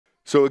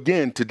So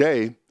again,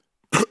 today,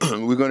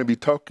 we're going to be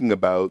talking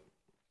about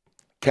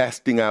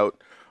casting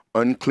out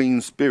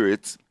unclean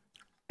spirits,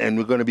 and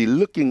we're going to be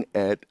looking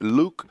at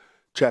Luke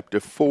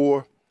chapter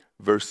 4,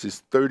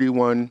 verses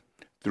 31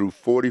 through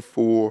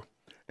 44.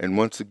 And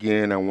once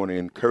again, I want to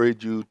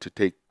encourage you to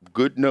take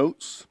good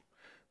notes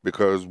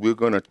because we're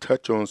going to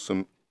touch on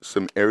some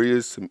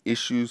areas, some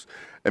issues.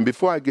 And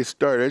before I get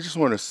started, I just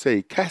want to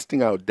say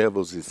casting out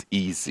devils is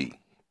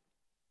easy.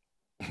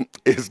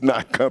 It's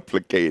not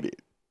complicated.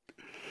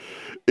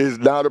 It's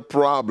not a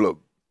problem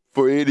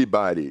for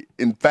anybody.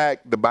 In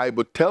fact, the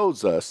Bible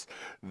tells us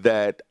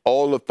that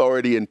all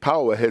authority and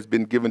power has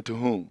been given to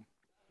whom?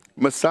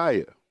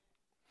 Messiah.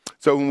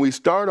 So when we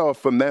start off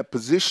from that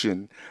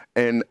position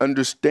and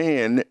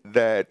understand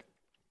that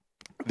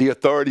the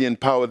authority and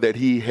power that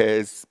he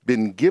has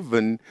been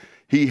given,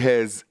 he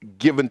has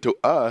given to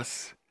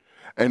us,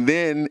 and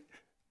then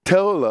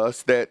tell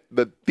us that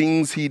the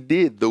things he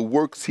did, the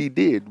works he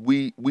did,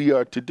 we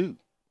are to do.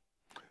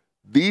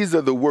 These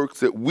are the works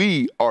that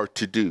we are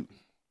to do.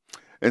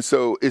 And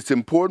so it's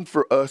important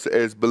for us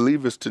as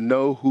believers to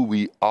know who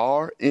we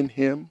are in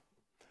him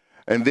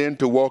and then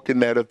to walk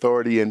in that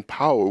authority and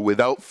power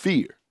without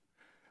fear.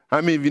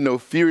 How many of you know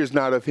fear is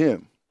not of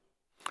him?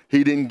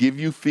 He didn't give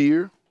you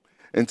fear.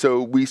 And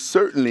so we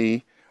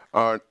certainly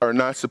are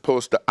not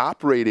supposed to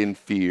operate in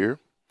fear.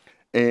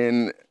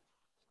 And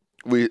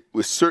we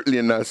certainly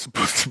are not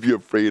supposed to be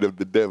afraid of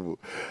the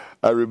devil.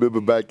 I remember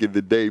back in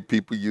the day,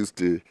 people used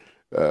to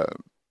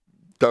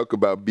talk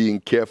about being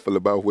careful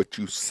about what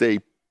you say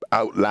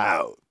out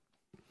loud.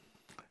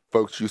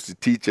 Folks used to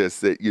teach us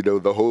that,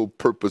 the whole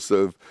purpose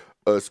of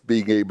us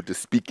being able to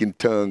speak in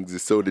tongues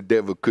is so the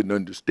devil couldn't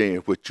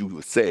understand what you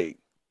were saying.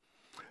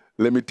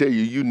 Let me tell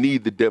you, you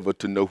need the devil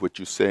to know what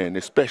you're saying,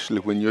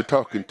 especially when you're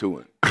talking to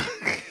him.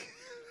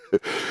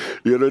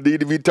 You don't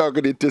need to be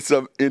talking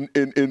into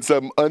in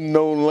some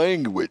unknown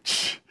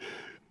language.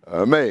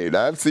 Man,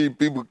 I've seen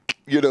people,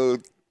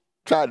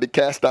 trying to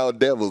cast out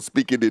devils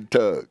speaking in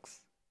tongues.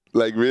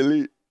 Like,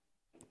 really?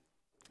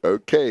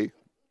 Okay.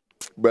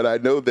 But I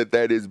know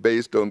that is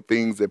based on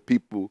things that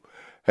people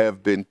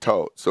have been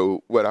taught.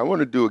 So what I want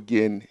to do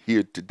again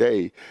here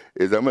today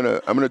is I'm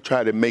gonna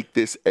try to make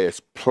this as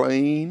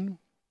plain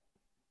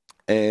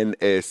and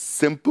as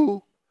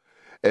simple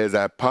as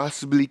I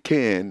possibly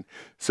can,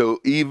 so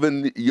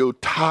even your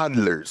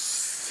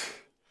toddlers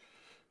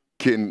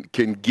can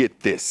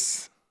get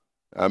this.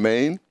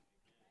 Amen.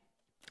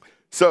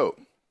 So,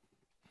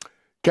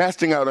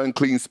 casting out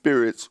unclean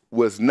spirits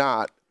was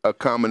not a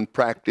common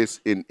practice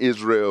in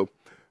Israel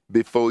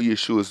before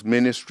Yeshua's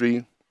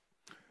ministry,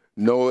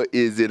 nor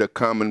is it a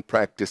common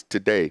practice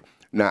today.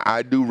 Now,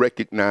 I do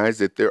recognize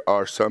that there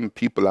are some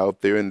people out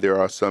there and there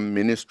are some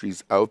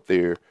ministries out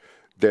there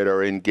that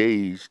are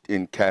engaged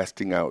in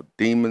casting out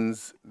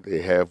demons.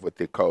 They have what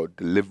they call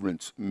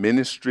deliverance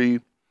ministry.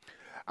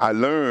 I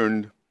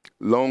learned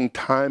long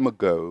time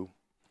ago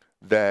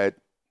that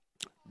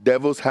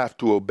devils have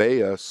to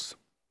obey us,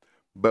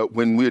 but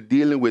when we're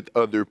dealing with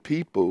other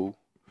people,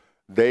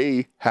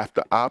 they have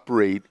to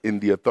operate in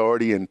the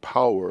authority and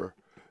power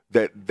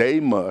that they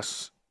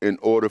must in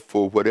order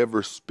for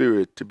whatever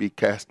spirit to be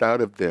cast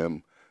out of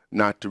them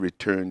not to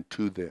return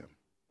to them.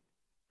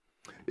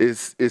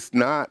 It's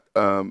not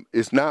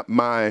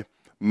my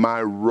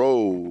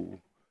role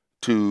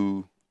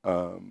to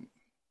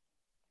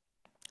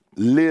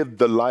live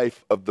the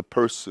life of the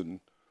person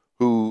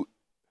who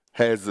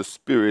has a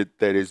spirit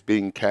that is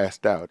being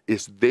cast out.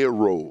 It's their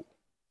role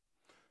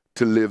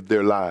to live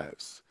their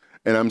lives.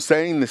 And I'm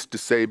saying this to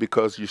say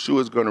because Yeshua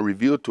is going to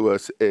reveal to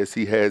us, as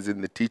he has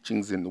in the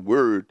teachings in the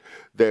word,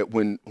 that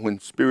when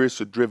spirits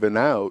are driven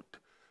out,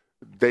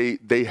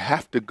 they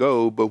have to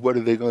go, but what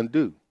are they going to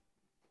do?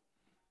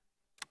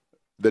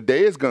 The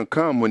day is going to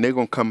come when they're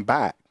going to come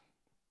back.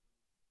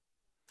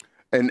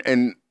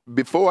 And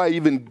before I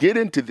even get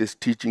into this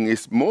teaching,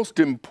 it's most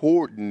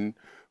important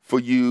for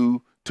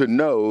you to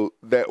know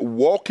that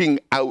walking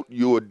out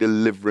your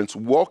deliverance,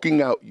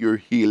 walking out your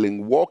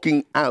healing,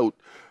 walking out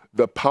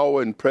the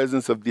power and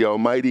presence of the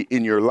Almighty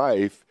in your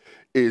life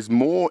is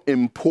more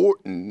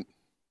important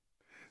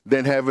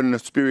than having the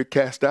spirit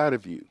cast out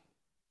of you.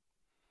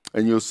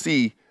 And you'll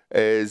see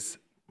as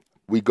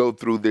we go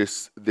through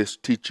this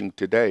teaching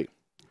today.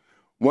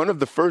 One of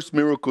the first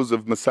miracles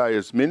of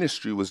Messiah's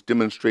ministry was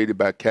demonstrated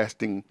by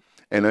casting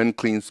an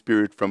unclean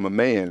spirit from a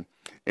man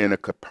in a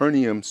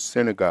Capernaum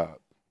synagogue.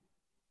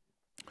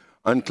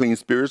 Unclean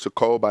spirits are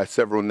called by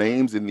several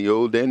names in the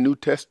Old and New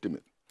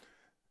Testament.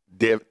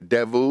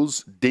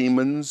 Devils,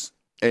 demons,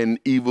 and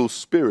evil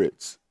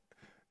spirits.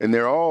 And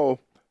they're all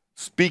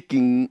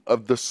speaking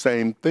of the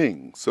same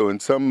thing. So in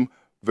some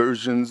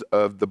versions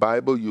of the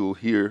Bible,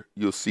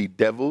 you'll see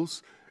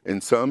devils.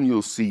 In some,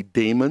 you'll see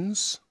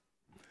demons.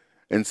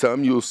 In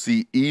some, you'll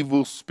see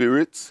evil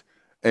spirits.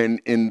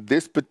 And in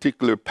this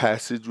particular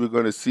passage, we're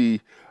going to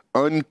see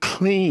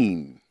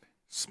unclean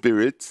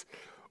spirits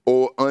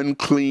or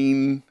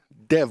unclean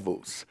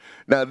devils.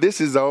 Now,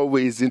 this is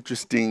always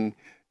interesting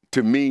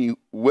to me.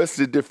 What's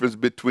the difference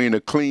between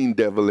a clean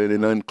devil and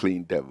an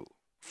unclean devil?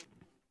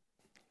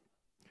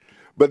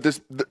 But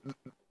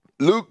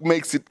Luke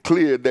makes it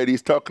clear that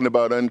he's talking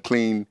about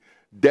unclean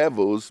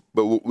devils,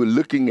 but what we're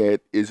looking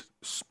at is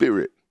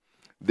spirit.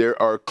 There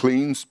are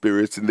clean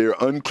spirits and there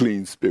are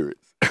unclean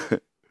spirits.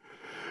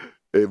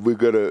 And we're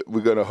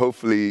gonna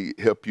hopefully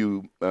help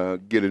you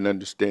get an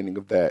understanding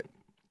of that.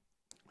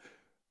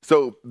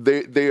 So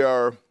they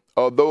are,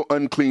 although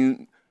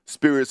unclean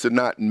spirits are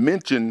not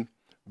mentioned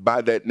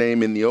by that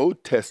name in the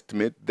Old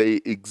Testament, they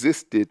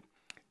existed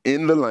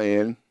in the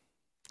land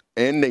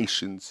and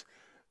nations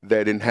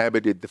that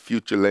inhabited the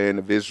future land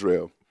of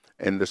Israel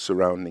and the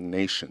surrounding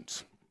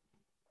nations.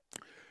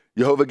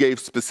 YeHoVaH gave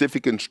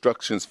specific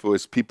instructions for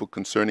his people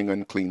concerning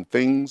unclean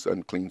things,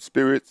 unclean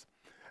spirits,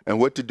 and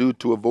what to do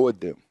to avoid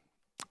them.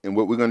 And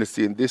what we're going to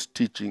see in this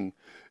teaching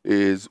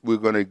is we're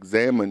going to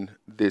examine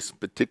this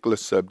particular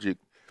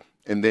subject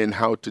and then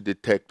how to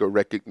detect or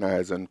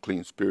recognize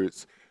unclean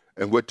spirits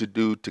and what to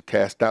do to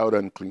cast out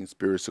unclean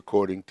spirits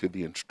according to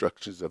the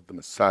instructions of the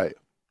Messiah.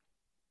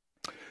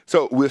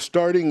 So we're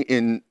starting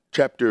in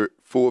chapter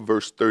 4,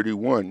 verse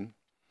 31,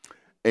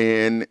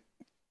 and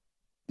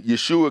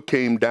Yeshua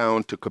came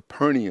down to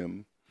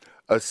Capernaum,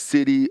 a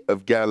city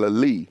of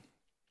Galilee,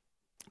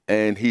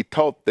 and he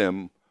taught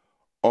them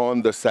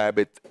on the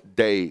Sabbath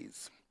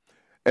days.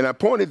 And I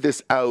pointed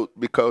this out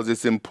because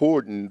it's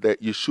important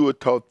that Yeshua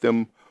taught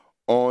them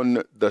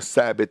on the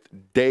Sabbath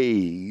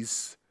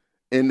days,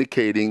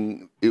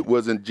 indicating it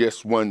wasn't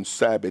just one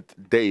Sabbath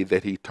day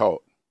that he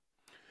taught.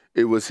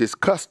 It was his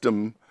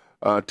custom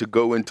to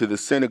go into the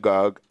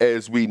synagogue,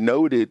 as we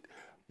noted,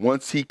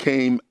 once he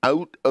came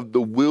out of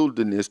the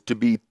wilderness to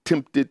be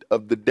tempted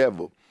of the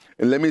devil.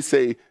 And let me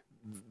say,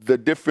 the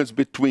difference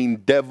between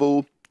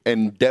devil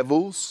and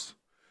devils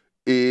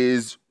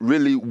is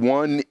really,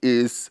 one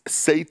is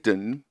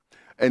Satan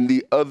and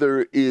the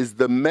other is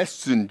the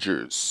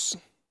messengers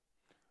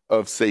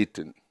of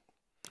Satan.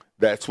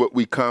 That's what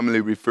we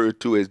commonly refer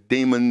to as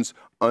demons,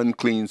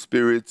 unclean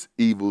spirits,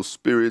 evil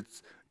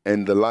spirits,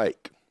 and the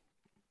like.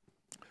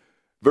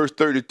 Verse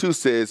 32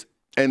 says,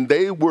 "And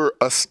they were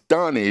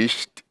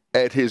astonished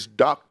at his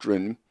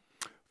doctrine,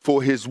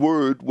 for his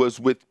word was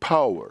with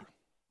power."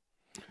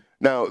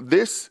 Now,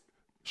 this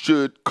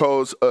should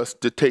cause us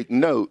to take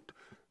note,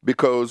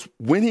 because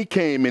when he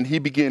came and he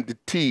began to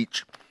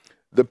teach,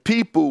 the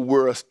people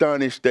were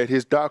astonished at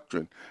his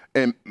doctrine.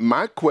 And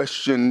my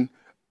question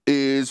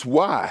is,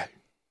 why?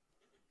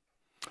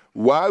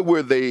 Why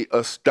were they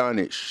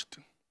astonished?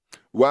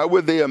 Why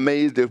were they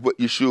amazed at what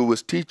Yeshua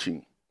was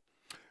teaching?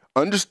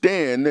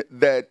 Understand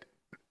that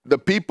the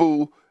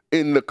people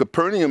in the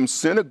Capernaum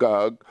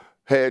synagogue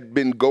had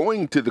been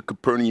going to the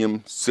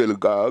Capernaum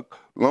synagogue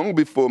long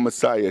before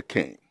Messiah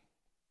came.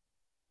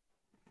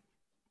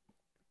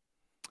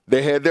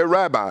 They had their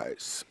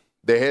rabbis,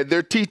 they had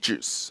their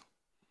teachers,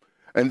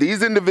 and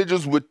these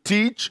individuals would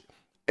teach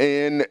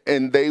and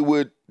they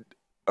would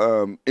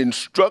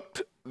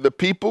instruct the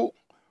people.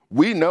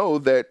 We know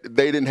that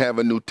they didn't have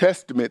a New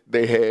Testament.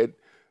 They had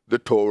the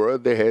Torah,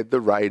 they had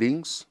the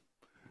writings,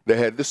 they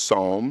had the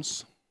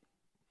Psalms.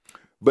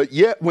 But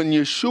yet when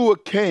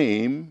Yeshua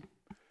came,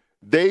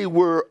 they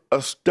were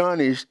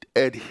astonished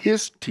at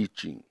his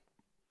teaching.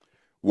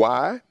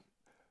 Why?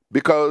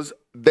 Because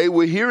they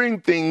were hearing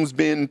things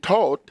being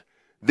taught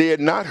they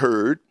had not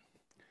heard,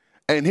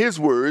 and his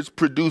words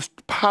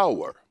produced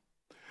power.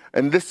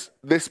 And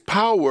this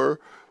power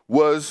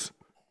was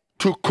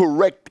to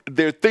correct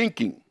their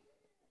thinking.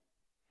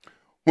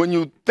 When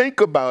you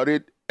think about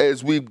it,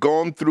 as we've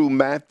gone through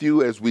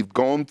Matthew, as we've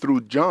gone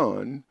through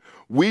John,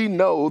 we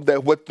know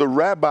that what the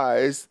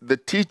rabbis, the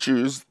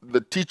teachers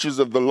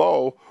of the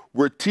law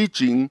were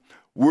teaching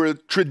were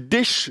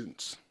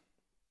traditions.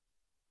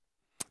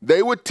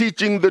 They were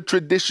teaching the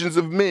traditions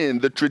of men,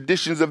 the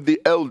traditions of the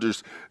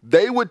elders.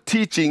 They were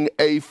teaching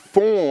a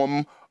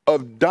form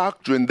of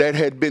doctrine that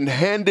had been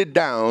handed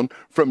down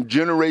from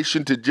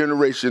generation to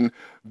generation,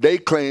 they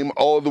claim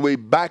all the way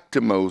back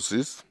to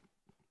Moses.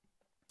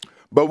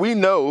 But we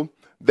know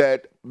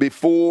that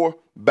before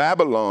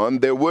Babylon,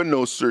 there were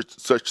no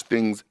such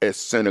things as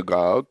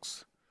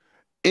synagogues.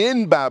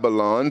 In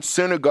Babylon,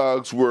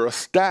 synagogues were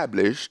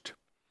established,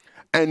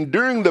 and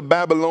during the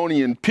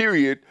Babylonian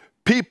period,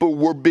 people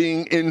were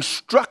being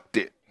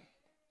instructed.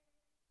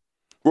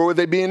 Where were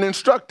they being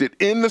instructed?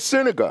 In the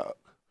synagogue.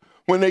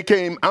 When they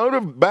came out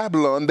of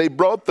Babylon, they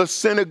brought the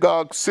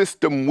synagogue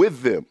system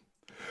with them.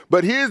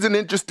 But here's an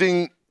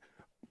interesting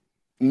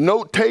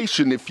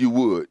notation, if you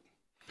would,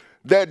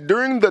 that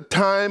during the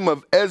time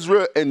of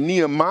Ezra and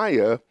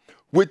Nehemiah,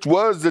 which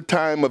was the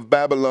time of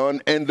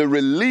Babylon and the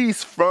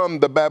release from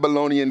the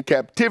Babylonian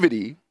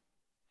captivity,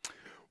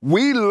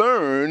 we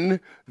learn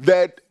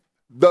that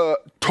the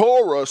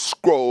Torah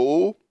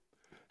scroll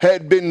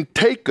had been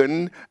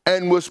taken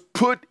and was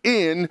put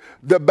in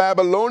the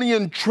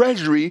Babylonian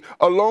treasury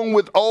along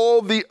with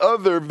all the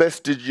other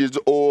vestiges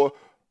or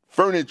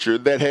furniture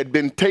that had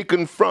been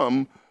taken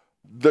from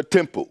the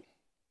temple.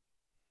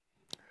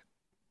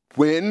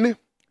 When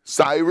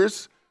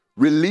Cyrus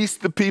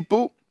released the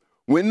people,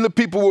 When the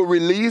people were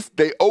released,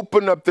 they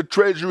opened up the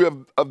treasury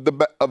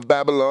of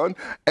Babylon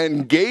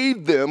and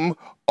gave them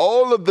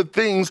all of the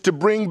things to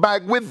bring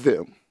back with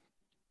them.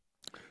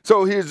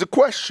 So here's the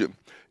question.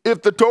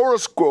 If the Torah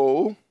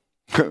scroll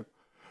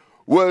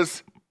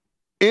was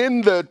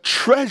in the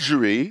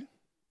treasury,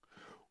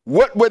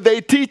 what were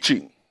they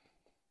teaching?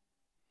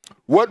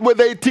 What were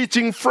they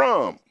teaching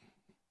from?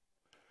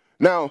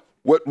 Now,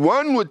 what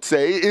one would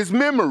say is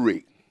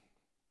memory.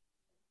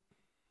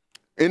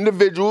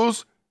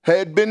 Individuals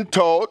had been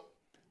taught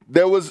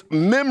there was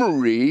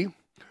memory,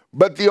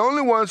 but the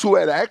only ones who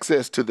had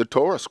access to the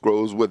Torah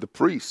scrolls were the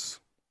priests,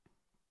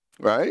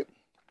 right?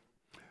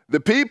 The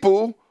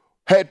people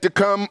had to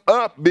come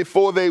up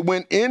before they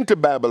went into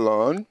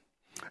Babylon,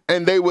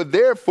 and they were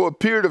there for a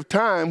period of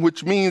time,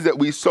 which means that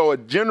we saw a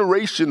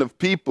generation of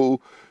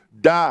people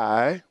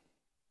die,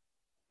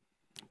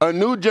 a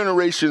new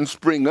generation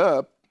spring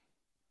up,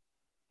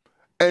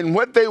 and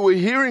what they were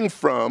hearing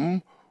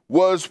from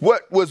was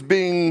what was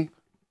being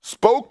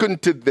spoken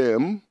to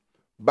them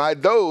by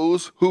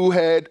those who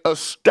had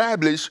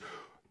established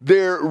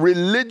their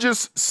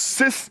religious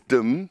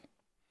system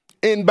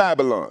in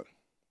Babylon.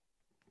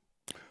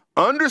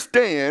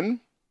 Understand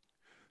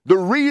the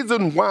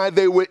reason why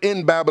they were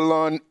in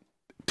Babylon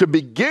to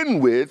begin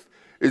with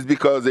is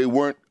because they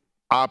weren't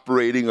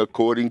operating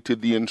according to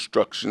the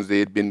instructions they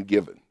had been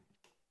given.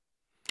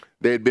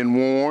 They had been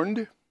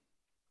warned.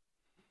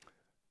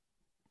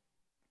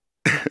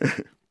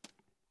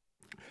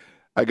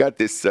 I got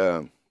this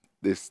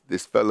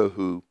this fellow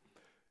who,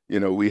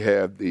 we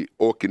have the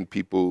Orkin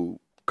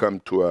people come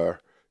to our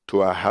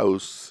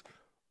house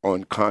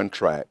on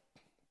contract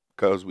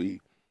because we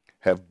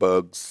have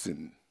bugs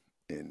and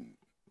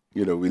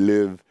we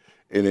live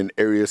in an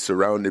area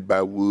surrounded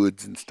by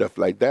woods and stuff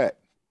like that,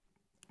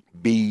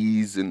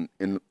 bees and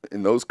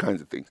those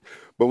kinds of things.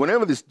 But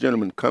whenever this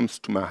gentleman comes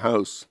to my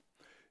house,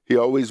 he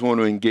always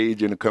wants to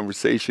engage in a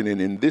conversation. And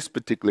in this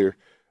particular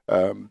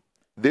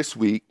this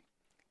week,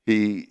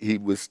 he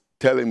was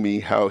telling me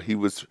how he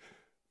was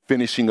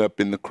finishing up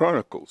in the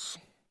Chronicles.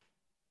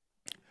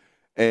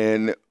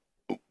 And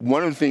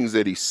one of the things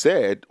that he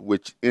said,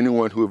 which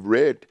anyone who have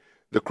read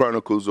the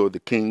Chronicles or the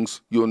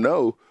Kings, you'll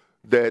know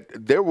that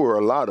there were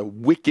a lot of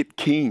wicked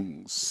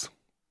kings.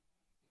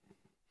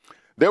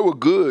 There were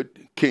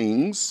good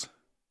kings,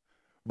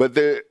 but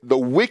the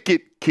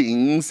wicked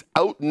kings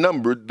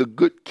outnumbered the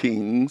good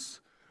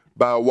kings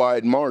by a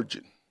wide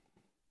margin.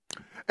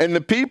 And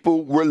the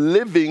people were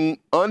living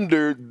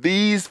under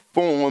these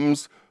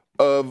forms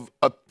of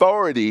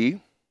authority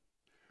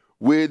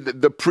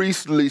with the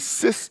priestly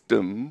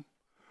system,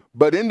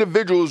 but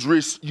individuals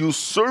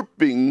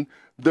usurping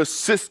the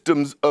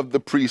systems of the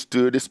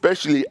priesthood,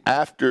 especially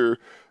after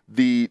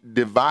the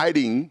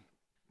dividing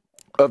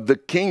of the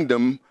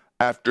kingdom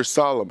after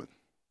Solomon.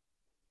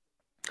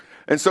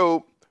 And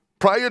so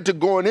prior to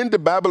going into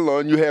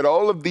Babylon, you had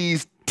all of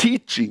these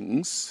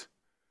teachings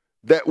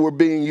that were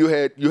being, you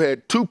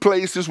had two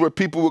places where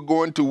people were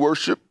going to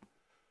worship,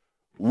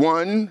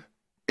 one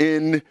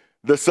in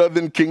the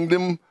southern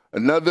kingdom,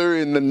 another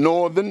in the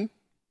northern.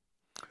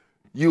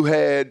 You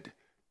had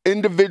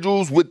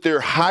individuals with their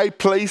high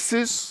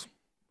places,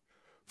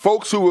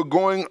 folks who were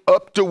going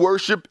up to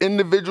worship,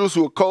 individuals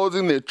who were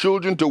causing their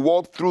children to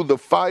walk through the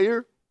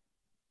fire.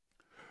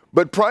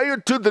 But prior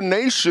to the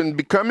nation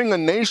becoming a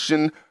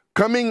nation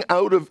coming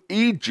out of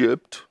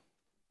Egypt,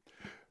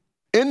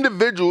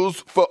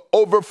 individuals for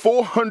over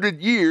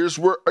 400 years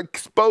were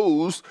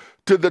exposed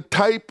to the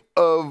type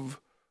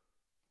of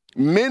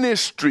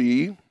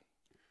ministry,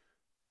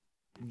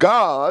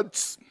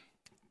 gods,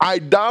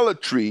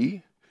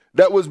 idolatry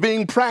that was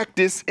being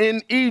practiced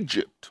in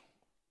Egypt.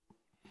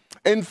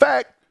 In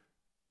fact,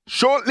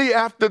 shortly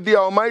after the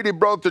Almighty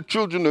brought the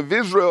children of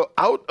Israel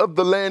out of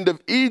the land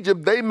of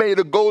Egypt, they made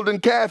a golden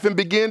calf and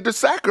began to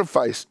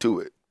sacrifice to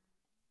it,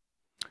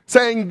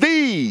 saying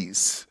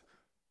these,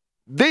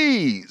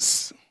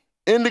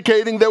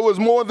 indicating there was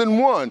more than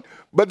one,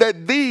 but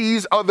that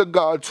these are the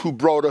gods who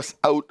brought us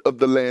out of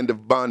the land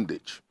of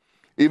bondage,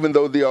 even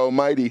though the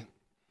Almighty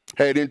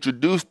had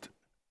introduced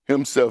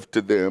himself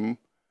to them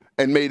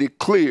and made it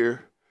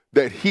clear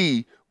that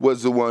he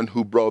was the one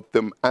who brought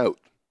them out.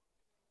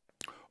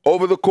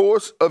 Over the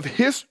course of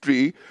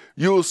history,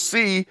 you'll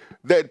see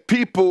that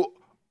people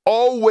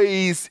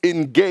always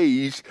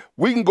engaged.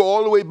 We can go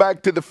all the way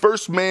back to the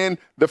first man,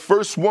 the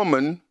first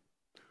woman,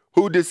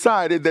 who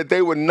decided that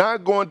they were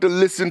not going to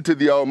listen to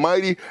the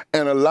Almighty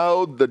and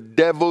allowed the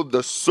devil,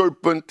 the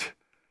serpent,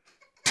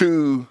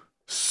 to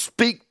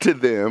speak to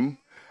them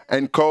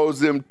and cause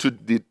them to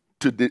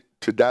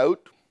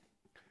doubt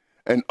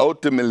and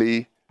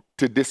ultimately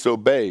to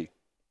disobey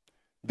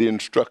the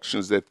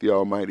instructions that the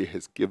Almighty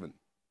has given.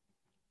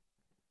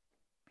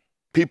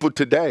 People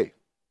today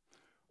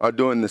are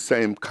doing the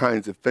same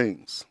kinds of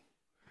things,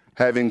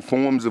 having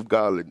forms of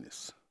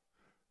godliness,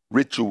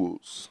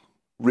 rituals,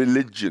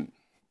 religion,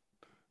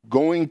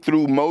 going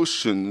through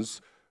motions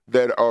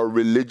that are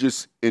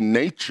religious in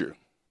nature.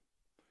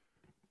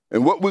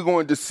 And what we're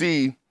going to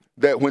see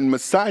that when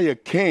Messiah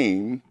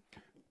came,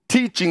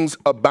 teachings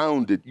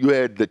abounded. You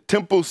had the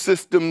temple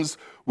systems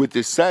with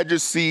the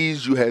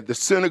Sadducees. You had the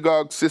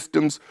synagogue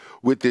systems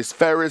with its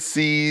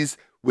Pharisees,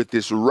 with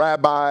its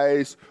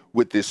rabbis,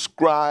 with its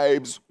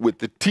scribes, with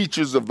the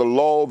teachers of the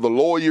law, the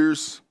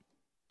lawyers.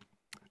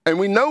 And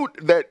we note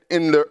that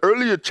in the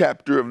earlier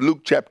chapter of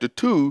Luke chapter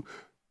 2,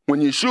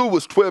 when Yeshua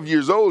was 12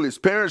 years old, his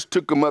parents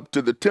took him up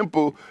to the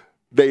temple.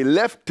 They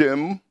left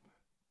him.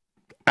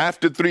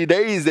 After 3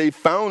 days, they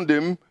found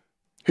him.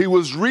 He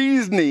was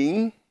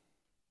reasoning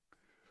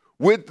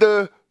with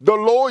the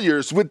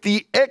lawyers, with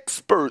the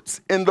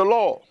experts in the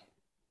law.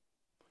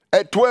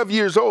 At 12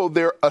 years old,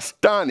 they're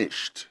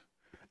astonished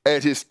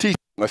at his teaching,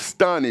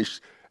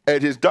 astonished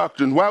at his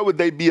doctrine. Why would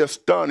they be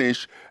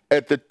astonished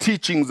at the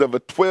teachings of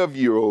a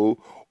 12-year-old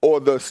or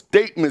the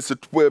statements a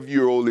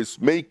 12-year-old is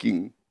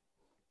making,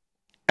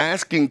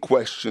 asking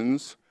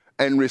questions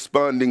and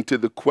responding to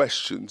the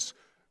questions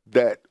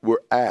that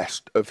were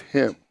asked of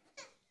him?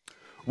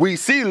 We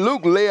see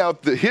Luke lay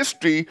out the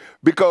history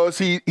because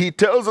he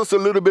tells us a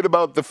little bit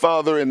about the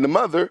father and the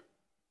mother,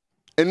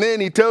 and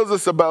then he tells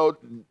us about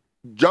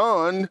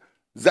John,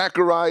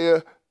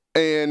 Zechariah,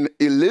 and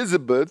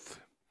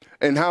Elizabeth,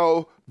 and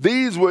how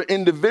these were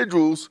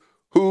individuals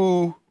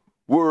who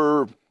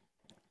were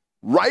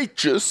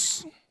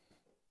righteous,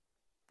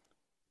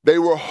 they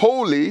were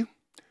holy,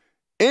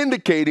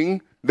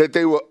 indicating that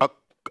they were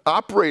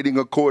operating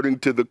according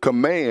to the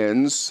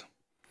commands,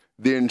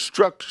 the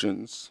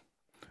instructions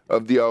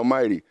of the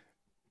Almighty.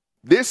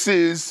 This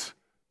is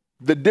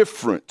the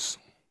difference.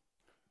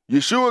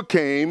 Yeshua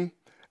came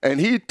and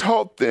he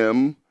taught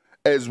them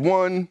as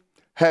one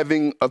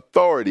having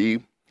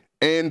authority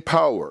and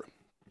power.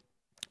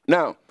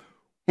 Now,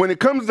 when it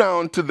comes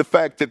down to the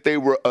fact that they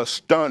were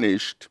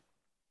astonished,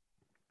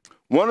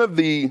 one of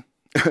the,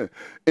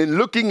 in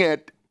looking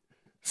at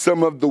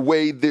some of the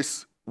way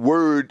this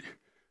word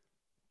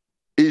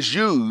is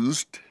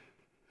used,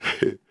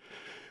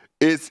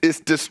 it's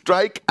to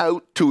strike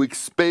out, to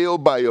expel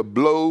by a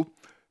blow,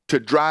 to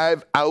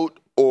drive out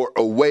or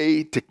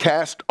away, to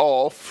cast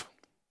off.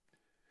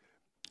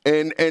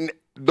 And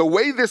the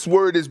way this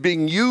word is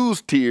being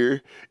used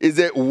here is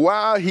that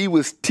while he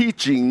was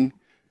teaching,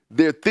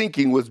 their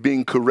thinking was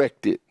being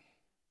corrected.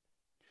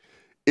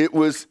 It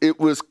was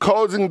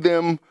causing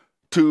them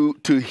to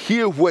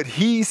hear what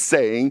he's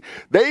saying.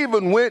 They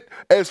even went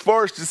as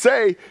far as to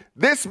say,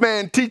 this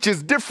man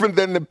teaches different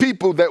than the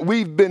people that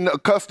we've been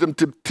accustomed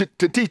to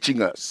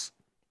teaching us.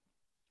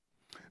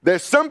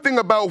 There's something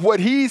about what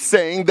he's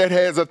saying that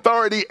has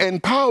authority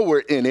and power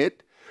in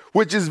it,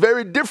 which is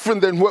very different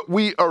than what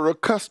we are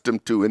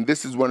accustomed to. And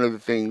this is one of the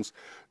things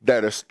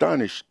that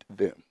astonished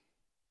them.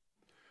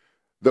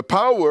 The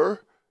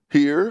power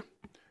here,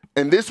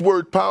 and this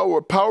word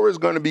power is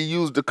going to be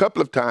used a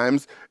couple of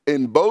times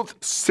in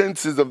both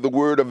senses of the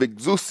word of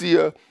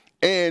exousia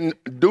and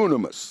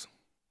dunamis.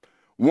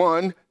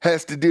 One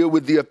has to deal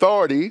with the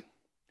authority,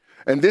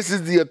 and this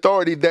is the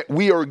authority that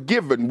we are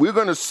given. We're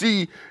going to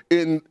see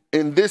in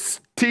this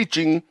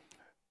teaching,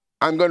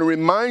 I'm going to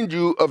remind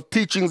you of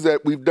teachings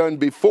that we've done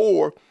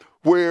before,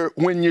 where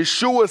when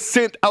Yeshua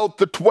sent out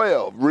the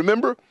 12,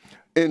 remember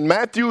in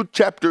Matthew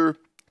chapter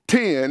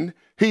 10,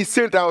 he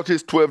sent out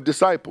his 12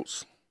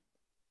 disciples.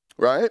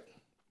 Right?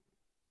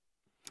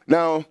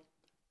 Now,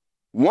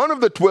 one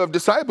of the 12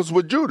 disciples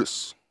was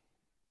Judas.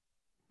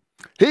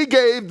 He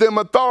gave them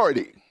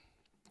authority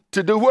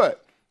to do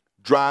what?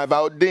 Drive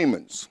out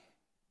demons.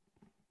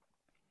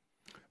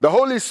 The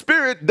Holy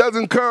Spirit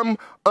doesn't come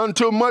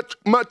until much,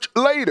 much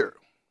later.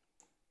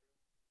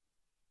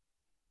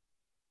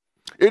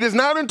 It is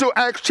not until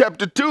Acts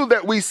chapter 2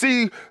 that we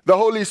see the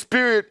Holy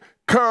Spirit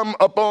come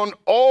upon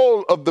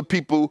all of the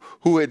people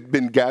who had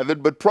been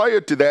gathered. But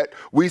prior to that,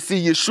 we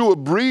see Yeshua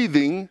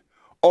breathing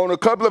on a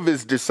couple of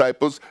his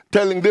disciples,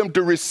 telling them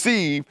to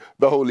receive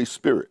the Holy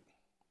Spirit.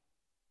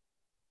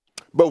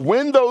 But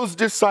when those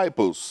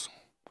disciples,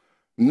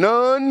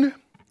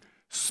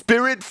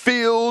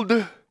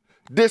 non-spirit-filled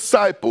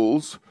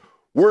disciples,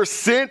 were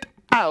sent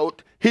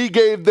out, he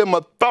gave them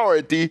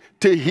authority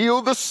to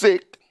heal the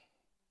sick,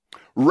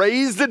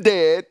 raise the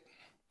dead,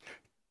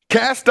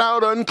 cast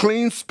out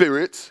unclean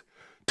spirits,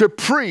 to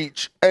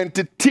preach and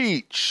to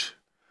teach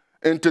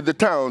into the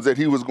towns that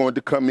he was going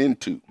to come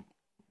into.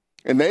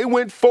 And they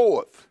went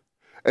forth,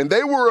 and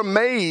they were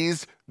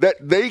amazed that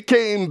they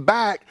came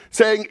back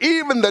saying,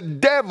 even the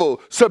devil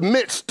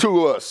submits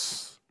to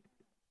us.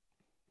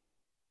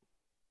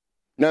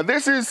 Now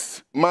this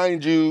is,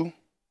 mind you,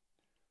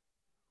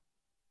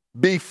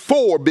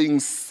 before being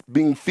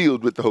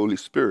filled with the Holy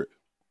Spirit.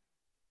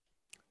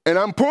 And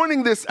I'm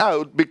pointing this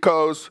out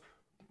because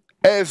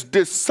as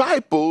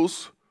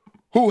disciples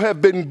who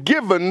have been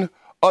given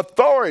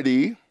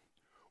authority,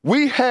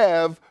 we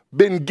have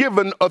been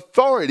given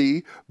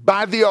authority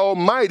by the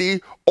Almighty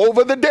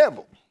over the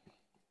devil.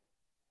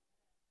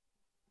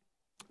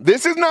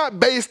 This is not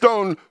based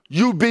on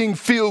you being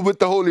filled with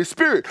the Holy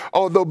Spirit,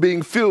 although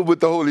being filled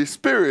with the Holy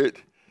Spirit,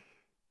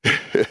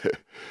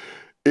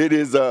 it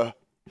is a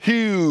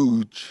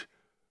huge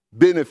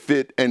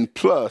benefit and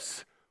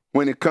plus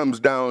when it comes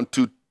down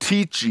to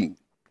teaching.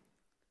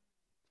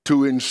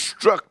 to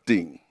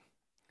instructing,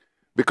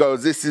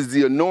 because this is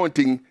the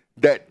anointing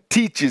that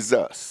teaches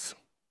us,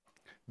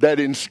 that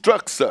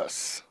instructs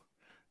us,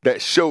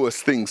 that show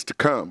us things to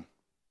come.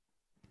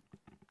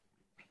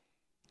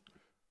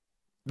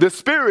 The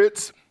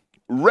spirits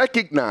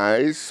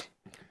recognize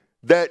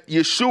that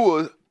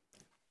Yeshua,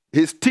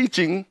 his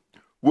teaching,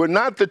 were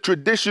not the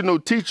traditional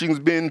teachings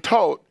being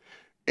taught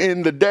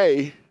in the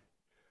day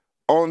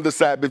on the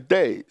Sabbath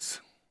days.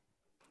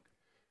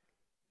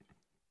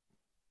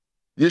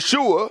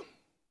 Yeshua,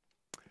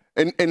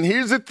 and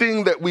here's the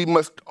thing that we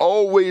must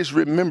always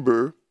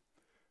remember,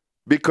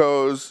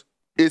 because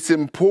it's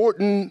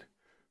important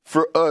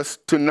for us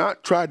to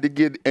not try to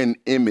get an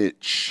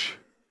image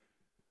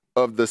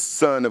of the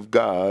Son of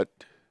God,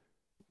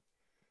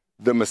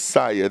 the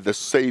Messiah, the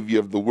Savior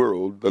of the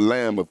world, the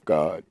Lamb of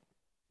God.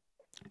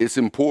 It's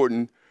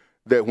important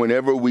that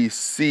whenever we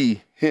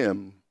see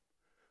him,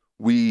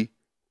 we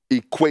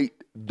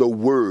equate the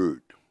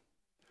word.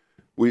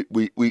 We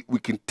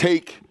can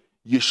take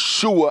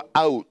Yeshua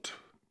out.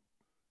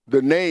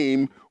 The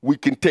name we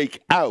can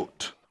take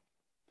out.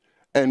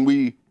 And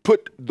we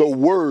put the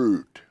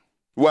word.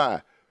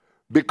 Why?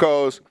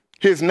 Because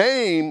his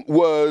name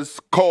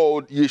was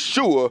called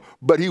Yeshua,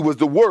 but he was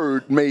the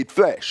word made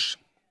flesh.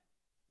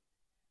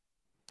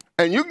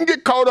 And you can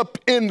get caught up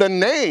in the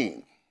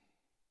name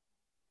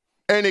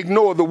and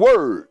ignore the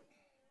word,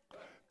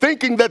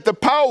 thinking that the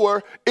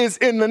power is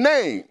in the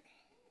name.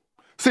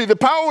 See, the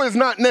power is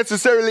not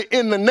necessarily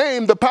in the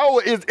name. The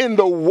power is in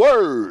the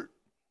word.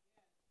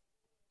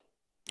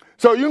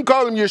 So you can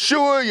call him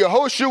Yeshua,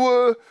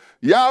 YeHoVaH,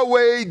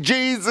 Yahweh,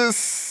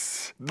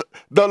 Jesus,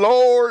 the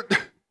Lord.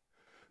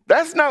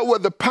 That's not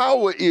what the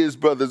power is,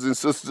 brothers and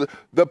sisters.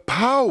 The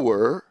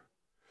power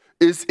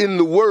is in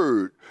the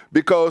word,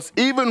 because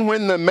even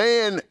when the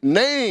man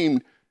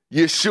named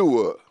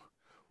Yeshua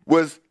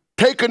was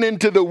taken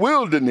into the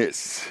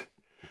wilderness,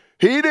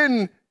 he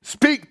didn't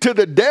speak to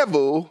the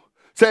devil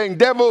saying,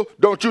 "Devil,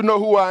 don't you know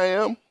who I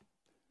am?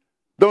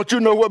 Don't you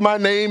know what my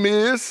name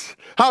is?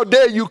 How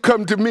dare you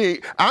come to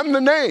me? I'm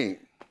the name."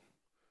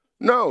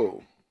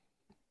 No.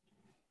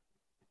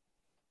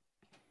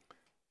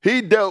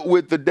 He dealt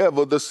with the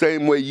devil the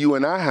same way you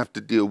and I have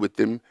to deal with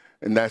him,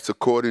 and that's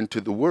according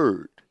to the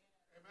word.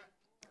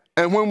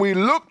 And when we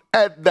looked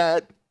at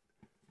that,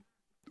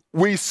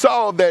 we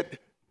saw that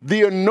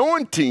the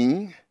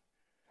anointing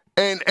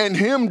and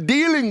him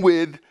dealing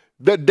with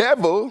the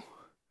devil,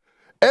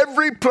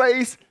 every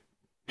place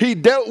he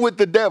dealt with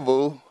the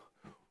devil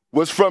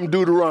was from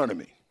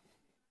Deuteronomy.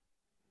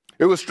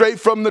 It was straight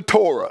from the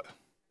Torah.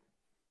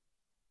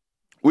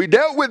 We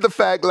dealt with the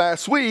fact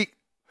last week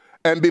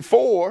and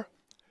before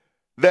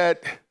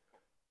that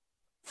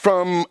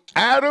from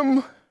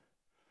Adam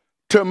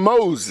to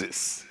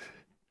Moses,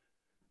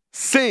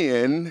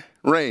 sin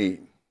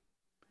reigned.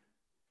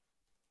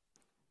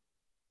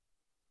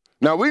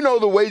 Now we know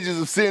the wages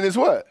of sin is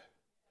what?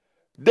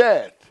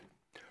 Death.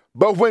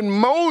 But when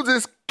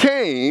Moses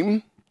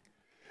came,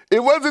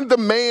 it wasn't the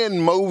man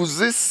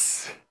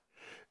Moses.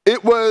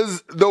 It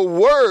was the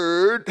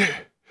word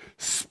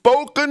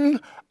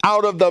spoken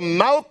out of the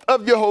mouth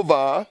of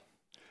YeHoVaH,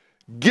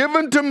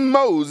 given to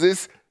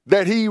Moses,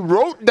 that he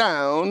wrote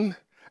down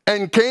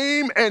and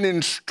came and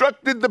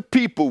instructed the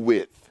people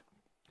with.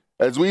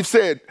 As we've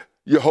said,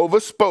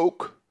 YeHoVaH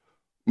spoke,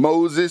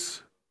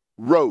 Moses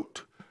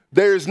wrote.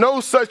 There is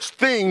no such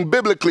thing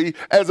biblically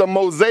as a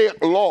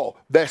Mosaic law.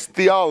 That's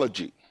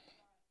theology.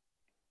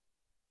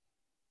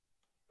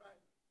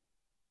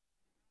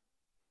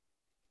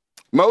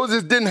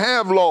 Moses didn't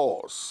have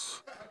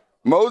laws.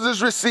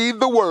 Moses received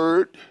the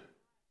word.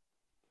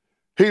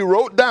 He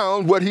wrote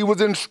down what he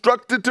was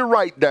instructed to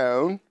write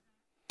down,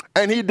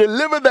 and he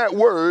delivered that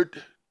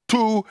word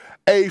to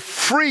a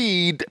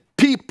freed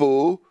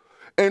people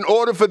in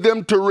order for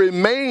them to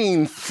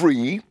remain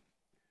free.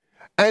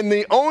 And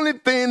the only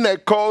thing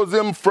that caused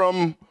them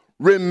from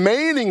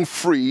remaining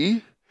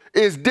free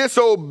is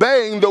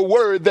disobeying the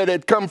word that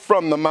had come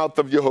from the mouth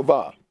of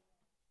YeHoVaH.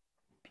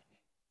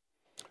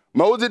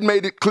 Moses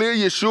made it clear,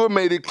 Yeshua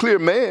made it clear,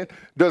 man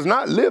does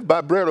not live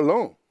by bread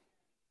alone,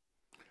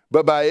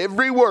 but by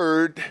every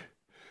word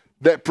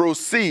that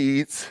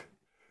proceeds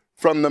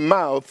from the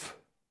mouth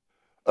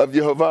of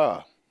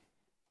YeHoVaH.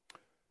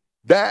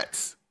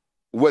 That's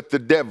what the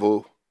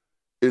devil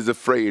is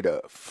afraid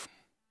of.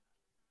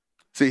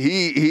 See,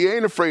 he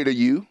ain't afraid of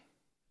you,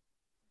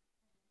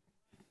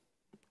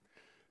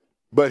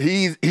 but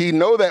he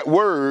know that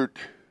word,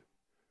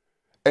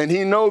 and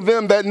he know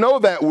them that know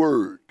that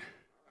word.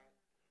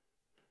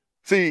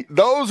 See,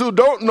 those who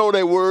don't know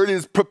that word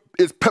is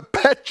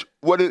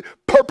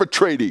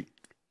perpetrating.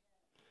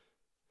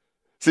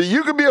 See,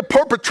 you can be a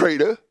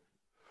perpetrator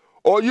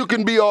or you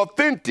can be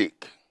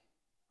authentic.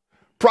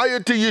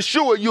 Prior to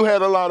Yeshua, you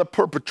had a lot of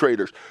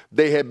perpetrators.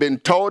 They had been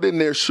taught in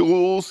their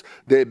shuls,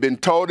 they had been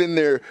taught in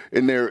their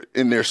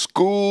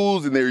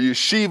schools, in their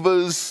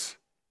yeshivas.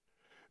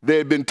 They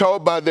had been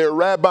taught by their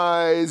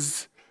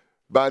rabbis,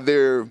 by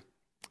their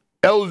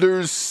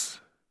elders.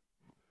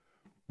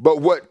 But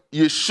what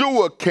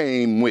Yeshua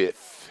came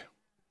with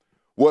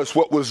was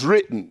what was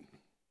written.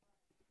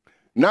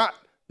 Not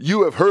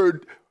you have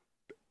heard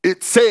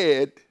it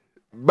said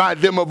by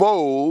them of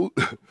old,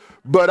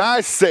 but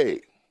I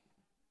say.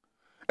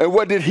 And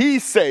what did he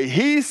say?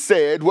 He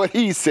said what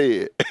he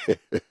said.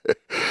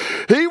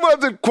 He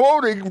wasn't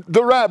quoting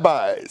the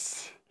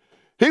rabbis.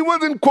 He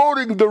wasn't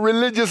quoting the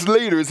religious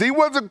leaders. He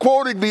wasn't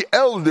quoting the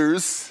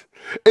elders.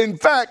 In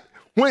fact,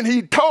 when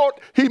he taught,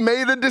 he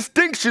made a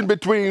distinction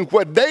between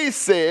what they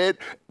said,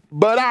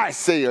 but I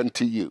say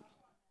unto you.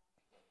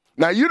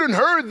 Now, you didn't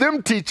heard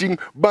them teaching,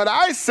 but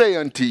I say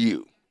unto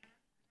you.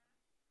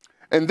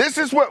 And this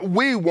is what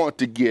we want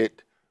to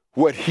get,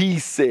 what he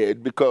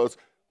said, because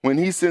when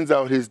he sends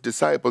out his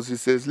disciples, he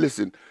says,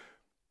 listen,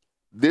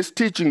 this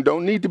teaching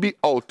don't need to be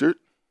altered.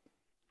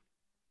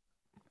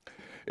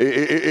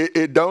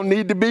 It don't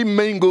need to be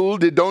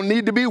mingled. It don't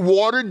need to be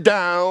watered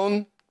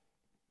down.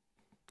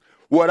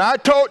 What I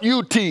taught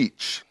you,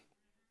 teach.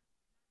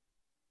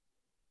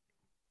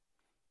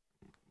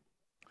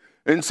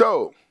 And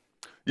so,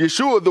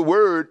 Yeshua, the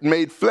Word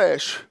made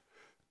flesh,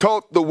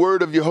 taught the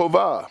word of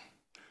YeHoVaH,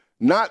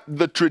 not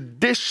the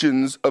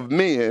traditions of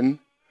men,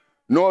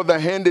 nor the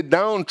handed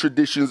down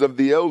traditions of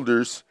the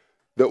elders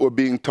that were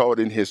being taught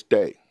in his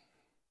day.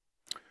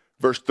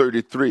 Verse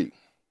 33.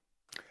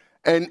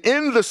 And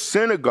in the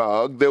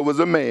synagogue there was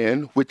a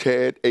man which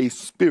had a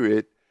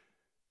spirit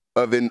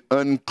of an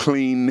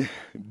unclean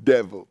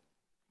devil.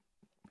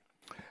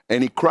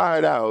 And he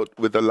cried out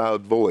with a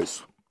loud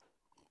voice.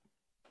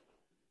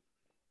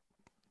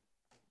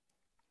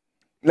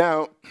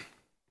 Now,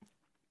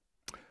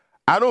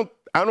 I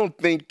don't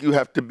think you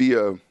have to be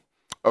a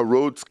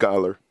Rhodes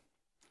Scholar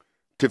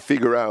to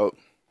figure out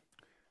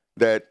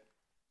that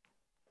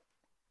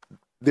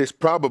this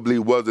probably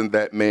wasn't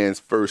that man's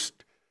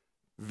first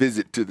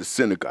visit to the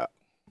synagogue.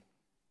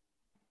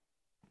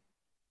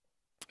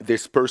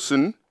 This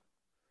person,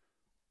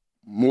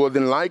 more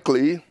than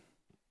likely,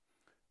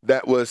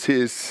 that was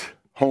his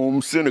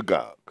home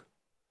synagogue.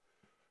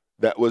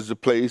 That was the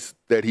place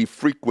that he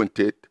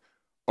frequented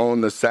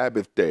on the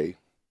Sabbath day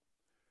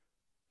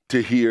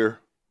to hear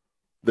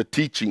the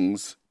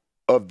teachings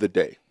of the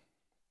day.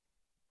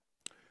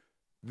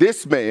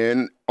 This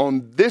man,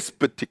 on this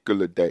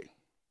particular day,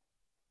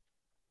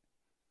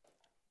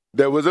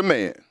 there was a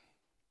man.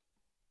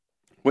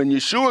 When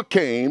Yeshua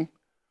came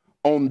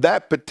on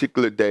that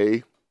particular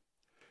day,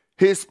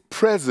 his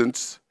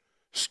presence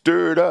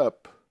stirred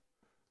up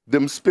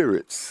them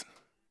spirits.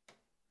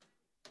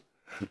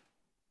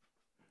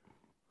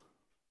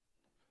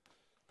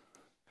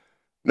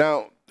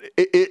 Now,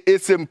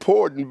 it's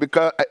important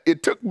because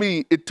it took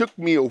me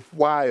a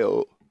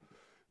while.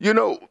 You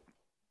know,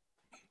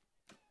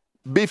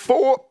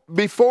 before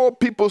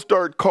people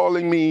start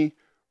calling me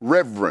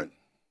Reverend,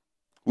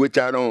 which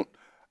I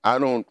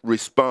don't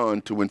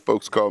respond to when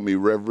folks call me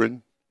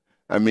Reverend.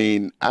 I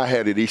mean, I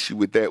had an issue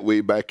with that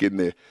way back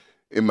in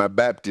my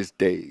Baptist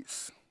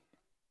days.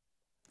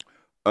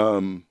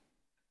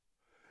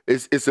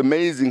 It's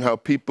amazing how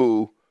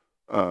people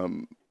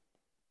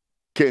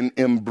can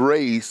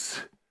embrace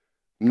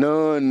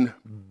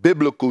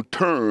non-biblical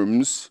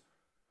terms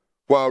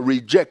while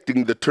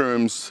rejecting the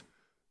terms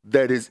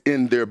that is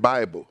in their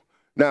Bible.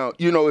 Now,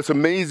 you know, it's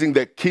amazing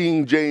that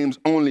King James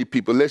only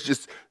people, let's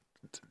just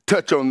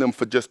touch on them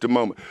for just a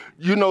moment.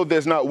 You know,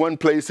 there's not one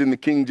place in the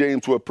King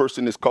James where a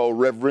person is called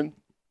Reverend.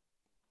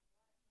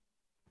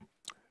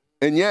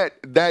 And yet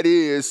that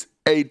is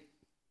a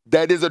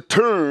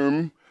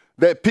term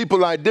that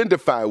people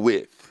identify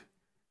with.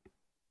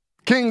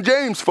 King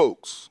James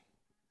folks.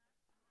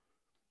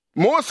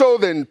 More so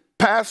than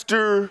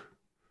pastor,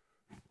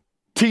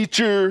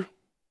 teacher,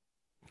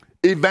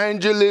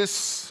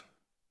 evangelist,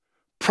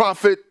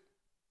 prophet,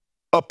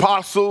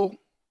 apostle.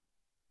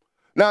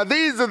 Now,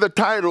 these are the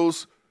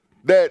titles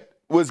that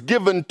was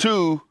given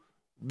to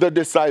the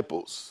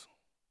disciples.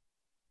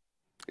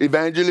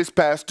 Evangelists,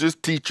 pastors,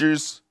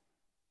 teachers,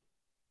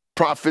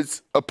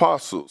 prophets,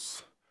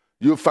 apostles.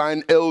 You'll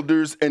find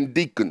elders and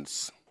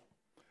deacons,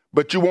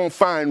 but you won't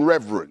find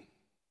reverend.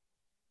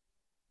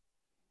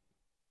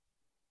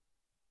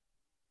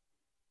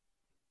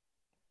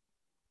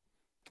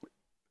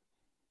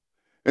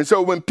 And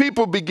so when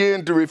people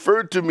begin to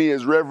refer to me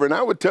as reverend,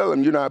 I would tell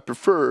them, you know, I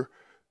prefer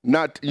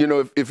not, you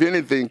know, if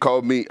anything,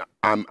 call me,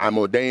 I'm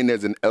ordained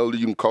as an elder.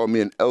 You can call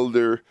me an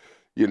elder.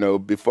 You know,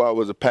 before I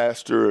was a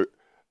pastor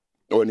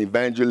or an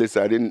evangelist,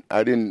 I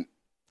didn't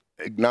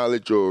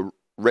acknowledge or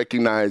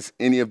recognize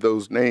any of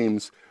those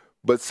names,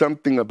 but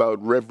something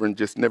about reverend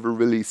just never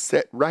really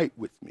set right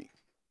with me.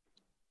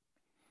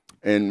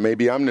 And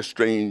maybe I'm the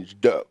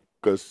strange duck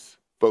because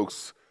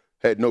folks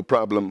had no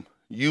problem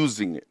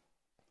using it.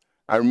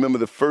 I remember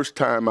the first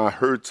time I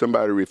heard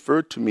somebody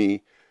refer to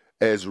me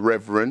as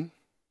reverend,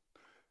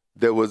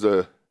 there was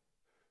a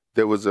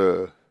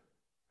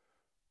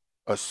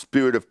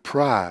spirit of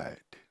pride.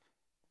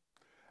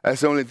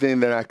 That's the only thing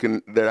that I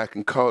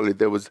can call it.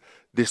 There was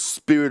this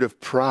spirit of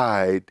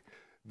pride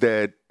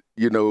that,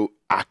 you know,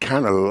 I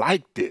kind of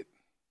liked it.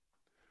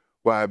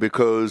 Why?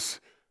 Because,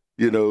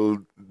 you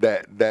know,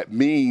 that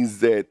means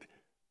that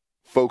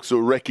folks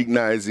are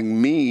recognizing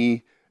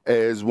me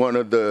as one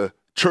of the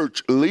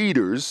church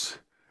leaders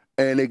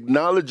and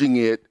acknowledging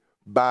it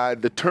by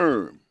the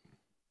term.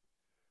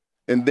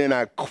 And then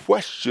I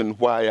questioned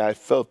why I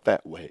felt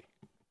that way.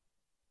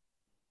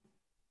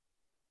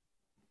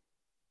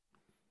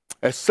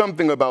 There's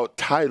something about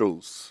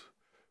titles.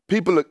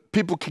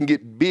 People can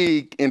get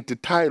big into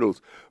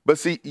titles, but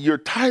see, your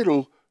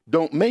title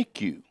don't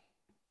make you.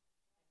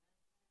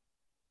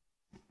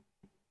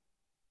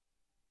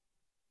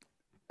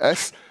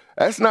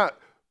 That's not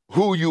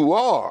who you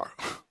are.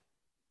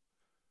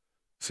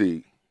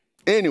 See,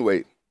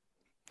 anyway,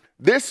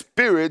 this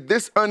spirit,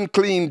 this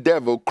unclean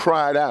devil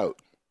cried out.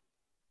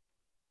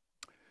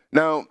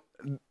 Now,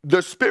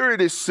 the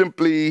spirit is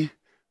simply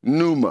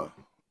pneuma.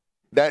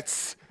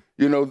 That's,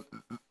 the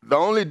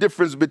only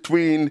difference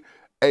between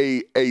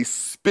a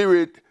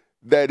spirit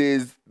that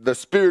is the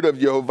spirit of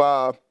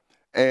YeHoVaH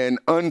and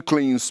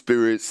unclean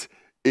spirits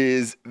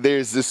is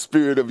there's the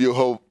spirit of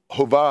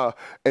YeHoVaH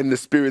and the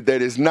spirit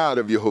that is not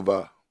of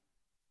YeHoVaH.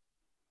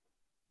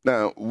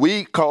 Now,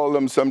 we call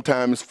them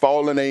sometimes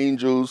fallen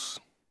angels,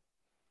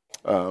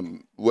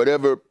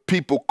 whatever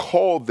people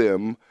call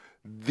them.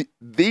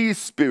 These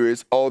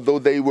spirits, although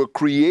they were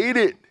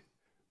created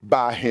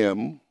by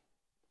him,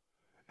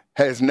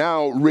 has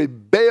now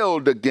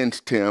rebelled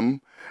against him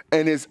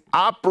and is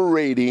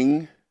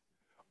operating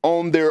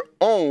on their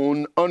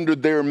own under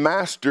their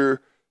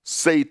master,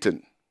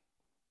 Satan.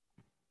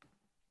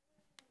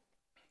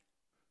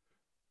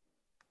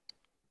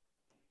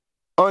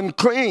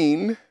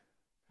 Unclean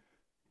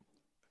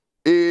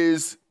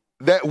is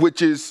that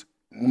which is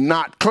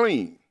not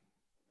clean.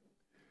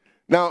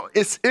 Now,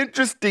 it's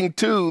interesting,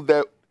 too,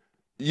 that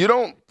you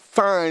don't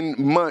find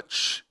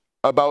much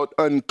about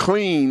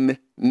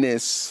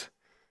uncleanness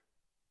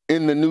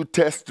in the New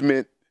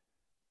Testament.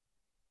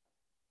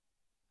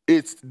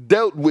 It's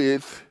dealt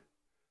with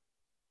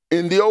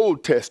in the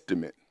Old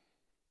Testament.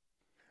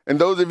 And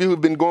those of you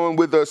who've been going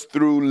with us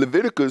through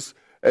Leviticus,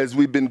 as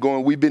we've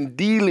been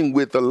dealing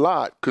with a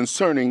lot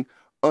concerning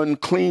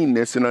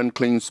uncleanness and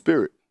unclean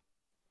spirit.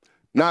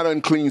 Not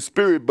unclean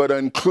spirit, but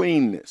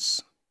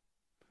uncleanness.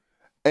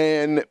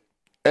 And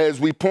as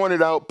we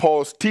pointed out,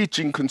 Paul's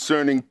teaching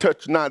concerning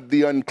touch not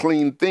the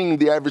unclean thing,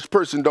 the average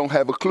person don't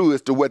have a clue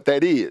as to what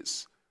that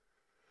is.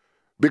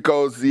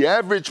 Because the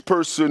average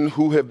person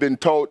who have been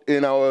taught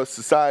in our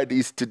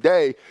societies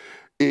today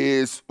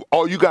is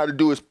all you got to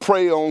do is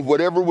pray on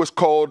whatever was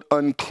called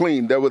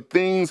unclean. There were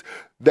things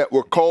that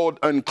were called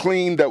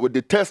unclean, that were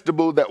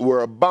detestable, that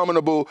were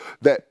abominable,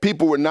 that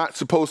people were not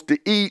supposed to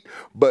eat.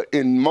 But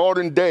in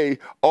modern day,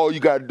 all you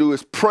got to do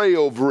is pray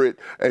over it,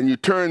 and you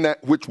turn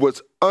that which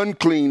was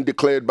unclean,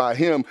 declared by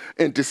him,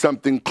 into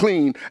something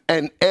clean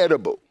and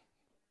edible.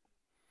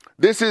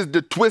 This is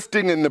the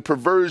twisting and the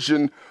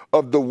perversion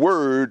of the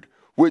word,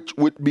 which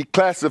would be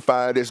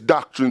classified as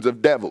doctrines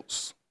of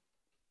devils.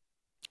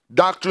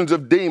 Doctrines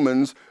of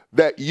demons,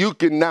 that you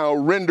can now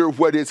render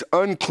what is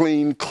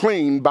unclean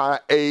clean by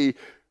a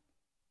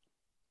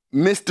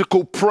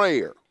mystical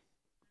prayer.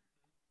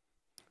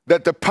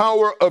 That the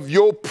power of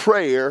your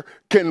prayer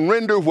can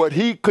render what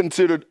he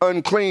considered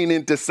unclean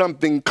into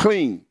something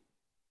clean.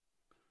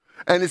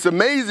 And it's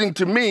amazing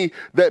to me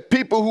that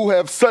people who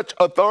have such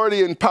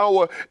authority and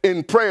power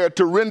in prayer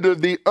to render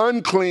the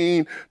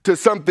unclean to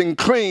something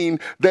clean,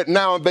 that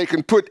now they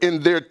can put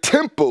in their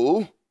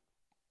temple,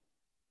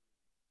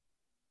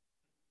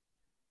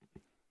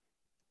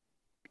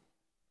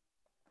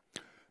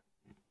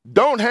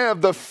 don't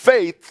have the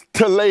faith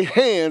to lay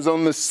hands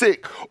on the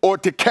sick or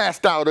to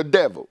cast out a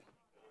devil.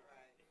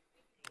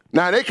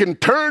 Now, they can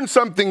turn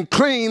something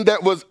clean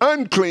that was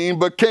unclean,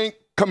 but can't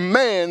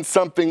command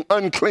something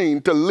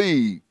unclean to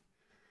leave.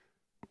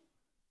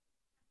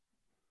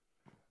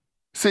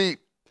 See,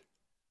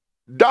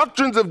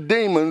 doctrines of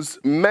demons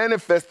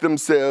manifest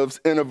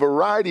themselves in a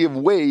variety of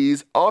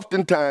ways,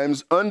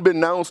 oftentimes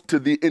unbeknownst to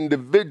the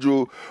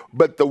individual,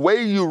 but the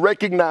way you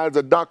recognize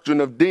a doctrine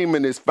of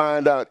demon is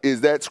find out,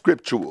 is that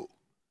scriptural?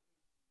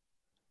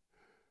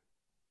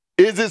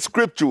 Is it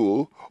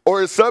scriptural?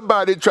 Or is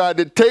somebody trying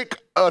to take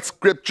a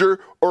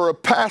scripture or a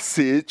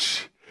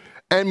passage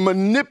and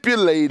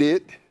manipulate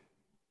it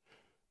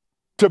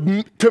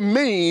to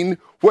mean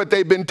what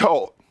they've been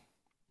taught?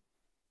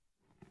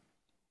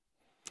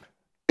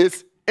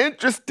 It's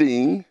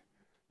interesting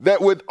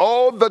that with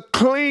all the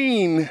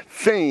clean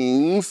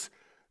things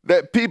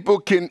that people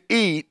can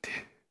eat,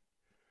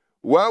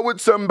 why would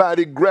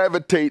somebody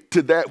gravitate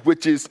to that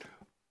which is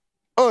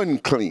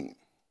unclean?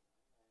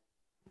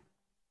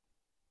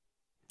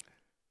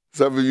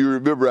 Some of you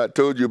remember I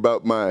told you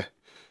about my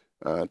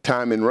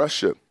time in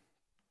Russia.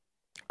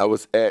 I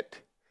was at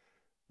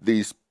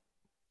this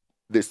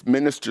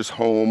minister's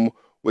home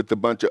with a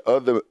bunch of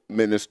other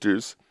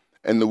ministers,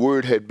 and the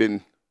word had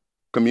been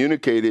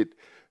communicated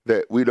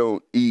that we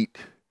don't eat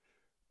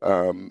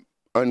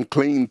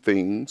unclean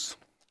things.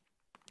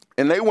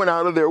 And they went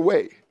out of their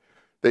way.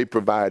 They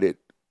provided,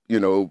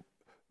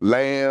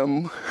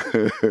 lamb,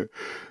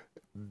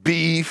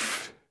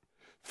 beef,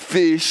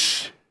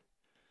 fish,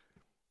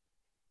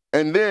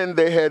 and then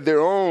they had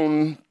their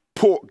own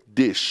pork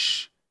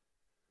dish.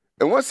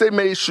 And once they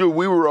made sure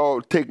we were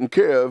all taken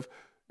care of,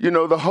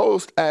 the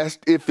host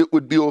asked if it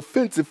would be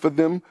offensive for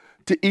them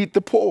to eat the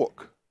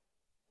pork.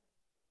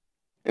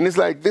 And it's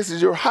like, this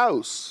is your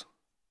house.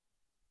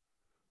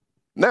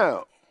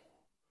 Now,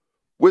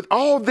 with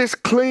all this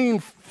clean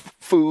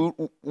food,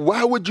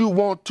 why would you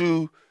want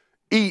to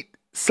eat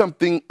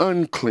something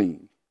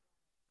unclean?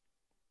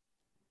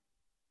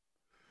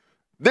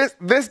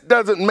 This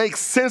doesn't make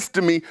sense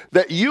to me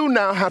that you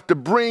now have to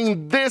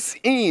bring this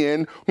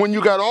in when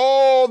you got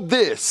all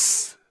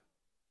this.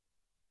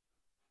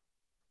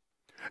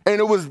 And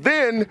it was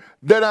then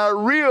that I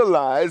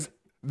realized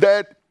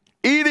that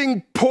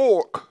eating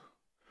pork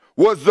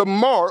was the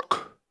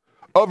mark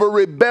of a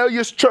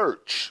rebellious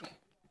church.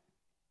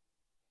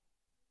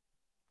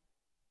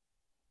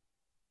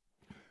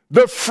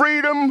 The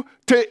freedom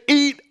to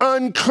eat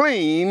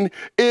unclean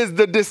is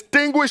the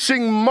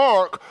distinguishing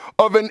mark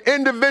of an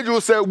individual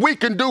who said we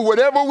can do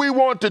whatever we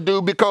want to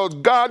do because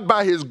God,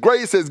 by his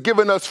grace, has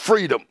given us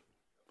freedom.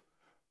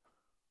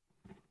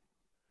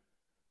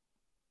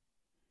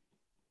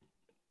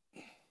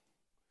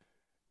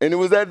 And it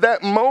was at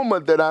that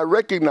moment that I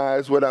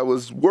recognized what I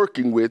was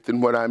working with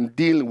and what I'm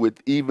dealing with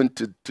even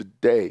to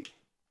today.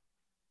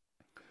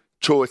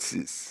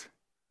 Choices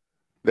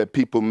that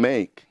people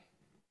make.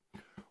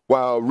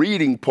 While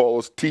reading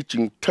Paul's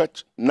teaching,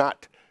 touch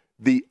not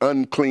the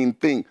unclean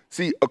thing.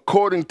 See,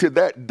 according to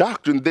that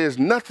doctrine, there's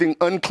nothing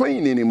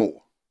unclean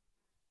anymore.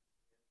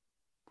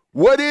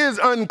 What is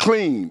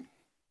unclean?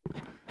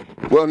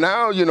 Well,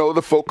 now,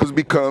 the focus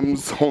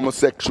becomes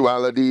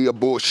homosexuality,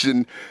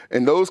 abortion,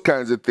 and those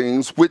kinds of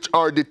things, which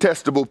are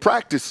detestable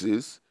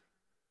practices.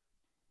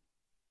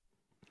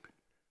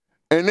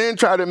 And then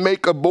try to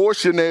make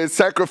abortion as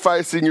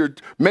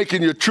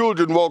making your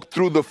children walk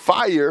through the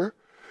fire.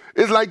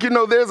 It's like,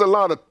 there's a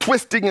lot of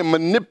twisting and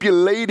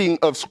manipulating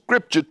of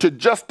scripture to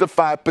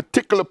justify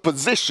particular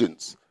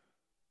positions.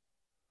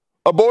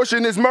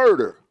 Abortion is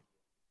murder.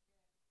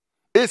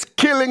 It's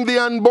killing the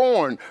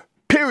unborn,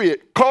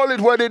 period. Call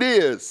it what it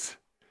is.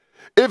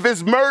 If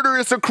it's murder,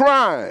 it's a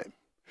crime.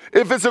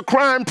 If it's a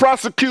crime,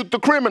 prosecute the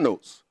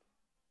criminals.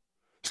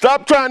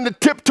 Stop trying to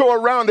tiptoe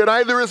around it.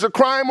 Either it's a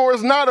crime or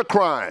it's not a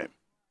crime.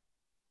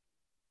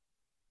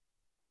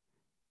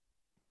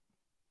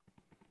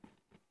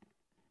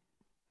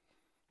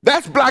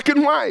 That's black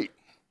and white.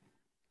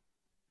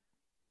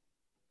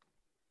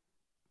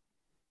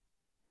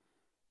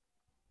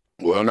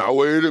 Well, now,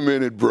 wait a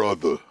minute,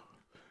 brother.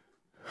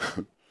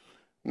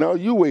 Now,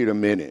 you wait a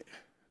minute.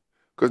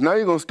 Because now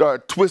you're going to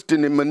start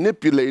twisting and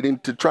manipulating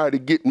to try to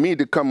get me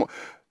to come on.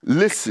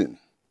 Listen,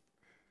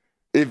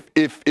 if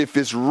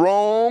it's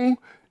wrong,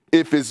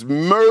 if it's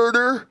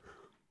murder,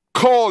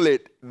 call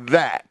it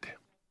that.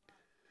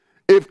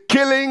 If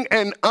killing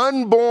an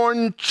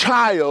unborn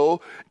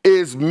child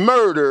is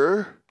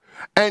murder,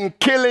 and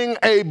killing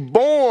a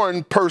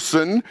born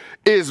person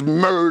is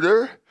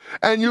murder,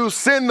 and you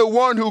send the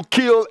one who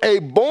killed a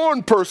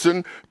born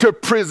person to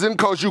prison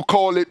because you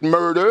call it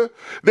murder,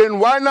 then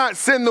why not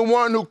send the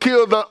one who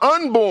killed the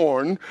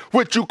unborn,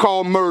 which you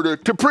call murder,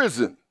 to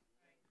prison?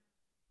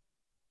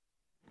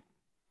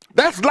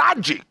 That's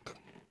logic.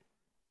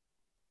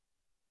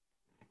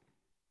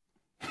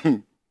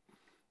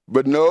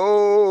 But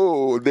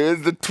no,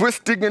 there's the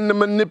twisting and the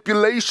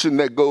manipulation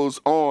that goes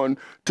on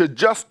to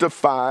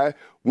justify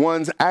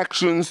one's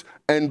actions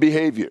and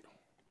behavior.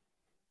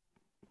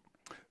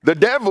 The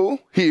devil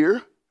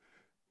here,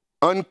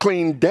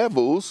 unclean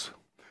devils.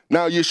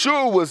 Now,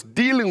 Yeshua was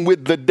dealing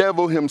with the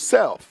devil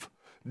himself,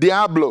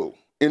 Diablo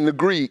in the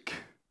Greek,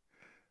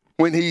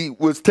 when he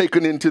was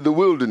taken into the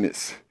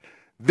wilderness.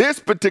 This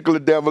particular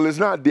devil is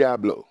not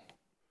Diablo.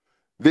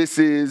 This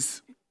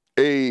is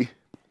a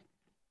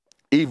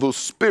evil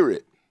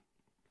spirit.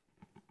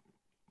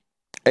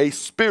 A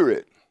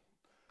spirit,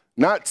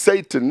 not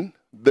Satan,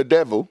 the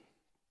devil,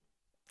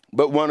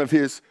 but one of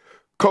his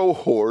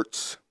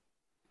cohorts,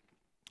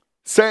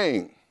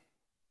 saying,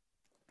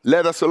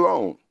 let us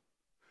alone.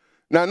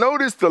 Now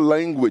notice the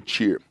language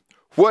here.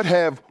 What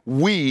have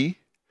we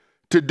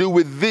to do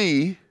with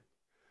thee,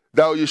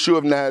 thou Yeshua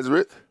of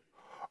Nazareth?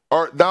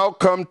 Art thou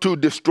come to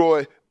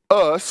destroy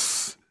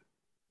us?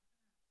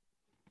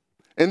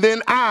 And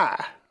then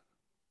I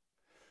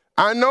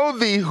know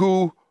thee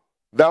who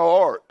thou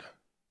art.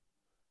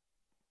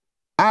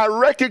 I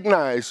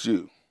recognize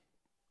you.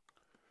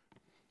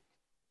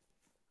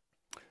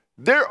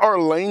 There are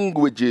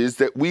languages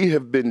that we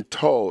have been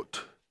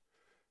taught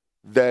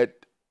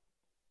that,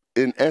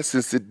 in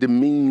essence, it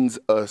demeans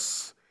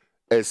us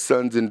as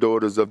sons and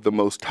daughters of the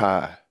Most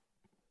High.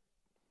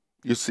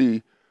 You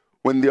see,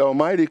 when the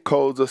Almighty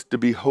calls us to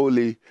be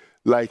holy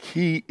like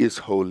He is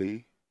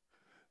holy,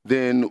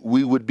 then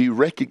we would be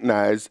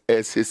recognized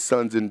as His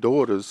sons and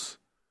daughters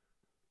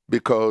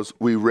because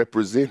we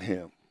represent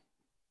Him.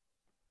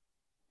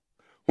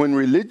 When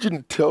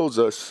religion tells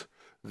us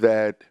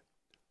that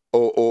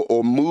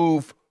or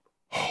move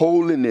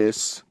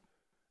holiness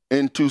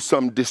into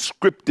some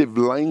descriptive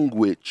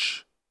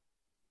language,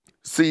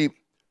 see,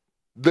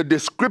 the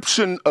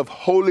description of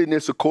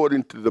holiness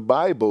according to the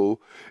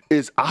Bible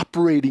is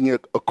operating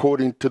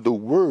according to the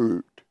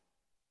Word.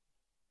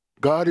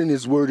 God and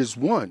His Word is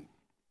one.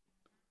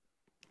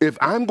 If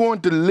I'm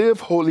going to live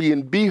holy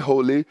and be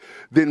holy,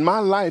 then my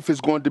life is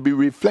going to be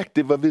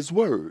reflective of His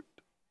Word.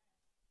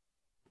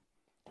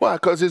 Why?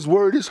 Because His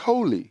Word is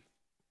holy.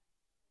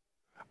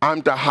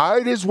 I'm to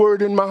hide His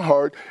Word in my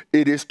heart.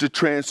 It is to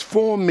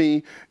transform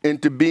me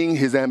into being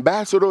His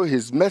ambassador,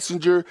 His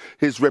messenger,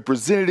 His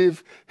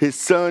representative, His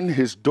son,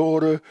 His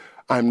daughter.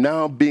 I'm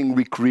now being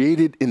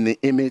recreated in the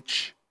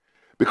image,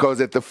 because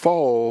at the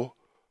fall,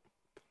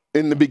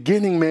 in the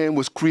beginning, man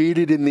was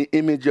created in the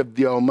image of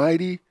the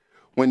Almighty.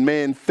 When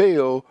man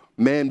fell,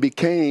 man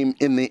became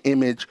in the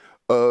image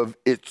of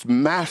its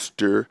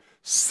master,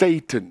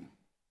 Satan.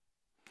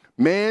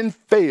 Man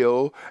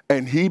fell,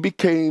 and he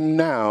became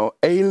now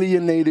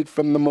alienated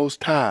from the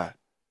Most High.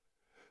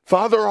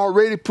 Father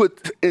already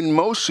put in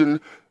motion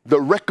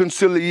the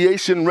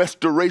reconciliation,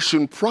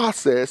 restoration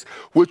process,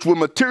 which will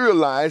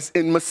materialize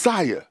in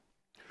Messiah.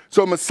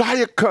 So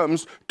Messiah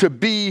comes to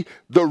be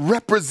the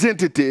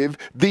representative,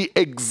 the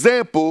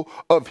example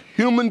of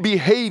human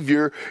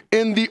behavior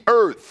in the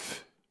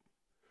earth.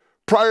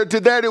 Prior to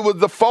that, it was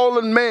the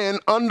fallen man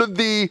under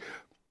the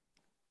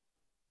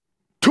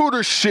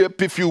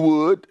tutorship, if you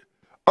would,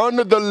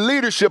 under the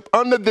leadership,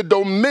 under the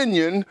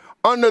dominion,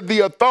 under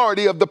the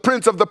authority of the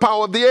prince of the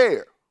power of the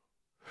air,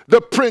 the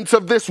prince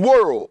of this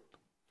world.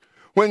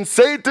 When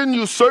Satan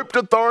usurped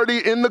authority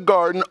in the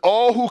garden,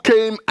 all who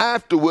came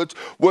afterwards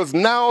was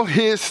now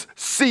his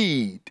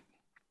seed.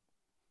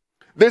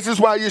 This is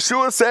why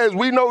Yeshua says,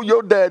 we know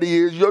your daddy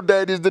is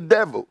the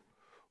devil.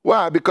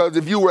 Why? Because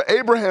if you were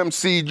Abraham's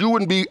seed, you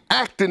wouldn't be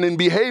acting and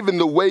behaving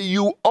the way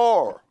you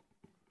are.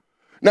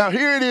 Now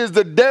here it is,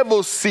 the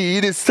devil's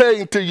seed is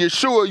saying to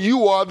Yeshua,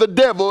 you are the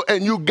devil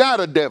and you got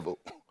a devil.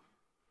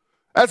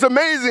 That's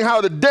amazing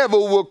how the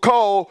devil will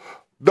call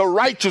the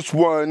righteous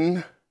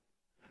one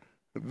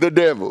the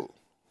devil.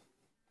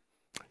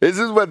 This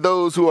is what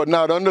those who are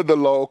not under the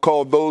law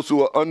call those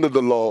who are under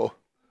the law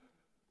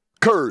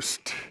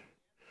cursed.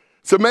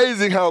 It's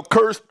amazing how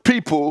cursed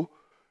people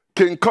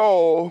can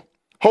call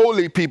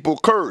holy people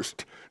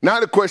cursed. Now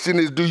the question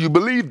is, do you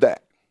believe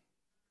that?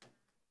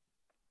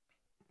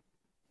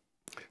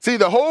 See,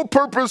 the whole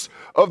purpose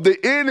of the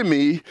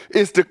enemy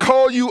is to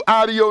call you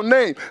out of your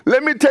name.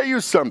 Let me tell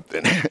you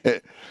something.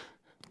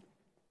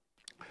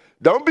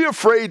 Don't be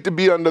afraid to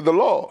be under the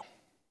law.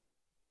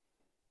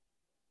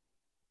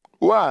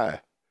 Why?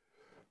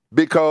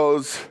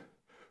 Because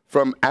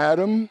from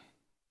Adam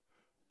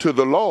to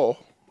the law,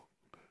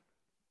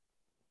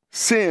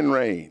 sin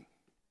reigned.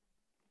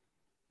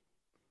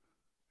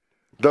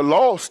 The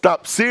law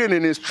stopped sin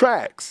in its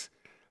tracks.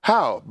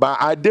 How? By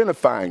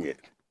identifying it,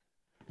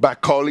 by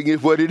calling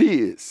it what it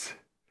is.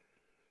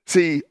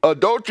 See,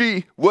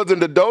 adultery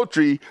wasn't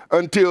adultery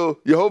until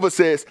YeHoVaH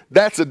says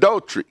that's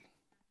adultery.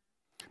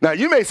 Now,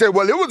 you may say,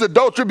 well, it was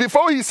adultery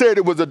before he said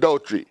it was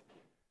adultery.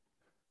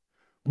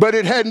 But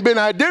it hadn't been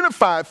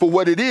identified for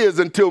what it is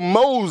until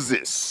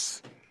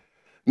Moses.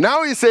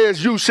 Now he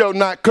says, you shall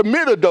not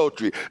commit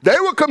adultery. They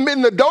were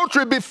committing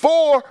adultery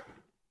before.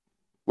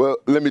 Well,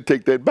 let me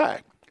take that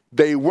back.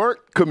 They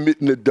weren't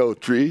committing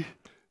adultery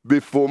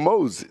before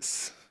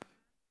Moses.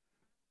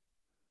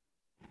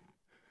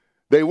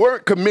 They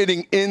weren't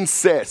committing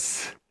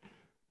incest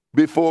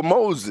before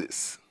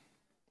Moses.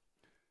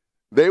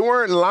 They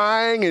weren't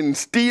lying and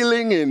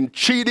stealing and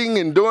cheating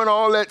and doing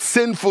all that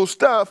sinful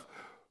stuff,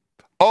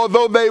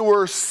 although they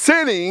were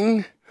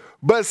sinning,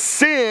 but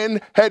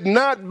sin had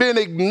not been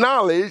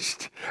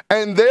acknowledged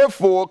and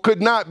therefore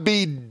could not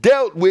be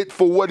dealt with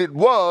for what it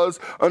was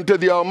until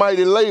the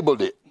Almighty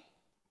labeled it.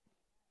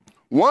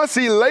 Once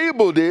he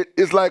labeled it,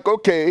 it's like,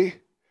 okay,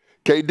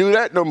 can't do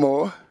that no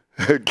more.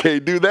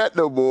 Can't do that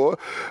no more.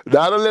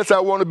 Not unless I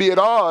want to be at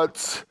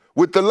odds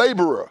with the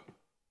laborer,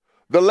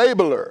 the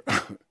labeler.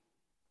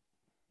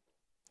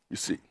 You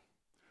see.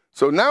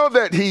 So now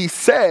that he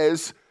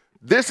says,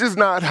 this is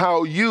not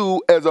how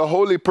you as a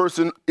holy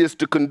person is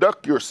to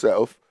conduct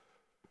yourself,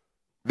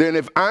 then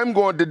if I'm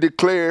going to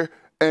declare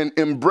and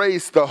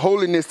embrace the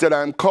holiness that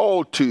I'm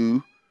called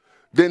to,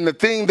 then the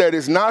thing that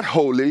is not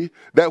holy,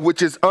 that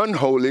which is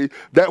unholy,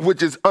 that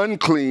which is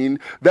unclean,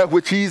 that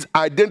which he's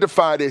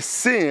identified as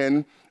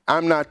sin,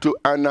 I'm not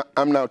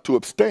to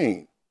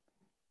abstain.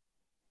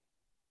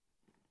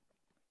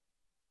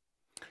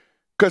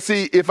 Because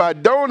see, if I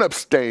don't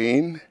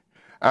abstain,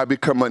 I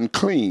become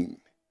unclean.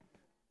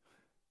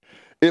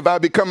 If I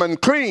become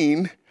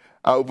unclean,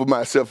 I open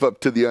myself up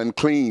to the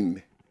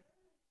unclean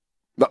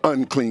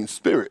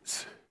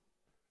spirits.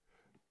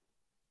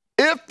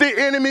 If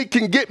the enemy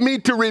can get me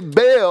to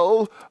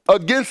rebel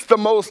against the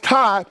Most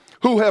High,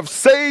 who have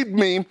saved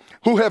me,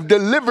 who have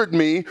delivered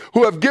me,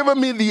 who have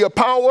given me the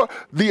power,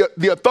 the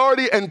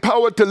authority and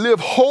power to live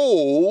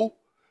whole,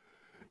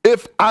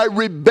 if I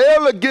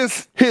rebel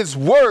against his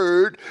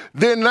word,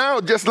 then now,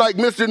 just like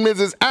Mr. and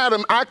Mrs.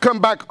 Adam, I come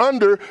back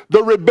under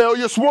the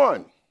rebellious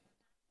one.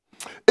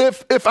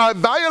 If I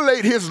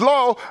violate his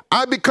law,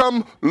 I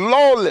become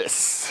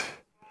lawless.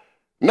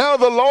 Now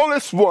the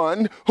lawless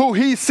one who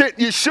he sent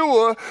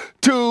Yeshua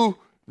to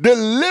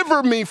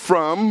deliver me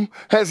from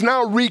has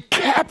now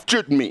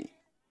recaptured me.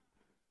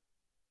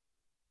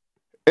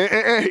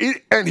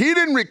 And he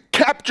didn't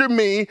recapture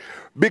me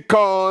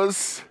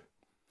because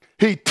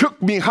he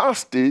took me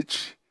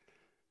hostage.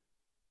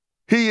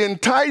 He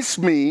enticed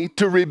me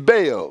to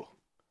rebel.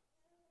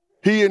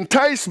 He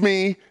enticed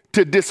me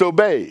to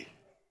disobey.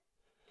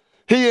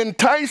 He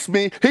enticed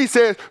me. He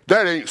says,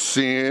 that ain't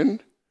sin.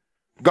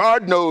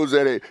 God knows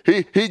that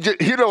he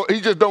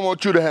just don't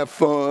want you to have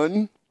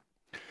fun.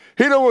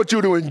 He don't want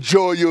you to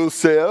enjoy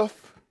yourself.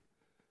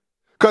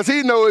 Because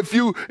he know if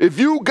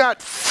you got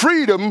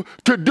freedom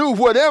to do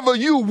whatever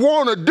you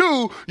want to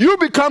do, you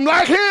become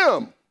like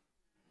him.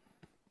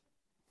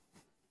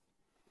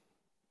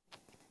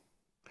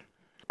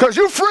 Because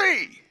you're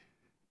free.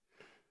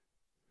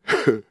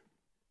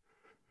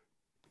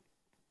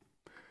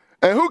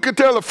 And who can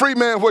tell a free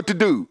man what to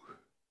do?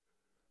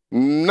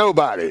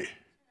 Nobody.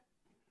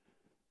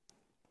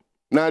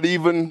 Not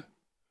even.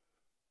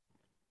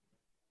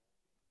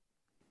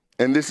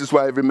 And this is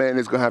why every man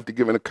is going to have to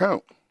give an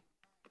account.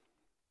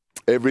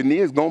 Every knee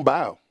is going to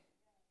bow.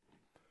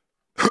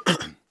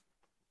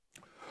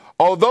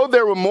 Although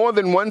there were more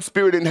than one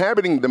spirit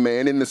inhabiting the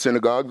man in the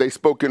synagogue, they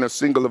spoke in a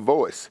singular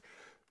voice.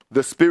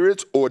 The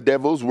spirits or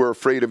devils were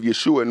afraid of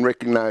Yeshua and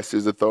recognized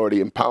his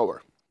authority and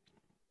power.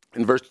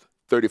 In verse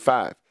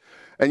 35,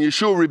 and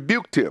Yeshua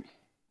rebuked him,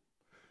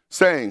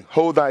 saying,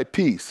 hold thy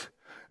peace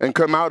and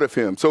come out of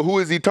him. So who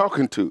is he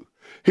talking to?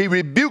 He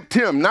rebuked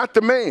him, not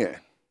the man.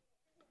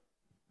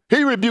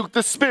 He rebuked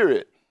the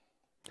spirit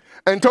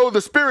and told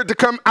the spirit to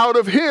come out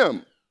of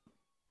him.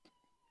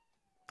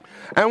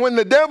 And when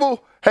the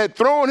devil had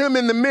thrown him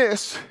in the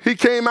midst, he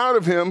came out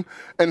of him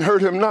and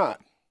hurt him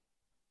not.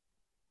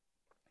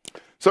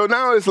 So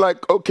now it's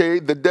like, okay,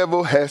 the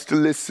devil has to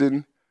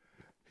listen.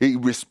 He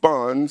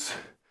responds.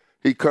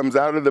 He comes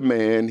out of the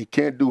man. He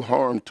can't do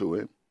harm to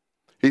him.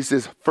 He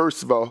says,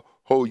 first of all,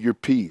 hold your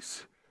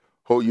peace.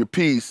 Hold your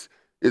peace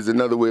is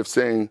another way of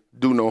saying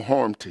do no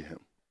harm to him.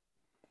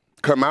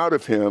 Come out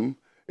of him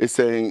is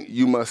saying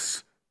you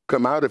must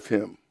come out of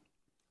him.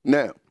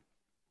 Now,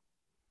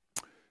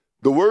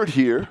 the word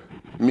here,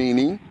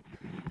 meaning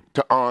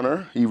to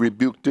honor, he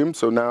rebuked him,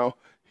 so now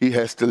he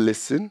has to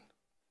listen.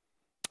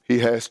 He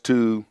has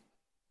to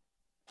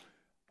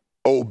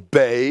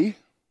obey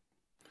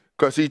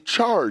because he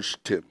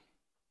charged him.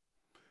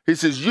 He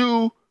says,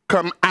 you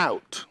come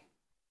out.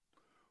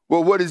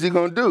 Well, what is he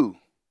going to do?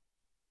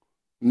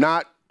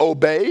 Not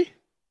obey?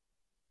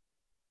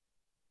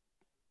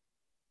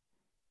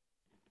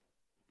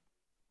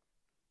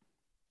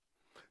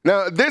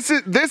 Now, this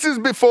is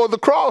before the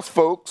cross,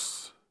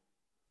 folks.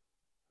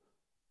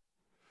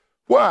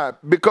 Why?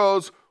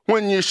 Because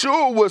when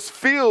Yeshua was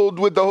filled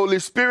with the Holy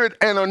Spirit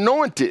and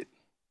anointed,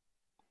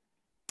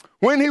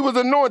 when he was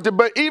anointed,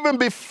 but even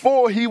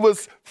before he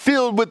was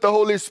filled with the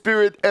Holy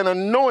Spirit and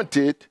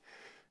anointed,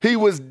 he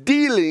was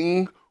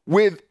dealing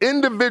with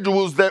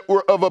individuals that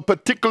were of a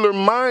particular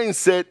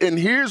mindset. And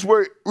here's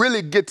where it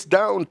really gets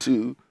down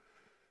to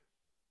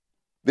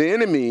the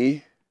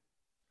enemy,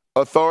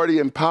 authority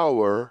and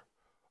power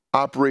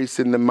operates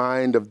in the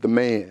mind of the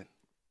man.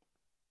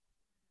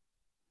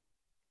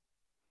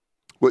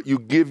 What you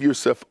give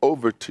yourself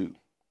over to,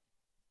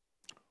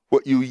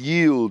 what you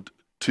yield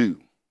to.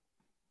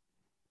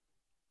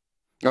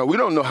 Now, we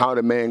don't know how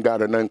the man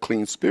got an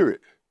unclean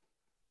spirit.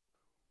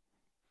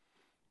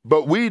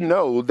 But we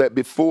know that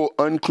before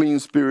unclean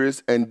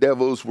spirits and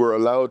devils were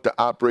allowed to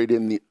operate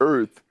in the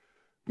earth,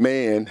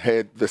 man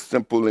had the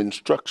simple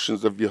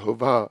instructions of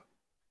YeHoVaH.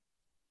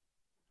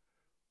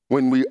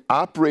 When we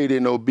operate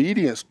in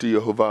obedience to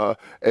YeHoVaH,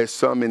 as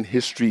some in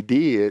history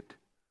did,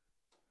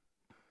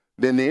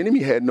 then the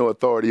enemy had no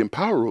authority and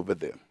power over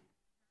them.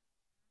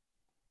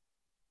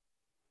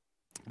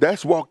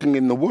 That's walking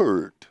in the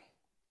Word.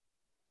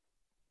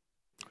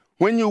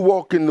 When you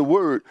walk in the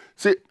Word,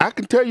 see, I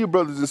can tell you,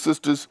 brothers and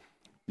sisters,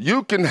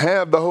 you can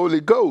have the Holy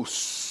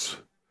Ghost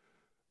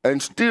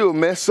and still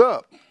mess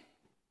up.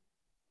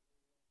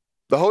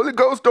 The Holy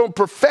Ghost don't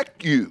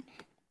perfect you.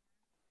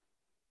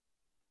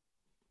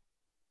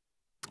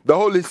 The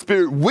Holy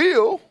Spirit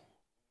will,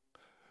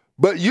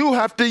 but you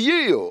have to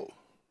yield.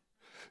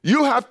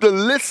 You have to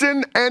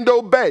listen and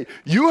obey.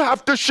 You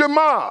have to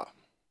shema.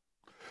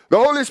 The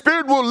Holy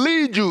Spirit will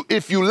lead you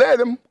if you let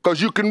him,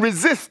 because you can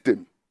resist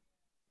him.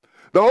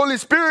 The Holy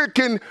Spirit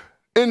can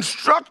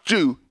instruct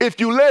you if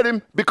you let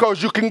him,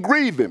 because you can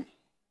grieve him.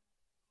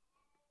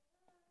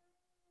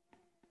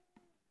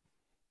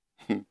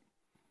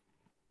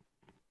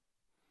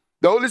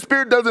 The Holy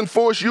Spirit doesn't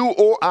force you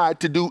or I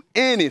to do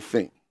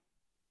anything.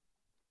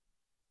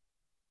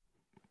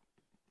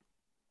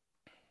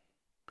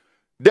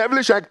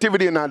 Devilish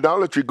activity and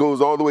idolatry goes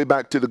all the way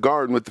back to the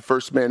garden with the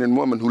first man and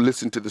woman who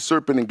listened to the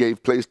serpent and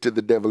gave place to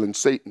the devil and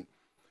Satan.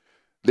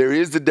 There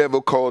is the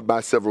devil called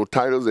by several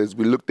titles, as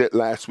we looked at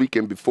last week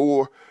and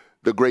before.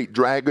 The great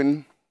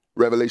dragon,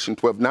 Revelation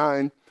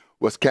 12:9,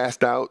 was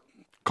cast out,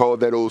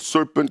 called that old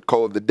serpent,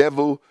 called the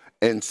devil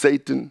and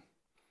Satan.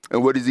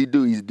 And what does he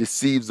do? He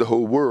deceives the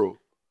whole world.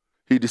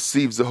 he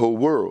deceives the whole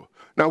world.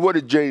 Now, what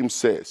did James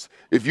says?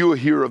 If you're a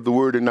hearer of the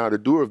word and not a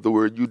doer of the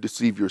word, you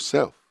deceive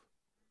yourself.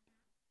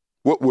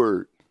 What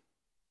word?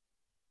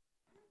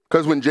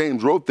 Because when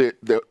James wrote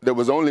that, there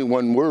was only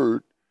one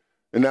word,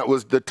 and that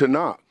was the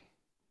Tanakh.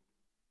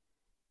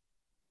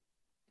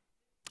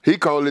 He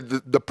called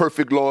it the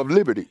perfect law of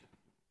liberty.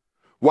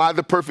 Why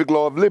the perfect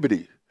law of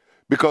liberty?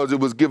 Because it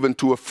was given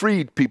to a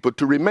freed people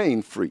to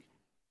remain free.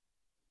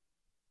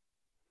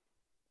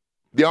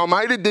 The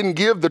Almighty didn't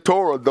give the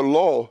Torah, the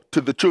law,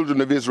 to the children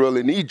of Israel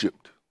in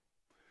Egypt.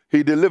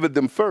 He delivered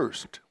them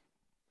first.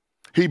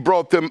 He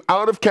brought them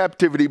out of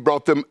captivity,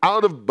 brought them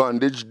out of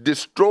bondage,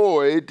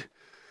 destroyed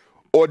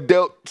or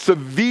dealt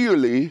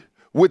severely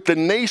with the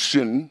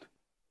nation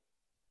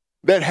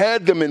that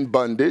had them in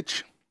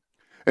bondage,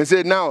 and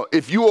said, now,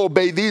 if you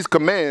obey these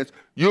commands,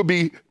 you'll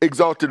be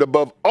exalted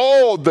above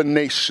all the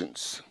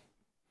nations.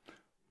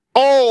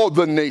 All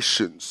the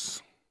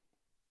nations.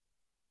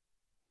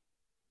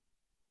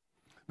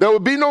 There will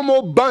be no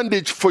more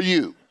bondage for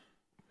you.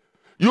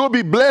 You'll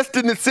be blessed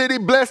in the city,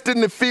 blessed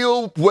in the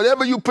field.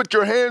 Whatever you put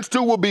your hands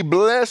to will be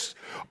blessed.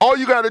 All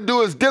you got to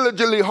do is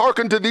diligently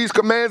hearken to these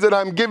commands that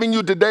I'm giving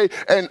you today,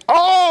 and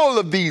all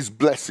of these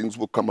blessings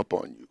will come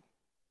upon you.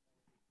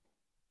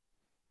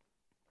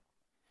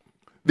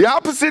 The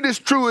opposite is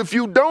true if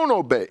you don't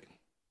obey.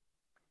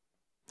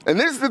 And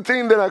this is the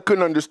thing that I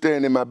couldn't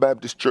understand in my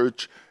Baptist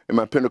church, in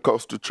my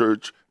Pentecostal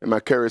church, in my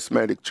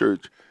charismatic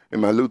church, in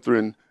my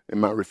Lutheran, in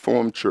my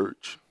Reformed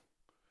church,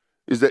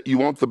 is that you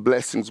want the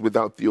blessings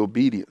without the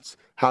obedience.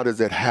 How does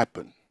that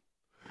happen?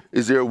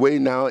 Is there a way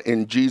now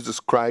in Jesus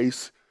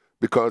Christ,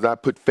 because I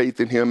put faith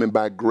in him and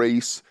by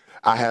grace,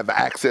 I have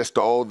access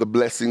to all the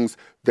blessings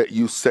that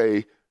you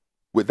say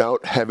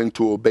without having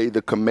to obey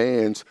the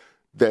commands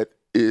that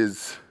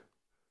is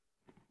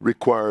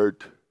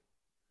required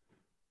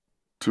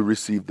to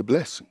receive the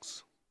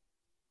blessings?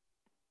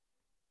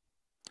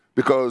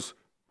 Because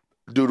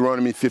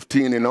Deuteronomy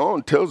 15 and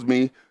on tells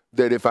me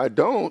that if I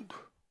don't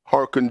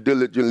hearken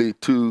diligently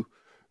to,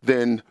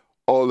 then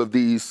all of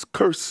these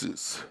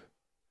curses.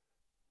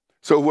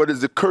 So where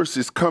does the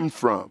curses come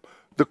from?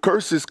 The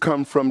curses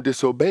come from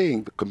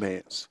disobeying the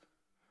commands.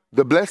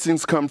 The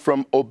blessings come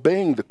from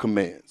obeying the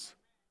commands.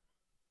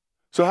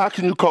 So how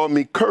can you call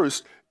me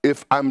cursed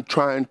if I'm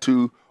trying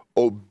to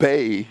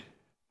obey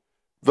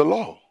the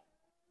law?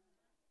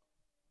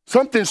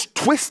 Something's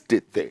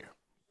twisted there.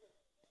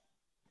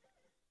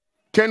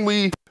 Can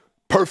we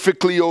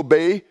perfectly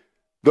obey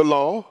the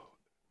law?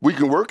 We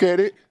can work at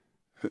it.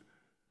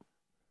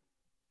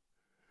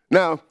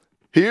 Now,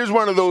 here's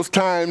one of those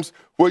times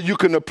where you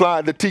can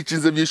apply the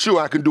teachings of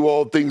Yeshua. I can do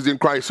all things in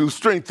Christ who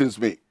strengthens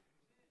me.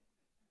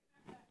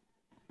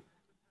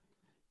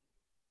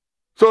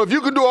 So if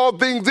you can do all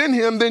things in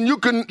him, then you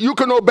can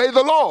obey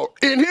the law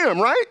in him,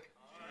 right?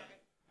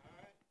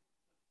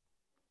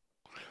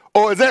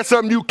 Or is that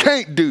something you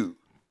can't do?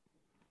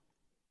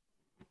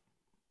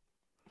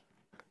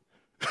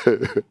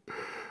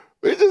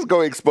 We're just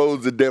going to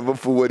expose the devil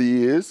for what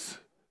he is.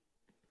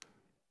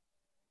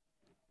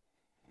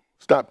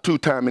 Stop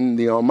two-timing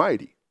the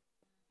Almighty.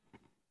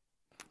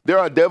 There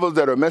are devils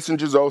that are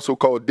messengers, also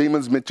called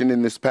demons, mentioned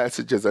in this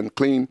passage as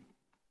unclean.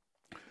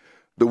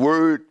 The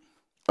word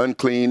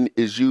unclean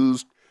is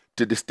used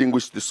to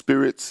distinguish the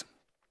spirits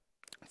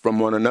from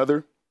one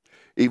another.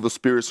 Evil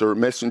spirits are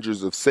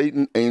messengers of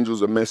Satan.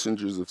 Angels are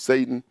messengers of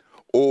Satan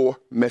or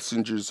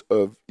messengers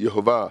of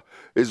YeHoVaH.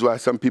 This is why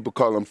some people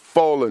call them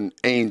fallen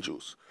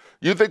angels.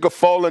 You think a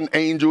fallen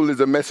angel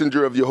is a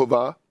messenger of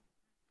YeHoVaH,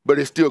 but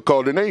it's still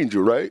called an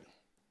angel, right?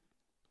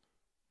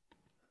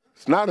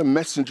 It's not a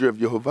messenger of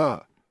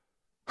YeHoVaH.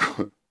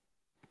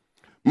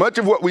 Much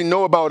of what we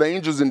know about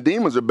angels and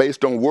demons are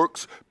based on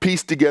works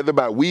pieced together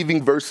by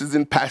weaving verses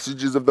and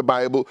passages of the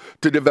Bible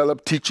to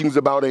develop teachings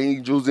about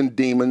angels and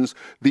demons.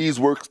 These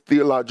works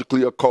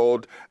theologically are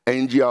called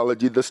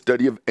angelology, the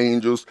study of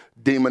angels,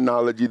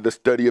 demonology, the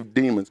study of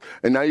demons.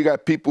 And now you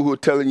got people who are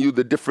telling you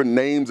the different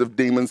names of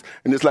demons,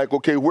 and it's like,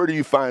 okay, where do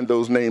you find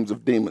those names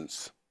of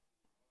demons?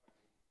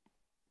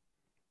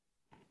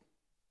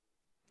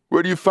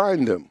 Where do you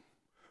find them?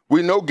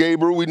 We know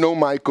Gabriel, we know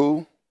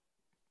Michael.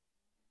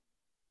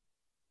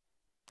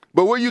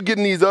 But where are you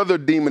getting these other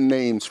demon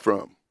names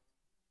from?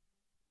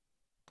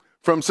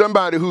 From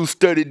somebody who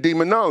studied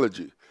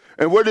demonology.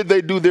 And where did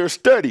they do their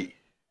study?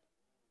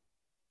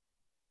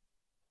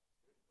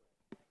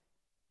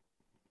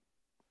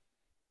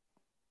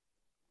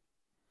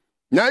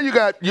 Now you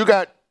got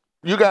a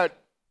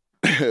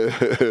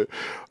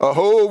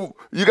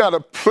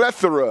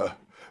plethora.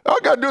 All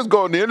you got to do is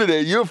go on the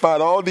internet. You'll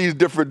find all these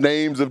different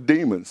names of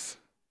demons.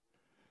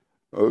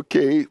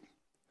 Okay.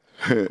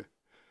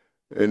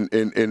 And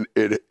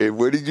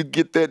where did you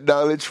get that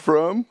knowledge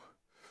from?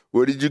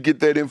 Where did you get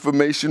that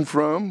information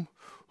from?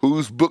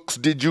 Whose books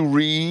did you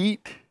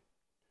read?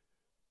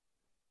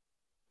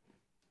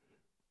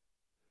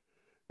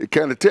 It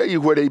kind of tell you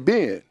where they've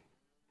been.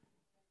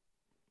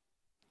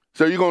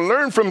 So you're going to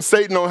learn from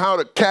Satan on how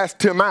to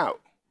cast him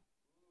out.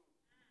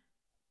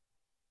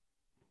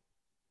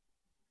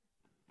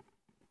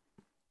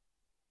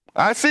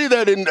 I see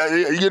that in,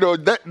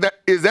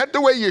 is that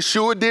the way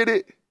Yeshua did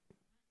it?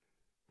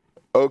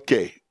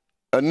 Okay,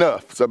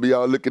 enough. Some of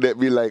y'all looking at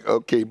me like,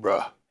 okay,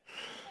 bro,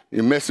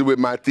 you're messing with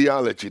my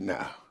theology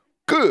now.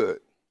 Good.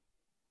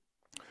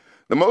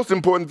 The most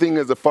important thing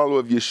as a follower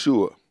of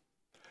Yeshua,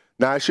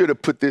 now I should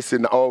have put this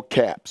in all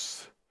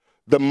caps.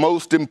 The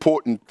most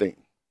important thing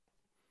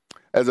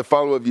as a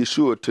follower of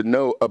Yeshua to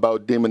know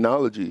about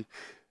demonology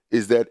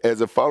is that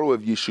as a follower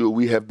of Yeshua,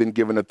 we have been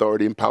given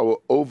authority and power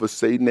over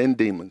Satan and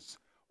demons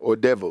or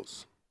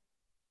devils.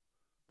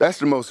 That's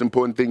the most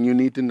important thing you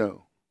need to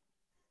know.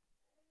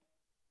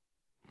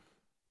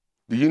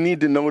 Do you need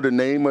to know the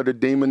name of the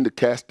demon to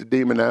cast the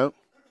demon out?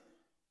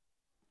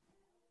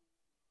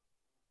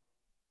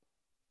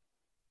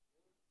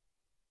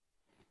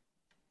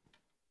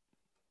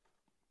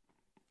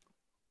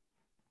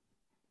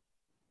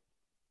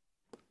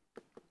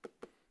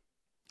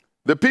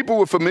 The people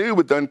were familiar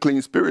with the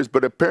unclean spirits,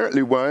 but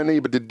apparently were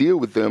unable to deal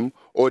with them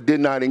or did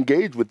not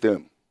engage with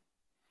them.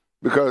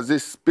 Because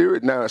this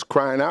spirit now is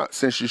crying out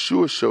since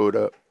Yeshua showed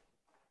up.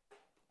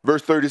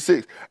 Verse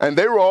 36, and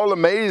they were all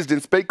amazed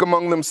and spake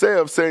among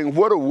themselves, saying,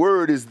 what a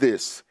word is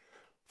this?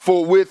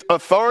 For with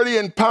authority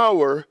and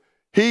power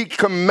he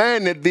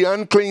commanded the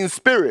unclean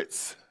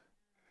spirits.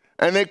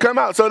 And they come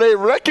out. So they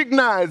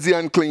recognize the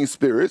unclean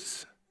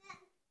spirits.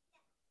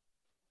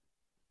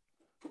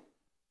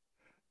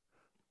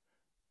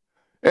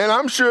 And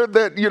I'm sure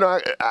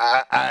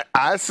that,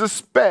 I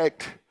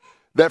suspect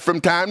that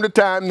from time to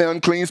time the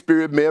unclean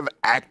spirit may have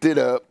acted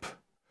up.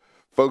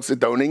 Folks that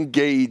don't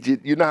engage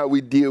it. You know how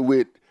we deal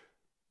with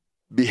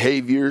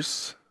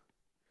behaviors.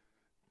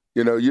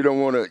 You don't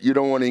want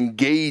to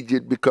engage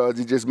it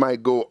because it just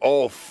might go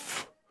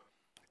off.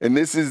 And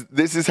this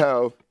is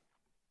how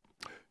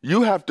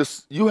you have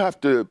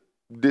to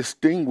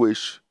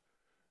distinguish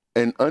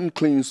an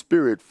unclean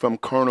spirit from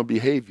carnal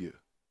behavior.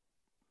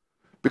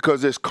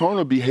 Because there's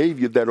carnal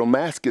behavior that'll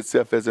mask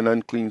itself as an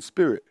unclean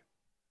spirit.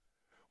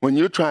 When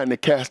you're trying to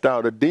cast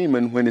out a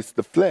demon when it's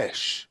the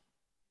flesh,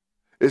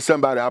 it's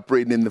somebody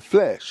operating in the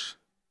flesh.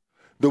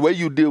 The way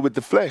you deal with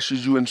the flesh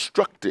is you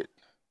instruct it,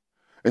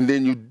 and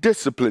then you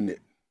discipline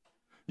it.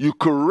 You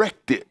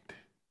correct it.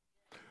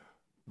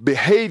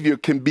 Behavior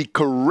can be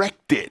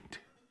corrected.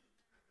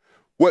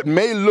 What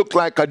may look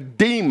like a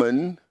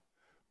demon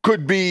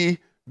could be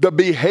the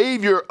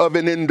behavior of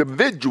an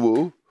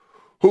individual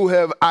who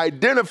have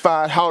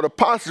identified how to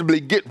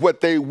possibly get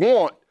what they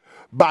want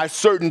by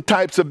certain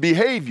types of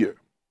behavior.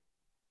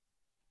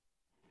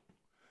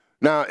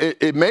 Now,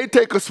 it may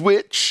take a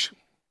switch,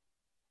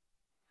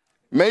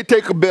 may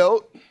take a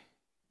belt.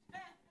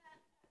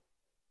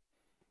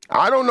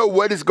 I don't know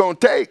what it's going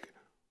to take,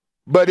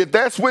 but if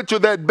that switch or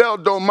that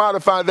belt don't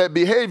modify that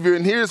behavior,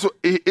 and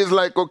it's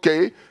like,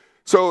 okay,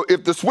 so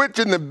if the switch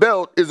and the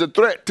belt is a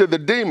threat to the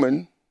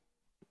demon,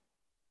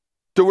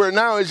 to where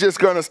now it's just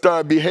going to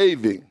start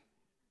behaving.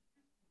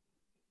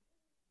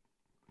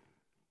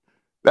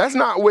 That's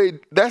not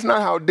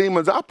how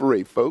demons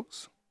operate,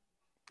 folks.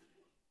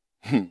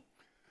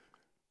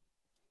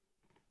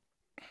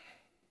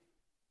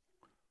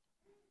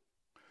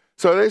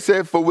 So they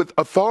said, for with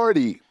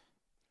authority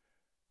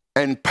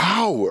and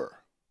power,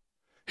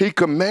 he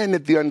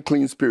commanded the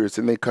unclean spirits,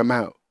 and they come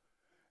out.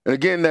 And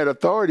again, that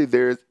authority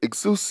there is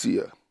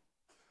exousia,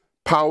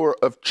 power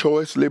of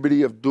choice,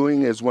 liberty of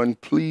doing as one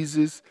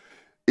pleases.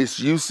 Its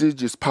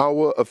usage is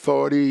power,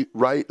 authority,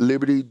 right,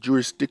 liberty,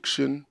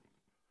 jurisdiction.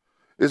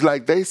 It's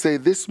like they say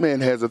this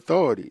man has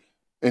authority,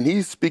 and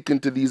he's speaking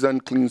to these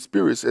unclean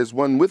spirits as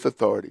one with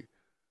authority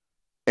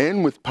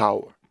and with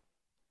power.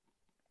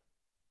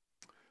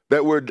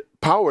 That word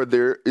power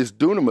there is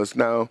dunamis.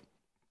 Now,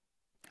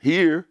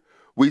 here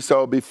we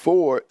saw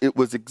before it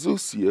was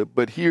exousia,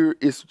 but here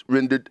it's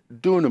rendered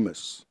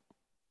dunamis.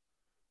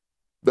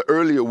 The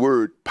earlier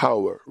word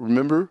power,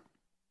 remember?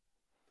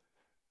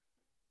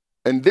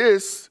 And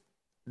this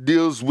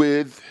deals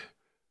with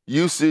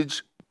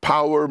usage,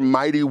 power,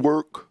 mighty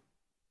work.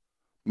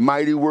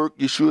 Mighty work,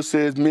 Yeshua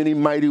says, many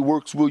mighty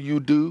works will you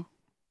do.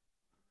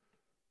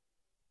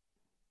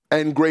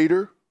 And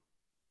greater.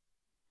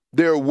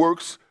 There are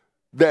works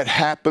that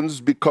happens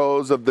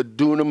because of the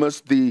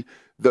dunamis,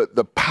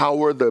 the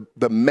power,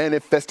 the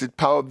manifested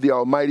power of the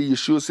Almighty.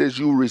 Yeshua says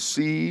you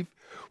receive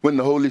when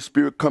the Holy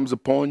Spirit comes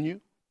upon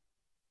you.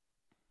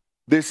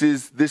 This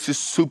is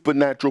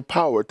supernatural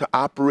power to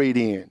operate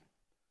in.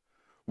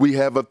 We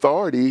have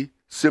authority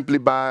simply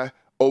by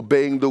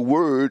obeying the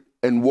word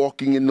and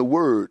walking in the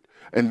word.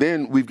 And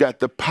then we've got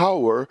the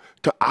power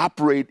to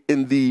operate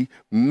in the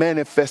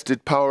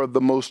manifested power of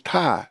the Most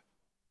High.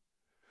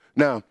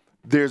 Now,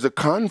 there's a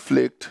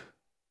conflict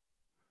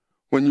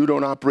when you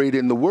don't operate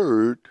in the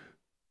word,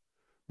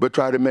 but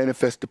try to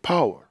manifest the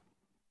power.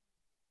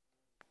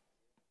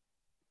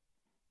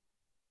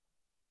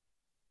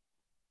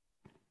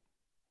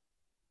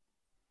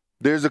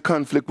 There's a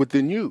conflict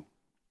within you.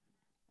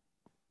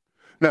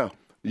 Now,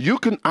 you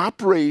can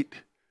operate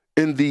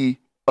in the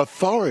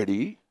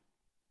authority,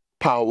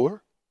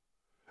 power,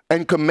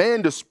 and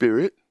command a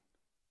spirit,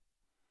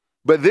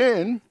 but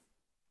then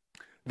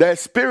that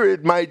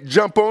spirit might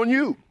jump on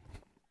you.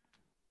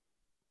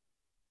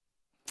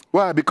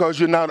 Why? Because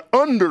you're not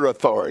under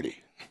authority.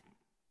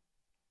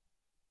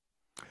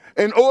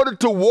 In order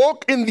to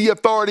walk in the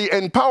authority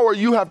and power,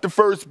 you have to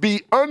first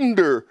be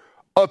under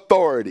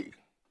authority.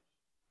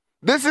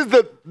 This is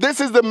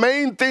the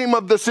main theme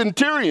of the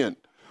centurion,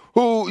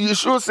 who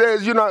Yeshua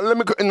says, you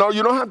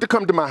don't have to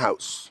come to my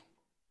house.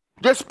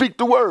 Just speak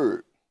the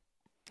word.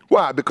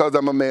 Why? Because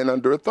I'm a man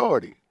under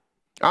authority.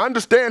 I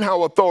understand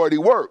how authority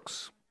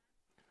works.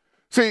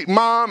 See,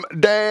 mom,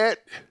 dad,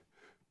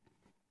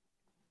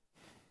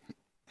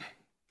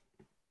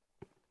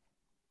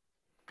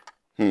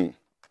 I'm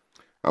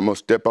going to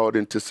step out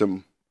into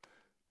some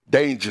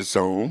danger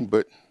zone,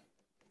 but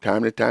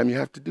time to time you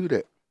have to do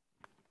that.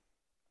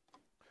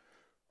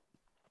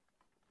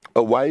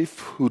 A wife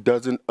who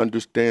doesn't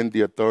understand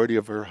the authority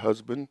of her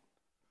husband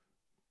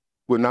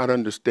will not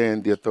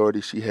understand the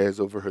authority she has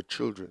over her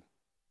children.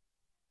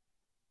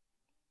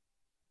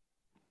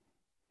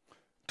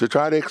 To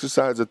try to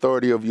exercise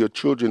authority over your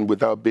children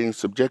without being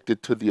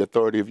subjected to the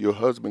authority of your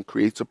husband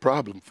creates a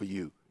problem for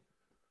you.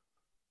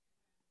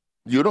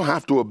 You don't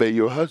have to obey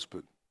your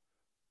husband.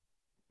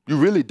 You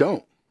really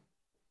don't.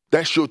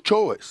 That's your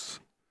choice.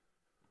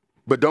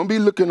 But don't be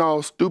looking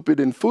all stupid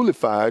and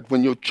foolified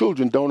when your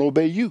children don't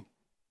obey you.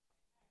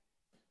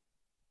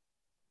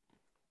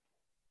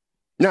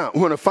 Now,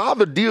 when a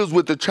father deals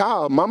with a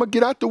child, mama,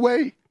 get out the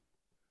way,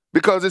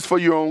 because it's for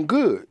your own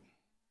good.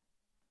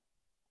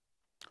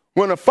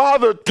 When a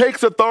father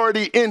takes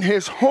authority in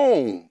his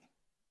home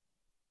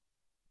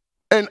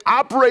and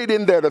operate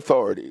in that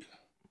authority,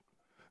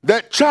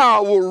 that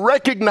child will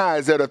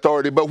recognize that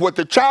authority. But what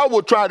the child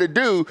will try to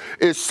do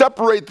is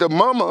separate the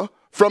mama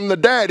from the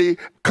daddy,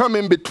 come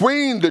in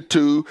between the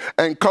two,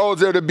 and cause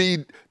there to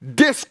be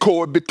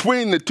discord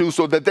between the two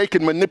so that they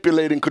can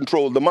manipulate and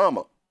control the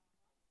mama.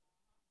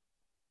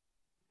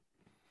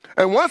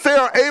 And once they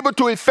are able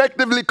to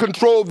effectively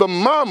control the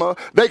mama,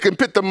 they can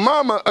pit the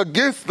mama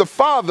against the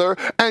father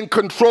and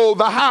control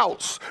the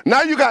house.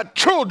 Now you got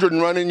children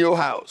running your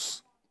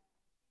house.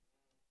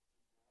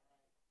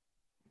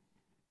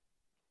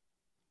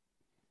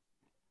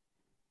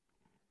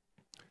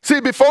 See,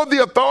 before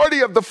the authority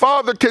of the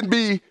father can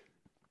be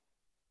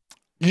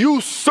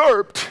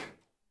usurped,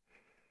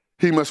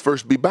 he must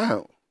first be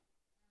bound.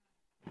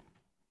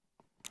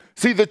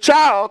 See, the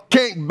child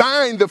can't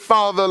bind the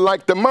father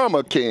like the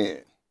mama can.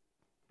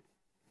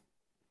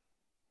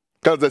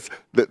 Because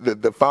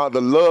the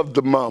father loved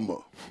the mama.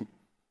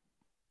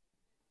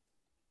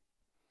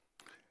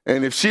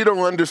 And if she don't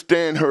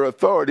understand her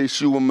authority,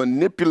 she will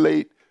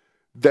manipulate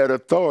that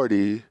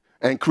authority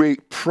and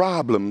create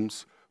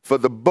problems for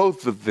the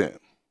both of them.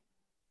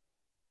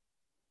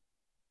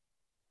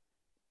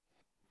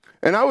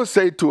 And I would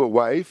say to a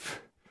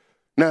wife,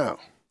 now,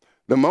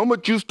 the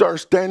moment you start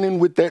standing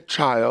with that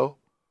child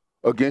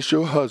against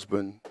your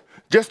husband,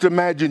 just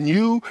imagine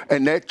you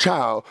and that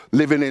child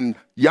living in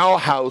y'all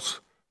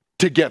house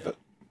together.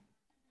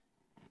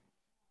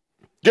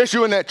 Just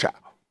you and that child,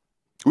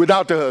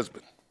 without the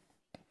husband.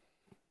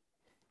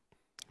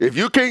 If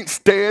you can't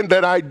stand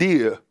that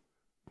idea,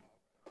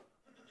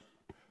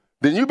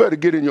 then you better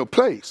get in your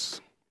place.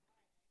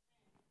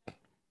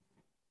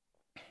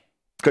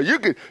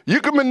 Because you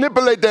can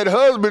manipulate that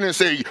husband and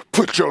say,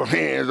 put your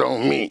hands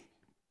on me.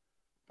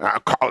 I'll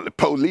call the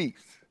police.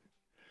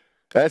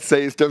 That's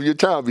saying stuff your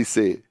child be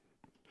saying.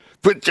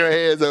 Put your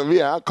hands on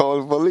me, I'll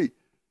call the police.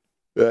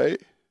 Right?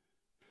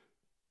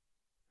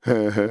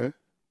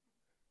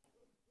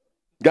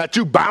 Got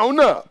you bound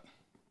up.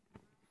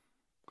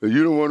 Because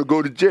you don't want to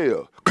go to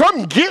jail.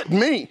 Come get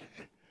me.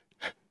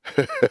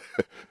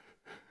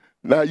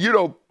 Now, you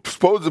don't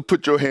supposed to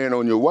put your hand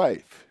on your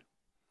wife.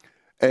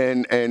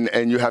 And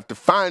you have to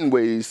find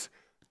ways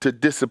to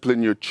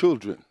discipline your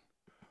children.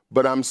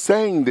 But I'm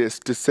saying this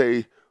to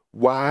say,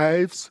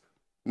 wives,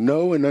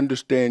 know and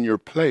understand your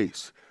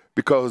place.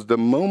 Because the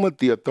moment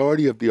the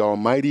authority of the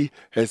Almighty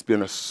has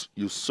been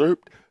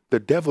usurped, the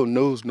devil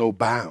knows no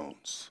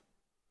bounds.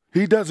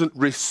 He doesn't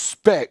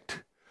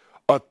respect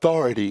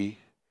authority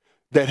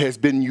that has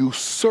been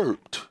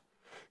usurped.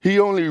 He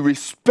only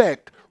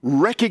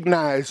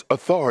recognize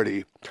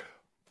authority.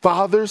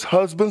 Fathers,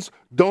 husbands,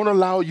 don't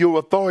allow your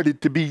authority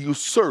to be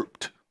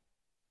usurped.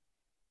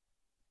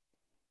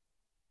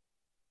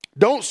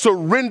 Don't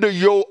surrender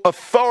your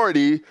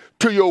authority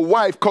to your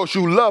wife because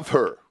you love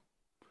her.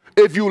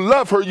 If you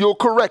love her, you'll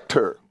correct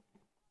her.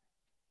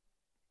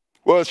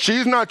 Well,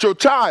 she's not your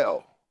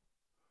child.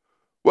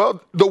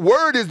 Well, the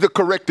word is the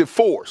corrective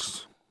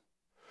force.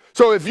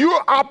 So if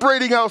you're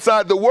operating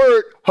outside the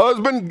word,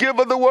 husband, give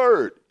her the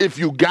word. If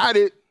you got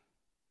it.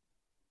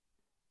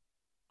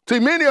 See,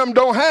 many of them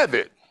don't have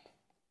it.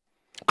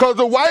 Because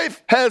the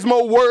wife has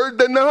more word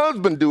than the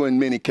husband do in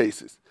many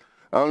cases.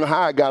 I don't know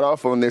how I got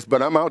off on this,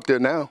 but I'm out there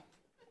now.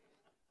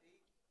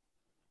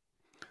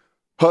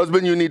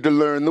 Husband, you need to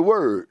learn the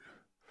word.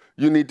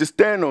 You need to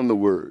stand on the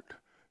word.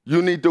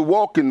 You need to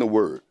walk in the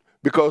word.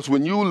 Because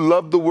when you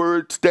love the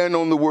word, stand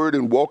on the word,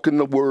 and walk in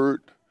the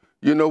word,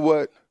 you know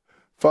what?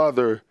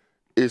 Father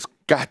is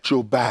got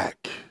your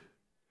back.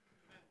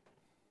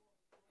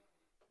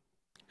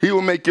 He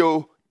will make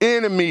your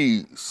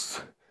enemies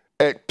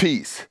at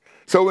peace.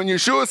 So when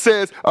Yeshua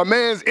says a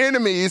man's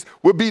enemies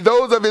would be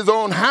those of his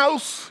own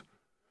house,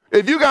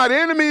 if you got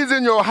enemies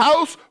in your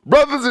house,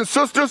 brothers and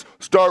sisters,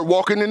 start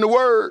walking in the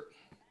word.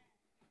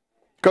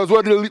 Because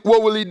what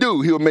will he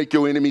do? He'll make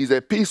your enemies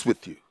at peace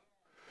with you.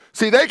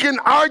 See, they can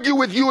argue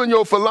with you in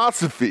your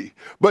philosophy,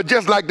 but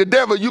just like the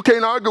devil, you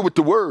can't argue with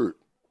the word.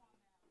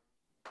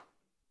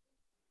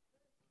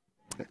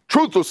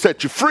 Truth will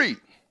set you free.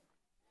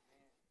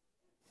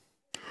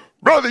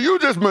 Brother, you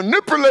just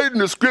manipulating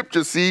the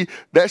scripture. See,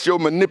 that's your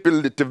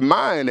manipulative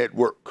mind at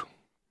work.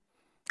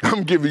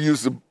 I'm giving you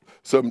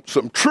some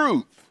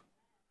truth.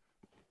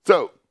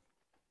 So,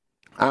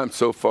 I'm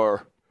so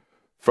far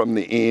from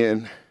the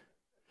end.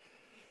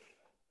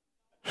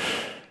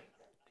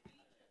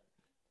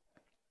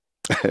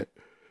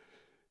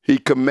 He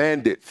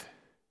commanded,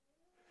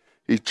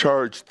 he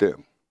charged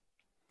them.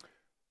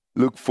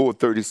 Luke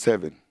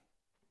 4:37.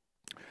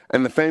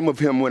 And the fame of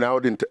him went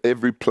out into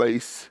every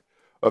place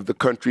of the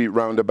country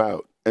round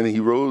about. And he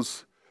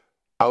rose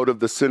out of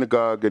the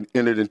synagogue and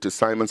entered into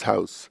Simon's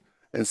house.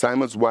 And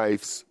Simon's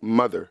wife's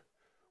mother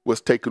was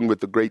taken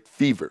with a great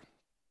fever,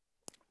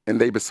 and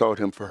they besought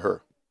him for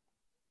her.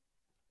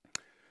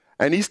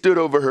 And he stood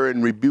over her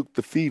and rebuked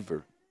the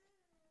fever,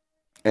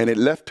 and it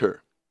left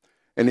her.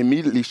 And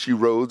immediately she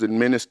rose and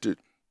ministered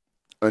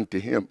unto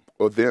him,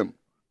 or them.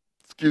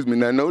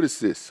 Now notice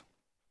this.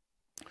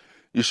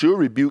 Yeshua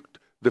rebuked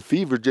the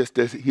fever just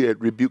as he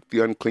had rebuked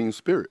the unclean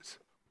spirits.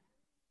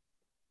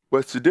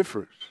 What's the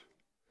difference?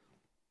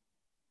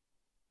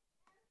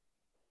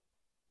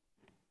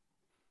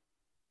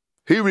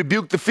 He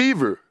rebuked the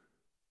fever,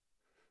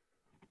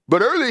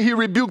 but earlier he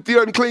rebuked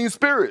the unclean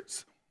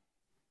spirits.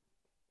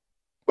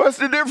 What's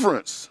the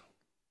difference?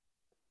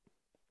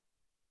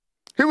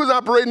 He was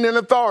operating in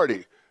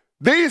authority.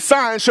 These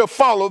signs shall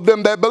follow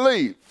them that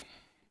believe.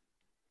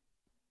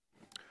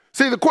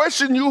 See, the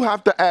question you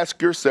have to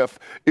ask yourself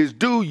is,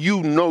 do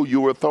you know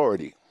your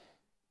authority?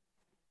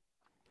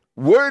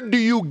 Where do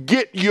you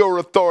get your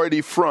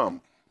authority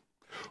from?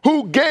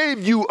 Who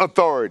gave you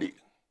authority?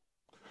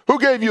 Who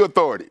gave you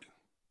authority?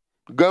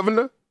 The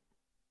governor?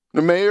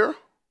 The mayor?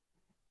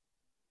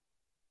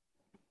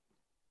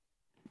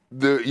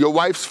 Your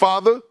wife's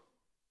father?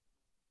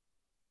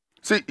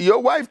 See, your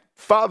wife's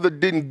father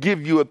didn't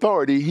give you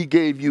authority. He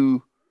gave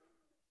you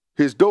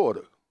his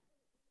daughter.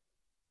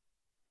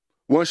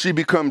 Once she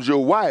becomes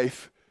your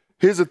wife,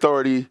 his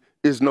authority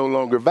is no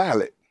longer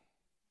valid.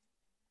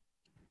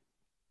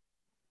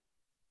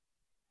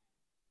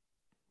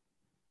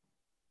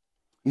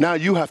 Now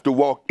you have to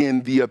walk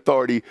in the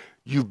authority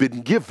you've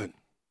been given.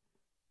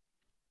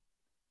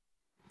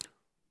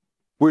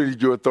 Where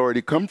did your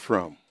authority come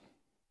from?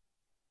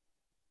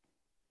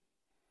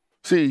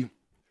 See,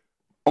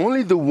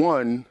 only the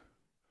one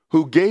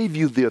who gave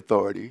you the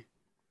authority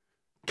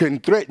can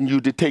threaten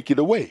you to take it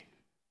away.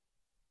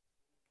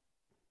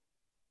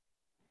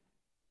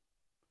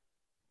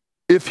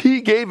 If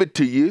he gave it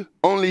to you,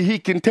 only he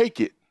can take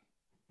it.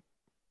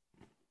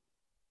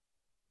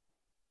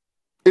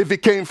 If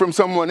it came from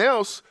someone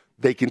else,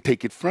 they can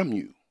take it from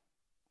you.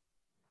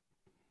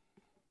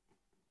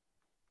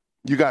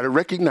 You got to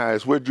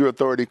recognize where'd your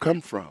authority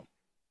come from.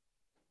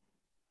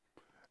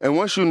 And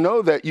once you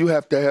know that, you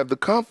have to have the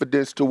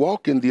confidence to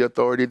walk in the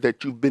authority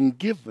that you've been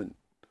given.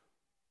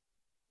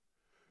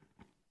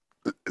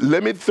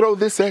 Let me throw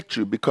this at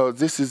you, because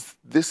this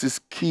is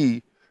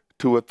key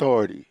to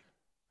authority.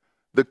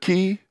 The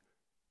key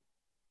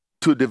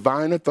to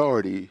divine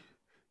authority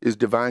is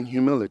divine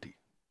humility.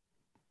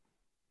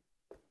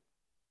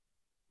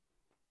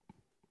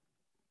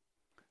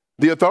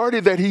 The authority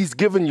that he's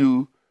given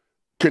you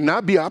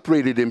cannot be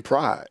operated in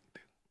pride.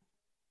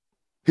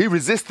 He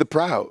resists the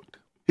proud.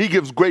 He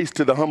gives grace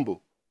to the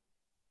humble.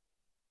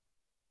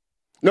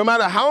 No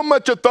matter how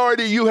much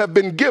authority you have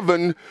been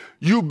given,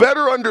 you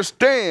better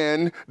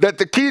understand that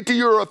the key to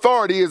your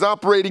authority is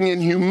operating in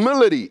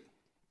humility.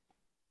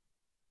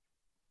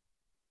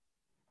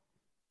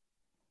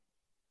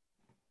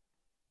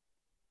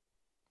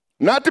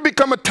 Not to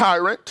become a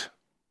tyrant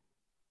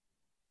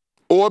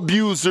or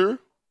abuser,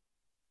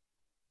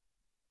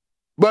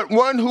 but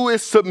one who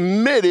is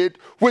submitted,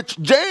 which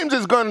James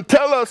is going to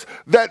tell us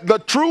that the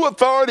true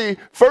authority,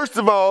 first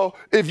of all,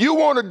 if you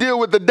want to deal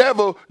with the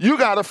devil, you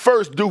got to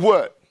first do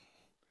what?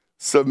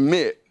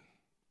 Submit.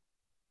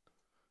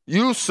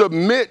 You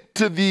submit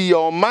to the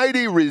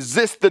Almighty,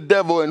 resist the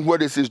devil, and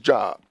what is his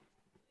job?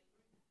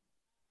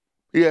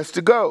 He has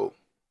to go.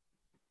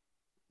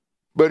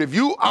 But if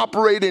you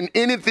operate in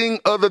anything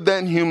other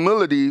than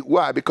humility,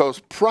 why? Because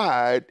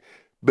pride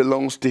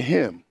belongs to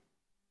him.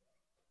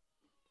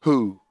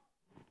 Who?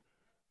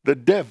 The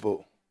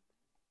devil.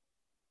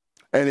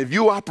 And if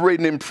you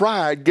operating in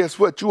pride, guess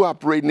what? You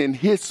operating in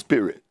his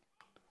spirit.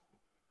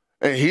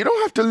 And he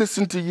don't have to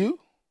listen to you.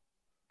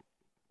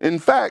 In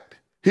fact,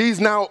 he's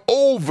now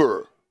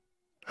over.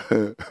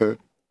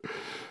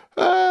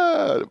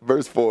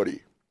 Verse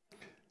 40.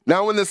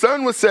 Now when the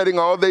sun was setting,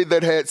 all they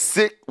that had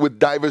sick with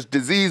divers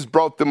disease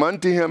brought them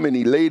unto him, and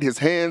he laid his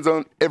hands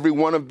on every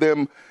one of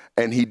them,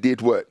 and he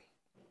did what?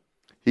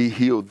 He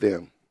healed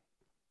them.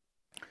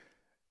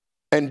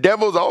 And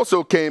devils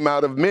also came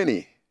out of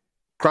many,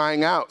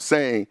 crying out,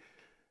 saying,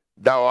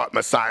 Thou art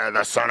Messiah,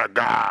 the Son of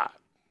God.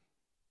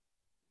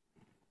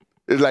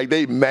 It's like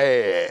they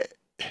mad.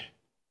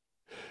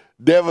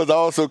 Devils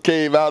also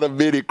came out of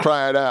many,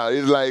 crying out.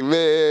 It's like,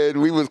 man,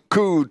 we was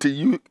cool till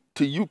you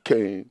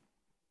came.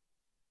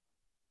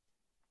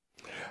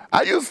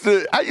 I used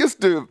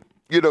to,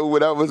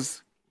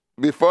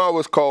 before I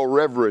was called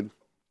Reverend,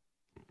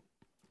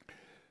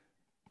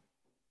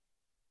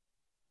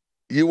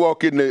 you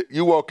walk in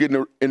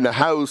the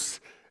house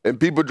and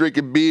people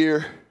drinking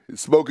beer and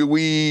smoking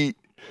weed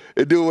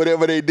and doing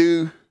whatever they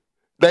do.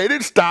 They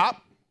didn't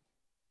stop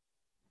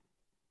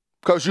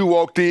because you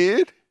walked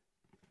in.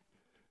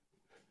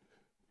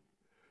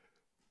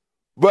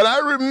 But I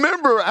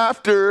remember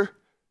after,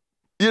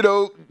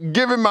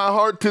 giving my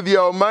heart to the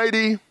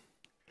Almighty,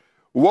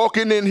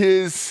 walking in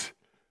his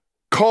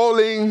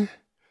calling,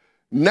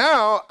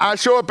 now I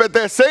show up at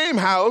that same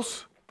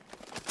house.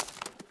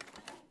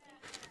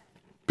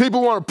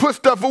 People want to put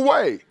stuff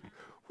away.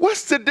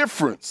 What's the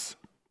difference?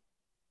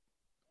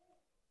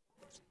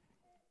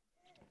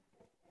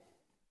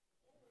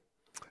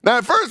 Now,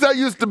 at first I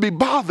used to be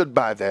bothered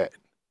by that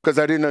because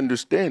I didn't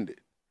understand it.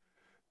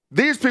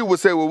 These people would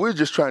say, well, we're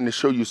just trying to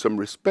show you some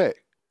respect.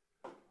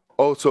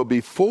 Oh, so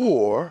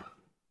before,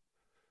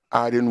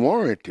 I didn't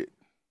warrant it.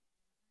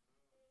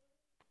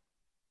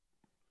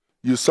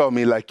 You saw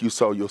me like you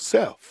saw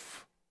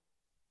yourself.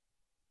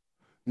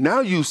 Now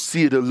you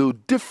see it a little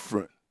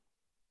different.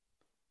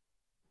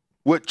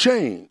 What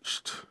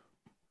changed?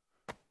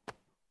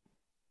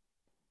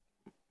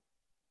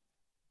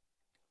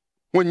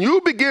 When you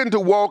begin to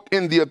walk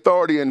in the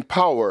authority and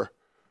power,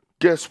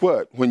 guess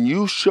what? When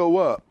you show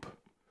up,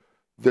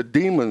 the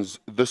demons,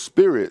 the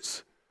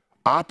spirits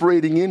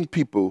operating in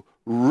people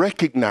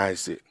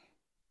recognize it.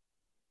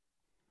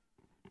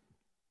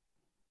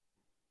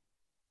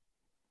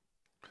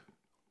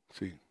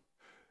 See,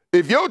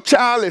 if your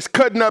child is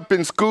cutting up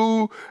in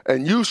school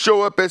and you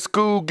show up at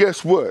school,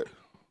 guess what?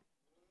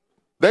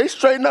 They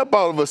straighten up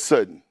all of a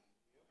sudden.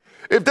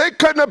 If they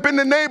cutting up in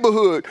the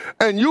neighborhood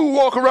and you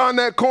walk around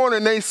that corner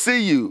and they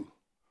see you,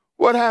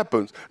 what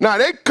happens? Now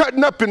they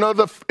cutting up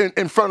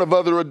in front of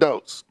other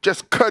adults,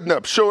 just cutting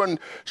up, showing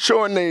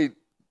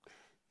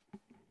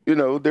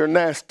their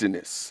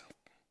nastiness,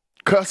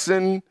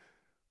 cussing,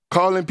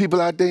 calling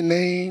people out their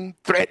name,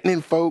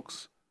 threatening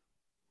folks.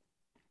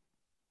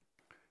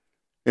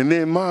 And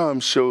then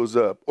mom shows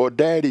up or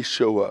daddy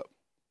show up.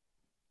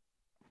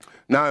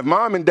 Now, if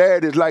mom and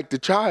dad is like the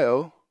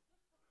child,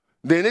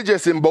 then it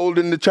just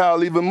emboldens the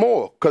child even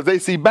more because they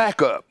see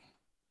backup.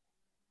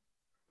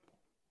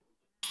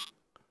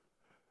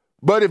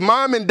 But if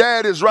mom and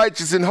dad is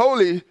righteous and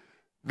holy,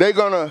 they're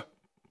going to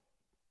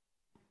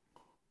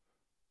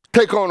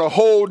take on a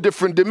whole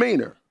different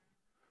demeanor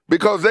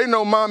because they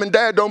know mom and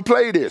dad don't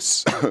play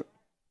this.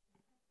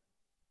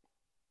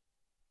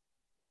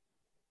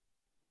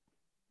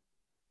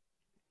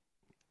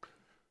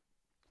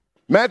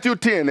 Matthew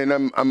 10,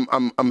 and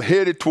I'm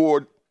headed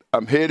toward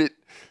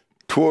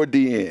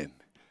the end.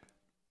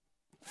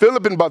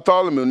 Philip and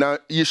Bartholomew. Now,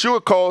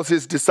 Yeshua calls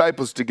his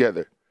disciples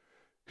together.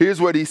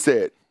 Here's what he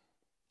said.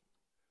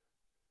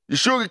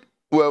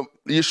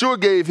 Yeshua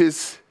gave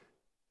his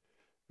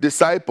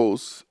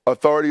disciples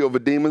authority over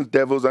demons,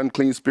 devils,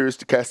 unclean spirits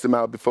to cast them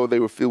out before they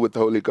were filled with the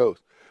Holy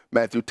Ghost.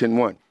 Matthew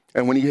 10:1.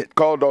 And when he had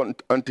called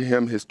unto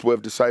him his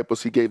 12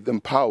 disciples, he gave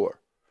them power.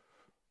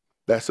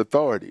 That's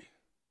authority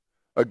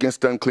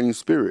against unclean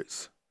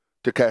spirits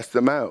to cast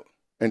them out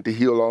and to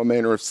heal all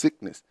manner of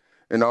sickness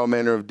and all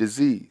manner of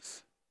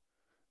disease.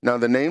 Now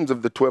the names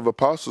of the 12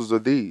 apostles are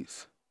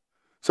these.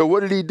 So what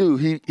did he do?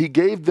 He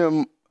gave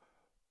them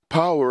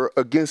power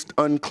against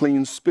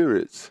unclean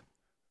spirits.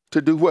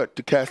 To do what?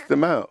 To cast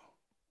them out.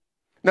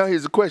 Now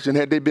here's a question.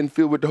 Had they been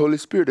filled with the Holy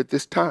Spirit at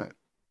this time?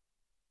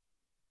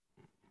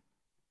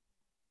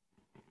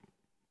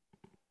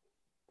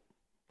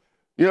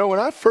 When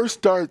I first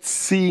started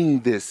seeing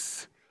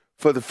this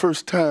for the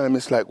first time,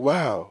 it's like,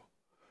 wow.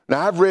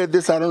 Now I've read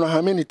this I don't know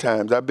how many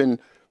times. I've been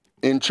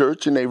in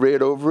church and they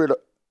read over it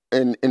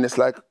and it's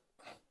like,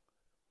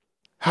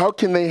 how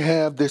can they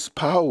have this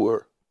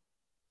power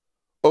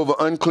over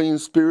unclean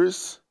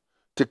spirits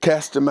to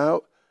cast them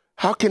out?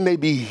 How can they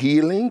be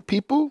healing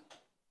people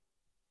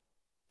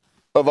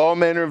of all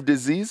manner of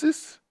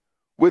diseases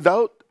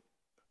without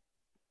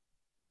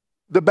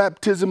the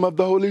baptism of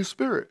the Holy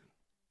Spirit?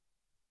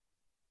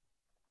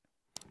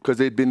 Because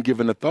they'd been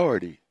given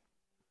authority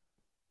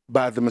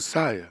by the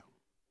Messiah.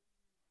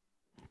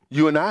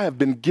 You and I have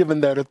been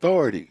given that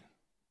authority.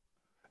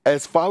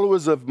 As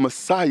followers of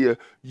Messiah,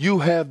 you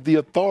have the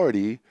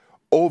authority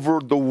over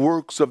the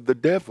works of the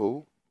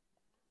devil,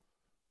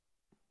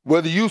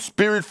 whether you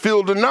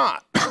spirit-filled or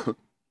not.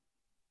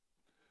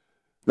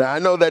 Now, I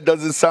know that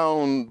doesn't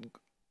sound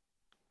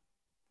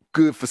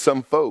good for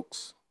some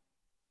folks,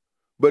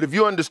 but if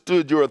you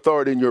understood your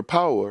authority and your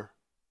power,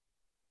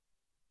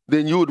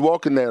 then you would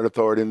walk in that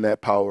authority and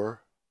that power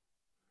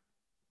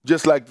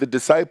just like the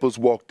disciples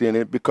walked in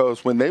it,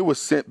 because when they were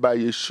sent by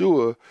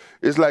Yeshua,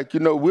 it's like,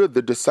 we're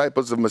the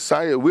disciples of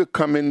Messiah. We're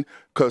coming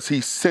because he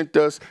sent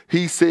us.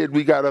 He said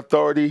we got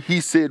authority. He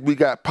said we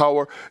got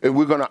power, and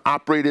we're going to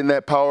operate in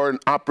that power and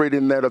operate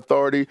in that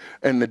authority.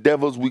 And the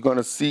devils we're going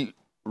to see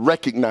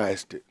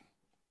recognized it.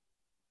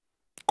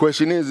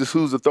 Question is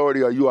whose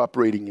authority are you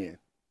operating in?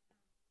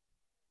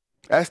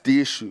 That's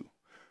the issue.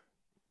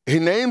 He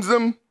names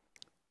them.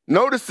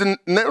 Notice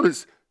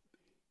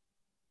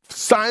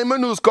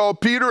Simon, who's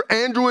called Peter,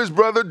 Andrew, his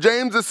brother,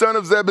 James, the son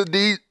of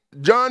Zebedee,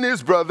 John,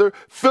 his brother,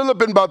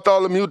 Philip and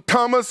Bartholomew,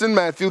 Thomas and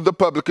Matthew, the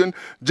publican,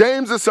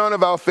 James, the son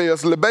of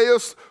Alphaeus,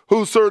 Lebbaeus,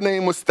 whose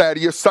surname was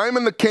Thaddeus,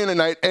 Simon the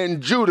Canaanite,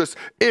 and Judas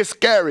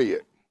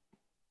Iscariot,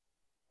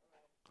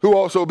 who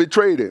also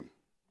betrayed him.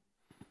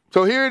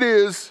 So here it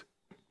is.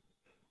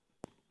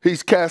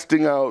 He's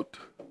casting out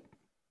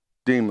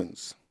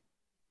demons.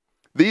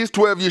 These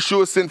 12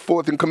 Yeshua sent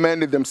forth and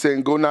commanded them,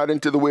 saying, go not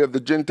into the way of the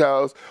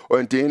Gentiles or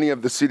into any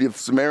of the city of the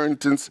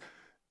Samaritans,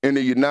 enter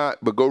you not,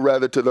 but go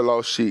rather to the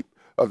lost sheep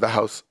of the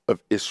house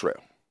of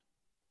Israel.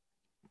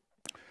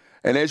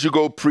 And as you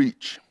go,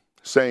 preach,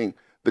 saying,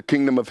 the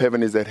kingdom of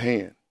heaven is at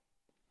hand.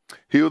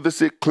 Heal the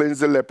sick, cleanse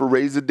the leper,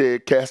 raise the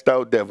dead, cast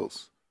out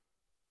devils.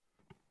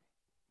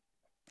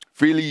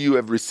 Freely you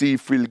have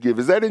received, freely give.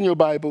 Is that in your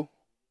Bible?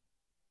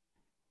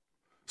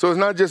 So it's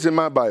not just in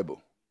my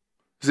Bible.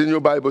 It's in your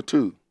Bible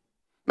too.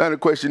 Now the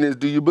question is,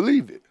 do you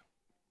believe it?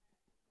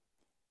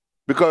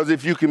 Because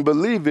if you can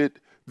believe it,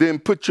 then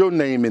put your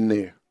name in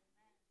there.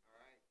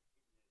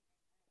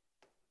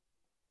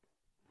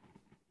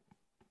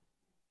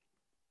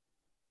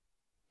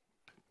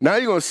 Now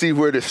you're going to see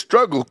where the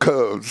struggle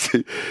comes.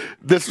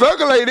 The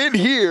struggle ain't in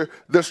here.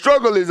 The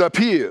struggle is up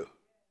here.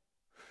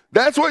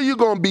 That's where you're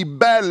going to be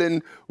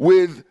battling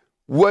with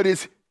what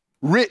is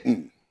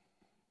written.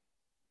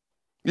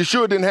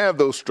 Yeshua didn't have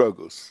those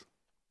struggles.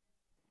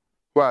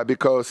 Why?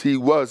 Because he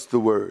was the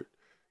word.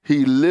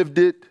 He lived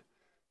it.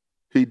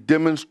 He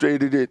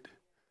demonstrated it.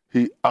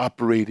 He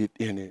operated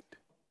in it.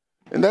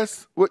 And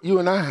that's what you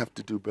and I have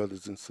to do,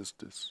 brothers and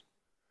sisters.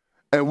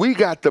 And we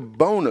got the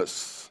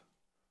bonus.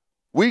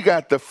 We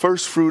got the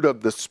first fruit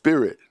of the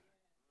Spirit.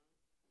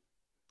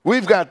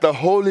 We've got the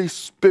Holy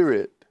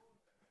Spirit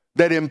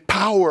that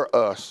empowers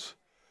us,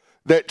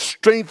 that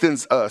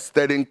strengthens us,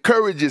 that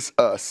encourages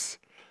us,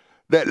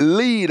 that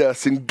lead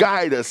us and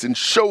guide us and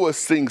show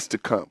us things to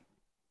come,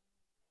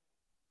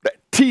 that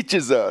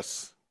teaches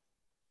us.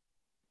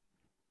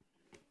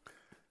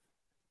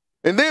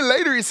 And then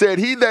later he said,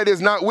 he that is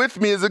not with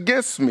me is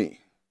against me,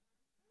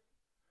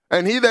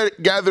 and he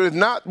that gathereth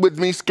not with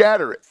me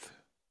scattereth.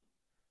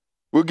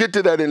 We'll get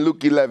to that in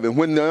Luke 11.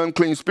 When the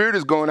unclean spirit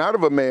is going out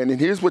of a man, and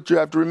here's what you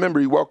have to remember.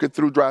 He walketh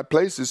through dry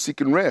places,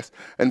 seeking rest,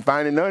 and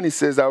finding none, he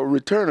says, I will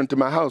return unto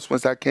my house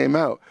whence I came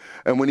out.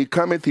 And when he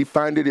cometh, he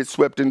findeth it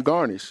swept and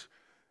garnished.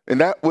 And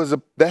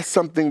that's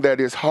something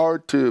that is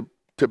hard to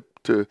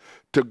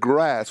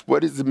grasp.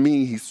 What does it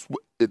mean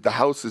the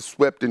house is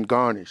swept and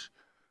garnished?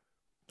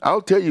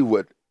 I'll tell you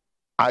what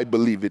I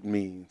believe it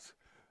means.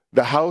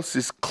 The house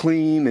is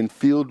clean and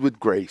filled with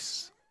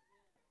grace.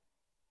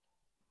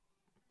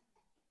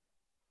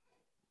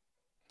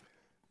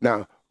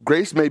 Now,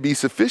 grace may be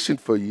sufficient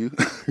for you,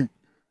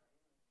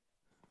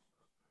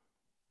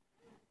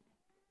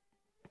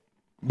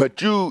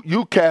 but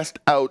you cast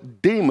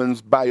out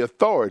demons by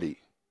authority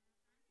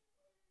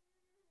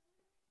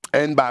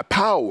and by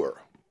power.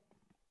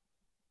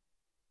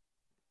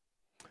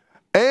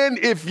 And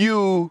if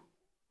you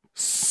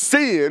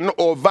sin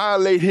or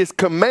violate his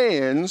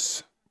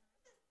commands,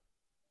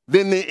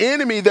 then the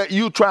enemy that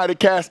you try to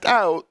cast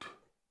out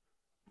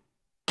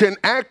can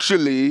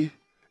actually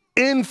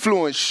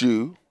influence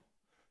you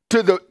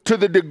to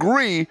the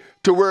degree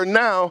to where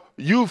now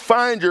you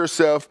find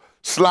yourself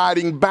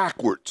sliding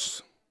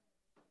backwards.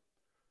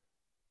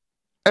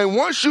 And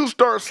once you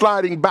start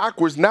sliding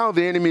backwards, now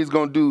the enemy is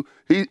going to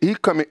do,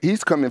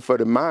 he's coming for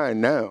the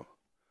mind now.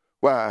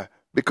 Why?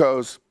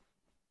 Because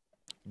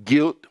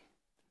guilt,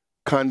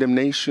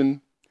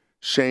 condemnation,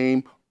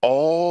 shame,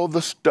 all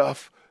the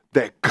stuff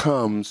that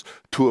comes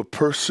to a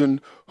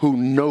person who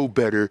know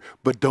better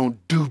but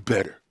don't do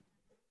better.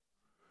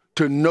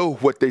 To know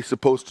what they're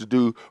supposed to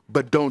do,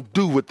 but don't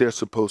do what they're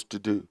supposed to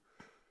do.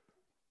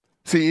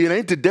 See, it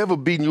ain't the devil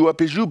beating you up,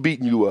 it's you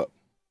beating you up.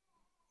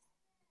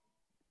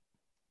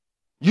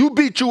 You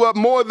beat you up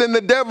more than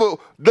the devil.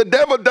 The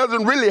devil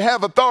doesn't really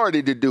have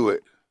authority to do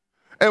it.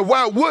 And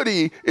why would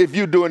he if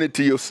you're doing it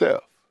to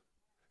yourself?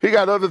 He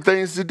got other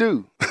things to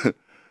do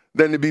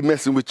than to be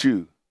messing with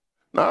you.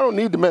 Now, I don't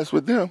need to mess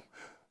with them.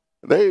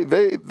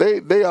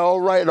 They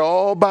all right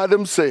all by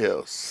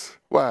themselves.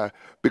 Why?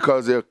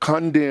 Because they're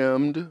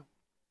condemned,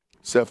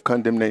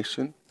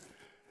 self-condemnation.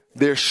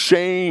 They're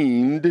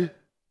shamed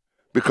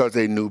because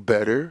they knew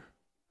better.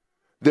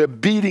 They're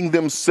beating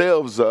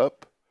themselves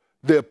up.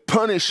 They're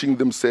punishing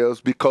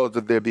themselves because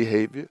of their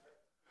behavior.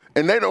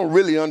 And they don't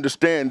really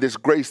understand this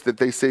grace that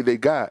they say they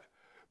got.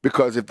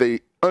 Because if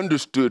they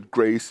understood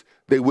grace,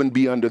 they wouldn't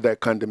be under that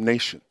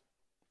condemnation.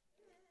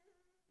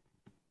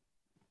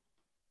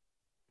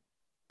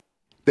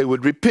 They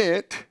would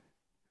repent,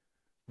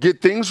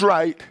 get things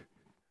right,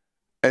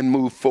 and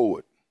move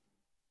forward.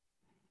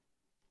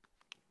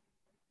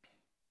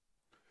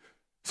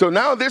 So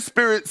now this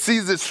spirit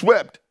sees it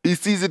swept. He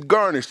sees it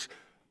garnished,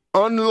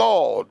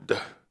 unlawed,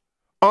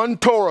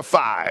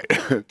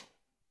 untorified.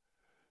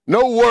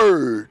 No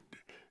word.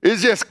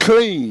 It's just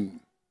clean.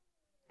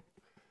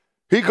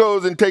 He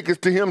goes and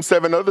taketh to him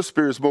 7 other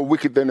spirits more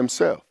wicked than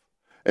himself.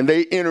 And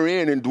they enter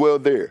in and dwell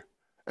there.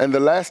 And the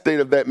last state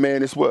of that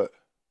man is what?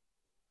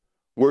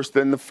 Worse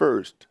than the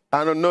first.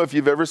 I don't know if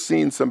you've ever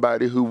seen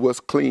somebody who was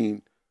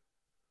clean,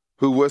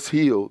 who was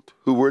healed,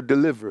 who were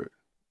delivered,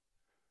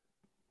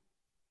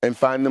 and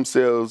find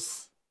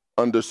themselves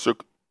under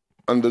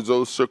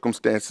those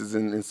circumstances,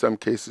 and in some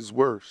cases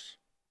worse.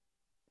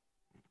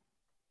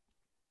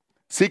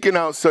 Seeking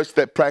out such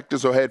that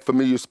practiced or had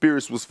familiar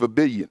spirits was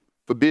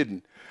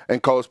forbidden,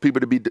 and caused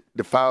people to be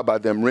defiled by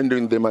them,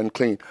 rendering them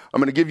unclean.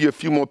 I'm going to give you a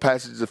few more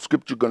passages of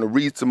scripture, going to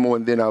read some more,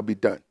 and then I'll be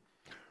done.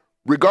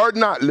 Regard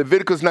not,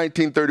 Leviticus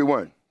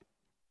 19:31.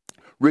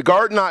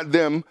 Regard not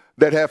them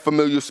that have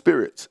familiar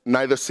spirits,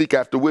 neither seek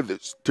after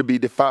withers, to be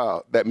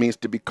defiled. That means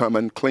to become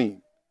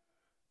unclean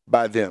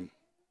by them.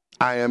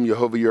 I am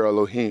YeHoVaH your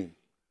Elohim.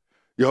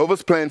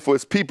 YeHoVaH's plan for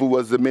his people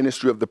was the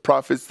ministry of the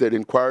prophets that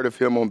inquired of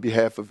him on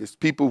behalf of his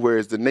people,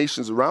 whereas the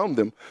nations around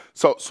them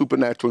sought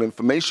supernatural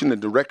information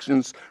and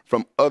directions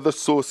from other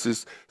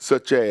sources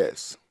such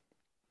as.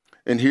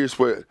 And here's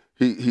where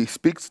he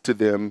speaks to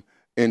them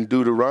in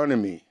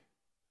Deuteronomy.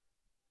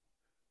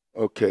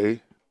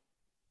 Okay.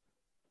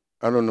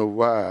 I don't know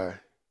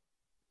why.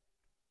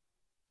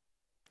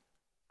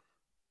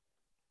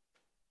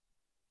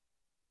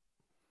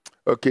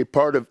 Okay,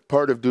 part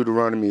of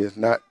Deuteronomy is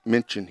not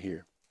mentioned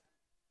here.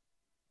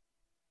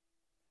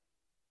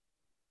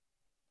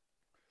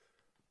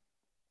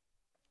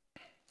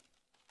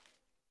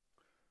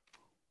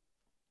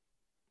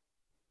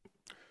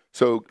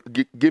 So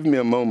give me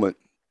a moment,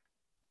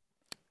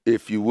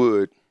 if you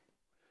would,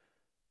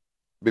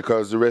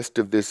 because the rest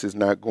of this is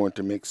not going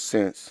to make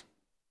sense.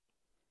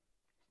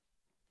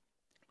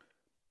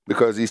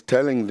 Because he's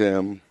telling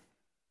them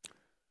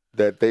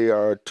that they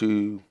are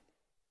to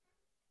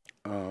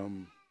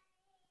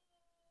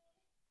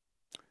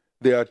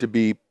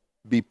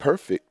be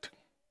perfect.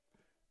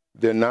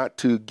 They're not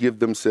to give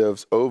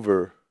themselves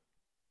over.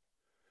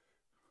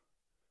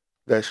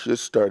 That should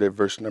start at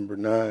verse number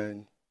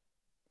 9.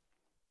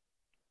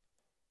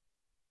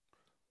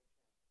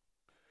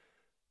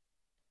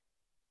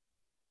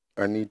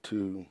 I need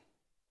to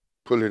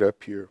pull it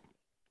up here.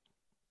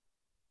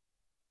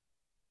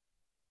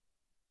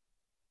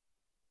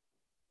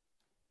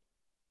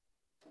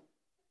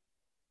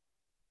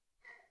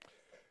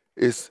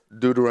 It's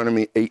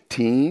Deuteronomy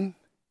 18.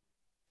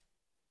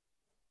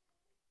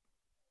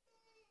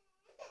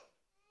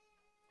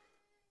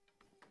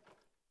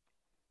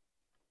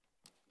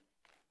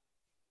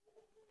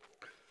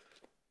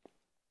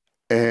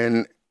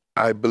 And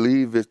I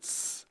believe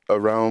it's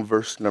around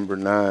verse number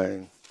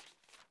 9.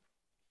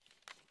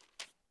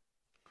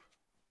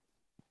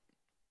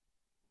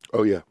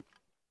 Oh, yeah.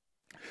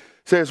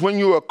 It says, when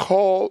you are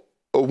called,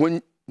 or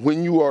when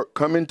you are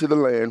come into the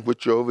land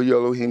which YeHoVaH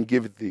your Elohim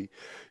giveth thee,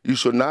 you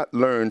shall not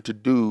learn to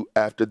do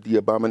after the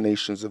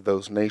abominations of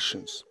those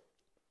nations.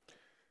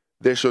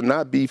 There shall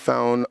not be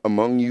found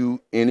among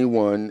you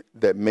anyone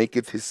that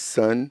maketh his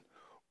son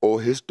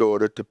or his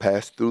daughter to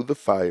pass through the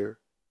fire,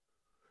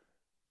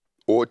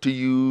 or to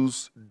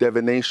use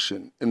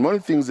divination. And one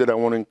of the things that I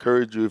want to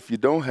encourage you, if you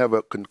don't have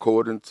a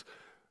concordance,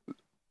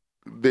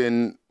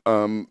 then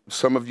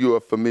some of you are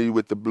familiar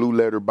with the Blue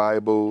Letter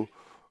Bible.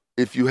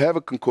 If you have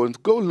a concordance,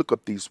 go look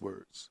up these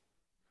words.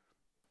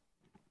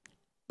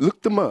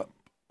 Look them up.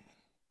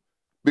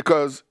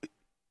 Because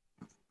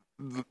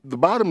the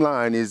bottom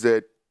line is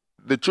that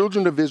the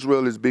children of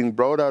Israel is being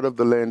brought out of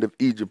the land of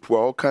Egypt for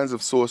all kinds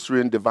of sorcery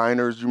and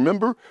diviners. You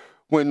remember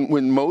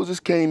when Moses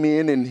came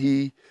in and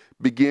he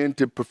began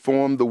to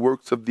perform the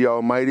works of the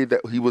Almighty that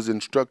he was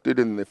instructed,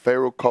 and the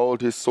Pharaoh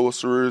called his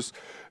sorcerers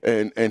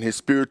and his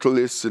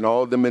spiritualists and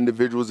all them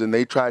individuals, and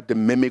they tried to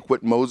mimic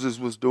what Moses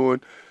was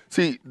doing.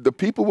 See, the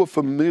people were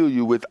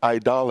familiar with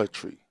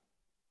idolatry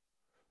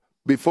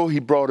before he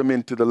brought them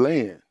into the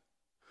land.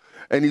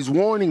 And he's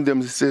warning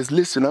them. He says,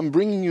 listen, I'm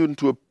bringing you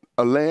into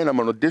a land. I'm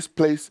going to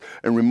displace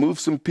and remove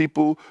some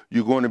people.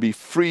 You're going to be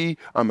free.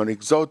 I'm going to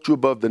exalt you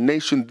above the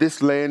nation.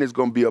 This land is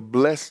going to be a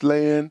blessed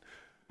land.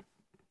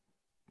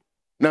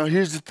 Now,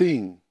 here's the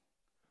thing.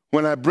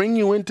 When I bring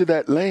you into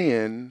that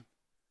land,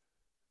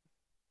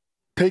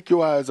 take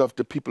your eyes off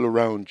the people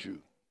around you.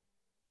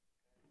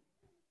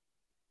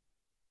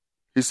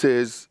 He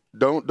says,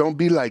 don't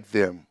be like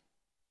them.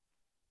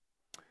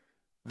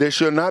 There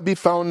shall not be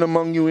found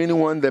among you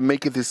anyone that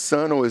maketh his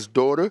son or his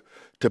daughter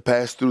to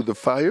pass through the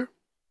fire,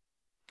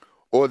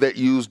 or that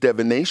use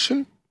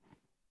divination,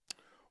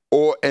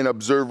 or an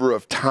observer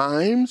of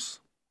times,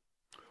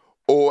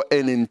 or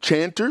an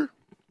enchanter,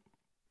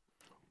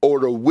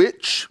 or a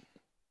witch,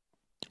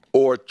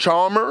 or a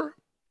charmer,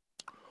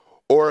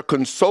 or a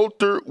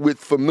consulter with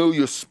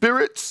familiar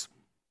spirits,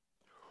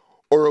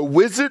 or a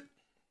wizard,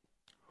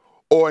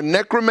 or a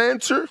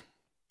necromancer,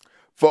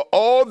 for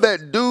all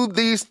that do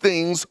these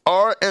things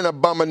are an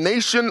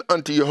abomination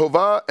unto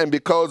YeHoVaH, and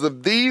because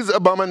of these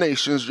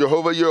abominations,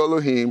 YeHoVaH your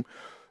Elohim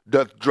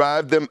doth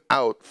drive them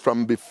out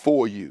from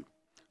before you.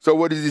 So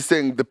what is he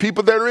saying? The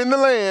people that are in the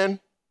land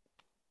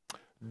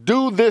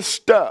do this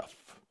stuff.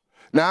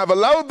 Now I've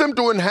allowed them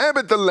to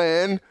inhabit the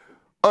land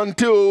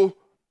until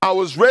I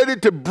was ready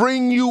to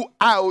bring you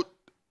out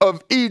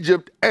of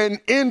Egypt and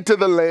into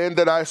the land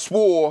that I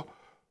swore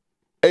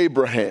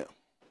Abraham.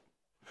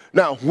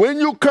 Now, when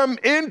you come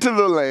into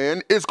the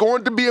land, it's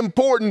going to be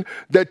important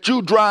that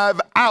you drive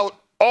out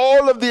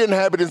all of the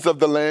inhabitants of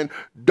the land.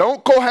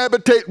 Don't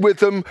cohabitate with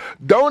them.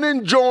 Don't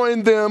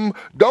enjoin them.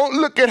 Don't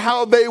look at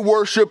how they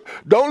worship.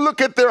 Don't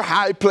look at their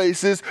high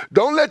places.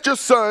 Don't let your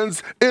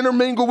sons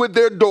intermingle with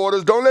their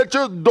daughters. Don't let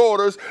your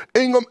daughters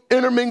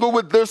intermingle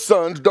with their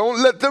sons.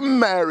 Don't let them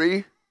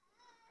marry.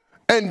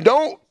 And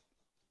don't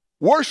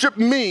worship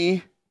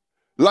me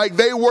like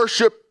they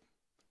worship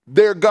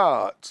their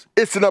gods.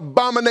 It's an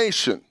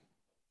abomination.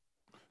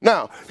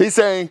 Now, he's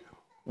saying,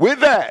 with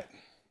that,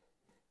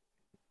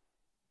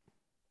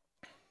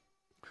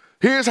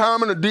 here's how I'm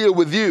going to deal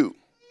with you.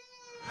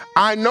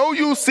 I know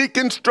you seek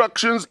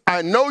instructions.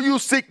 I know you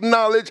seek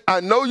knowledge. I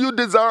know you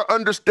desire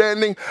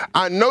understanding.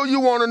 I know you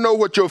want to know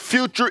what your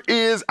future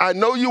is. I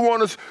know you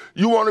want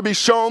to be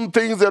shown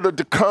things that are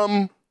to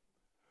come.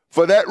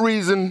 For that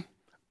reason,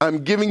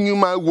 I'm giving you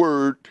my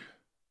word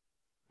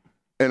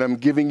and I'm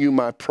giving you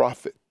my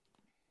prophet.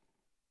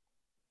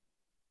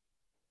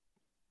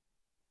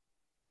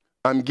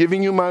 I'm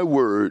giving you my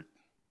word.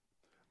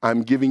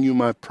 I'm giving you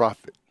my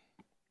prophet.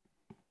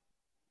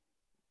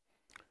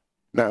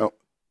 Now,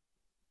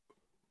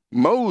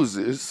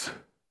 Moses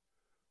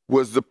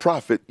was the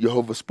prophet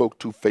YeHoVaH spoke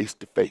to face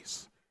to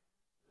face.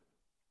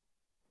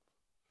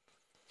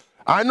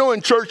 I know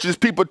in churches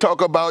people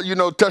talk about,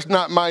 touch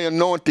not my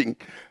anointed,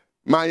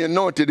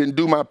 and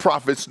do my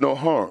prophets no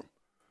harm.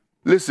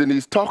 Listen,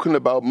 he's talking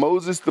about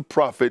Moses the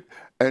prophet,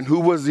 and who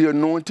was the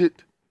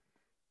anointed?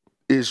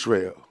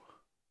 Israel.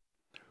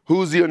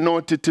 Who's the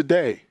anointed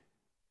today?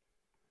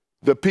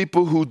 The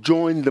people who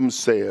joined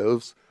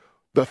themselves,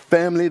 the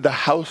family, the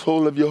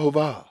household of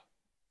YeHoVaH.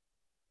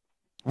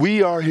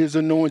 We are his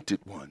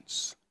anointed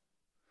ones.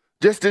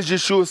 Just as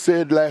Yeshua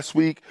said last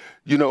week,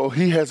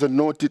 he has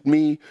anointed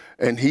me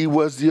and he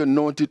was the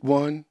anointed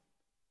one.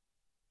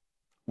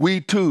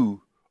 We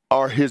too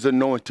are his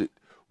anointed.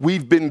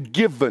 We've been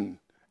given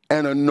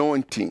an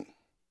anointing.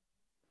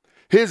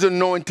 His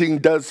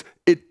anointing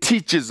it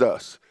teaches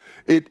us.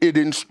 It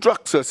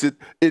instructs us.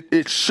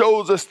 It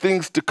shows us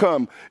things to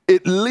come.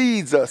 It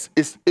leads us.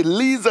 It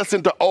leads us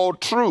into all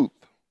truth.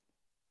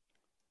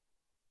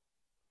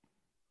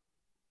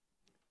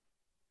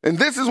 And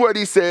this is what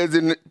he says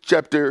in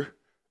chapter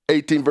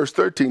 18, verse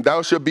 13.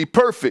 Thou shalt be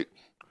perfect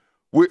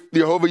with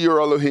YeHoVaH your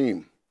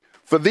Elohim.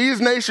 For these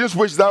nations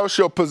which thou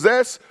shalt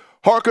possess,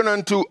 hearken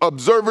unto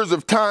observers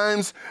of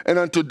times and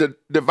unto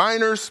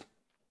diviners.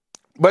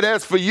 But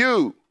as for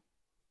you,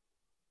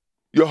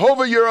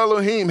 YeHoVaH your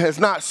Elohim has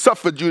not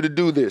suffered you to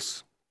do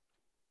this.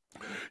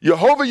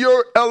 YeHoVaH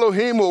your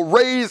Elohim will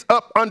raise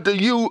up unto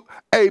you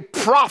a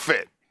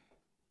prophet.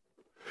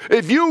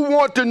 If you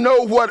want to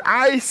know what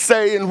I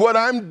say and what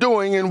I'm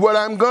doing and what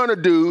I'm going to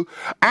do,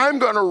 I'm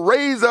going to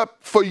raise up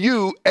for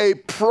you a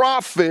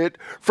prophet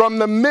from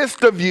the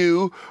midst of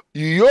you,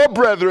 your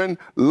brethren,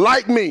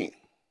 like me.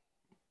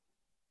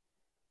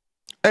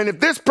 And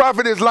if this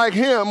prophet is like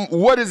him,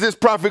 what is this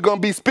prophet going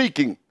to be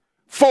speaking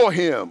for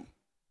him?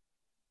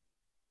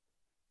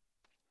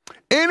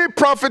 Any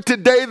prophet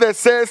today that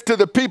says to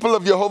the people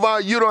of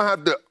YeHoVaH, you don't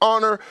have to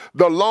honor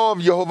the law of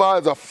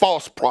YeHoVaH, is a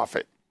false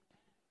prophet.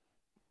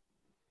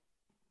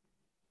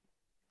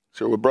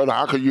 So, well, brother,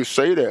 how could you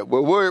say that?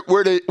 Well, where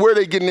are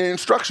they getting their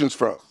instructions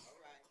from?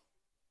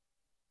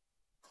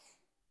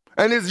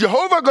 And is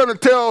YeHoVaH going to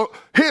tell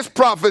his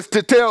prophets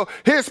to tell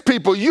his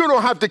people, you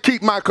don't have to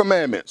keep my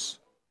commandments?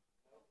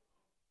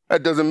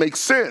 That doesn't make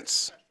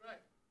sense.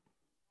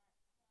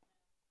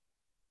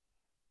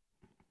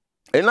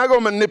 They're not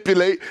going to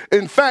manipulate.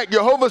 In fact,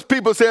 YeHoVaH's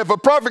people say, if a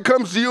prophet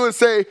comes to you and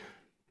say,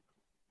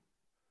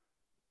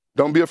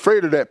 don't be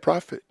afraid of that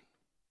prophet.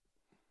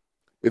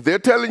 If they're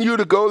telling you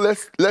to go,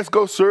 let's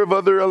go serve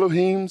other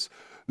Elohims.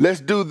 Let's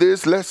do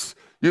this.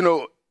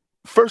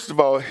 First of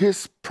all,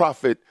 his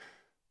prophet,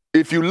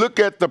 if you look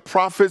at the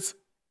prophets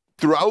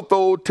throughout the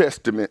Old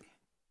Testament,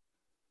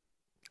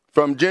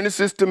 from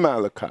Genesis to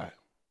Malachi,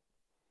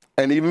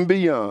 and even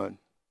beyond,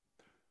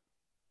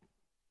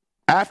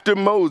 after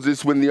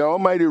Moses, when the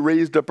Almighty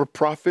raised up a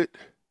prophet,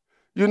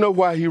 you know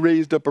why he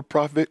raised up a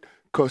prophet?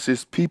 Because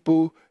his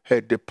people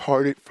had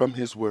departed from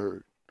his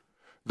word.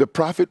 The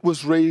prophet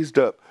was raised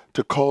up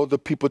to call the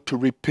people to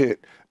repent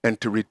and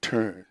to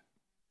return.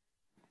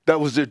 That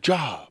was their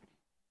job.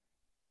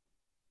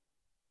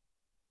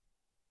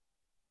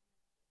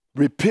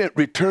 Repent,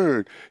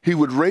 return. He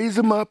would raise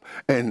them up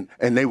and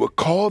they would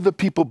call the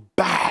people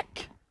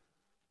back.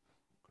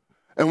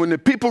 And when the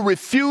people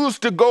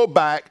refused to go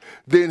back,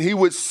 then he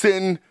would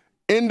send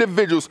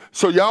individuals.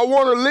 So y'all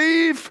want to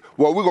leave?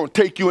 Well, we're going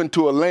to take you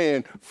into a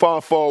land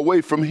far, far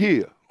away from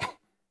here.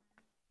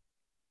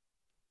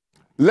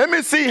 Let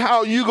me see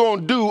how you're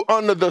going to do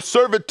under the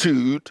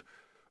servitude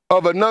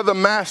of another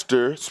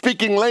master,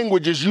 speaking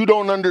languages you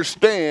don't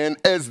understand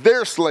as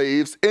their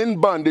slaves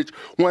in bondage,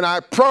 when I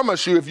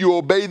promise you, if you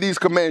obey these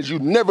commands, you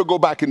never go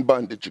back in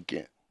bondage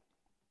again.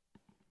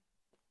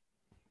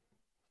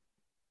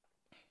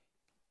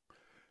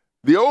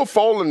 The old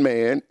fallen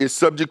man is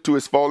subject to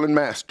his fallen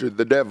master,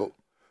 the devil.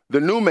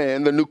 The new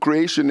man, the new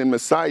creation in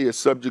Messiah, is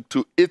subject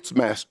to its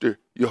master,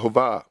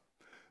 YeHoVaH.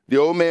 The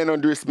old man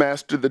under his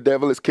master, the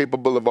devil, is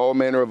capable of all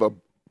manner of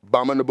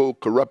abominable,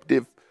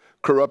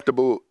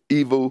 corruptible,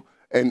 evil,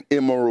 and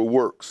immoral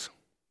works.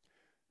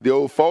 The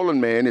old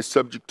fallen man is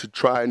subject to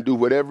try and do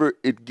whatever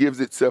it gives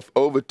itself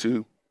over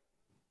to.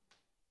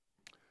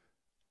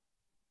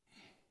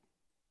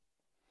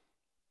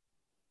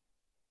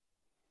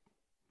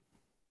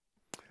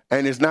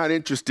 And is not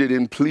interested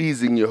in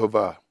pleasing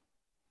YeHoVaH.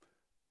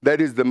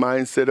 That is the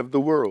mindset of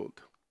the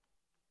world.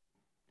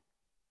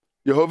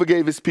 YeHoVaH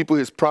gave his people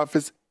his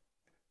prophets,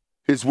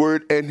 his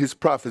word and his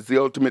prophets, the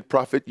ultimate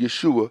prophet,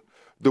 Yeshua,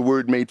 the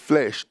word made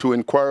flesh, to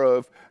inquire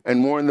of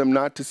and warn them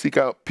not to seek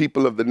out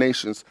people of the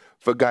nations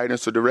for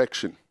guidance or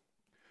direction.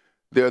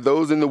 There are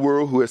those in the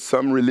world who have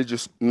some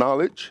religious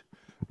knowledge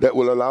that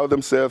will allow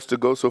themselves to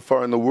go so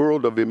far in the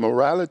world of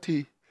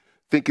immorality,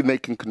 thinking they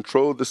can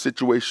control the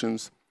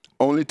situations,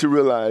 only to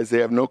realize they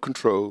have no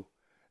control,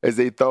 as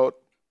they thought,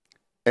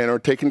 and are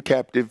taken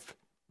captive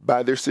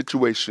by their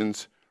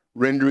situations,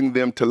 rendering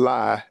them to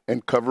lie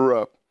and cover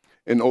up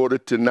in order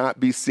to not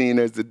be seen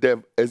as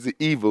the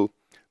evil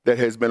that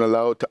has been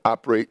allowed to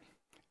operate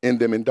in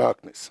them in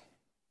darkness.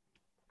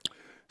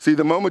 See,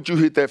 the moment you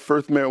hit that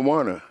first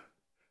marijuana,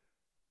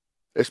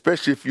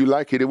 especially if you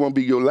like it, it won't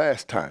be your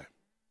last time.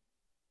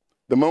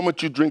 The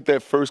moment you drink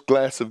that first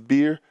glass of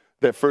beer,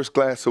 that first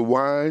glass of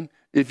wine,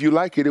 if you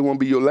like it, it won't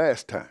be your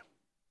last time.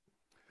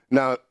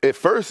 Now, at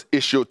first,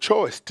 it's your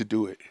choice to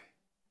do it.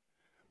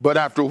 But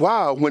after a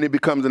while, when it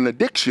becomes an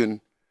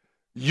addiction,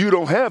 you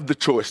don't have the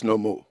choice no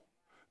more.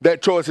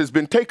 That choice has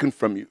been taken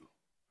from you.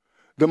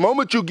 The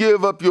moment you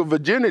give up your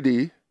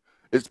virginity,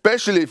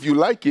 especially if you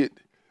like it,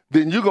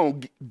 then you're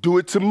going to do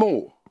it some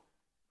more.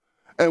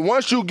 And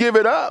once you give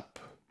it up,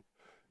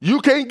 you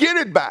can't get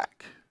it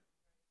back.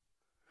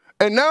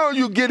 And now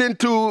you get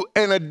into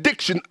an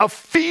addiction, a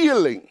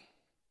feeling.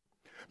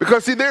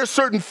 Because, see, there are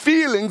certain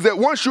feelings that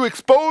once you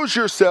expose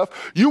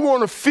yourself, you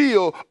want to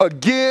feel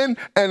again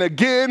and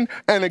again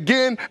and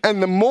again.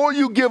 And the more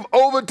you give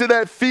over to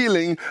that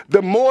feeling,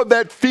 the more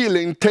that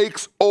feeling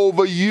takes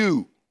over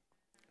you.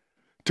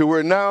 To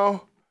where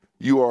now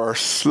you are a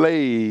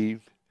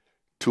slave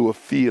to a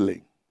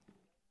feeling.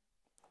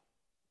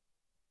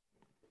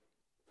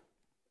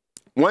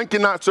 One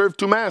cannot serve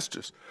two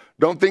masters.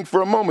 Don't think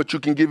for a moment you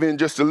can give in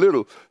just a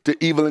little to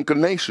evil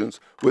inclinations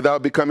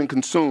without becoming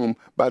consumed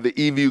by the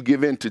evil you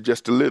give in to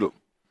just a little.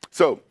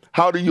 So,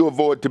 how do you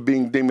avoid to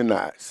being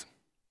demonized?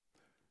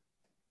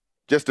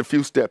 Just a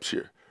few steps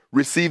here.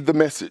 Receive the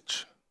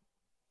message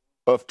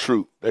of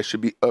truth. That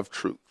should be of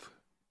truth.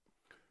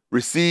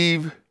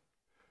 Receive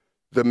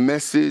the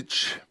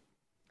message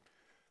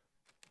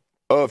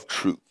of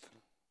truth.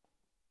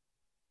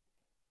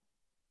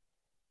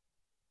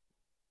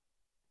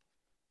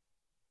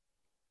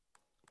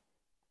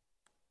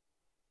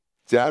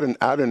 See, I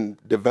done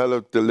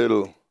developed a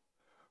little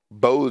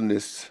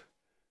boldness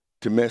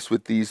to mess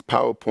with these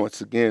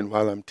PowerPoints again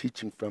while I'm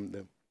teaching from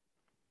them.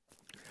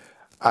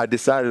 I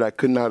decided I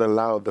could not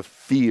allow the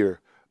fear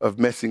of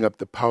messing up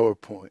the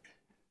PowerPoint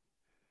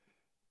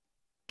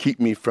keep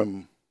me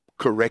from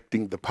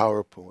correcting the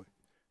PowerPoint.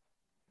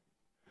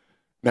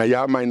 Now,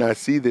 y'all might not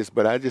see this,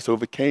 but I just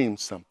overcame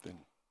something.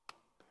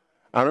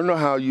 I don't know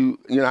how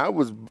I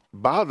was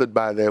bothered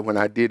by that when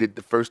I did it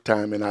the first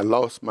time and I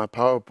lost my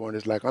PowerPoint.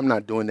 It's like, I'm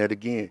not doing that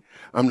again.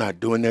 I'm not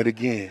doing that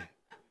again.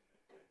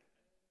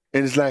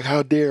 And it's like,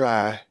 how dare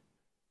I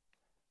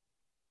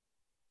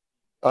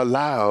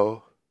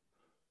allow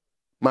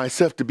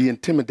myself to be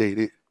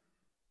intimidated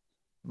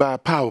by a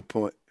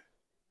PowerPoint?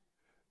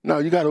 No,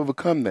 you got to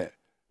overcome that.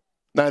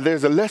 Now,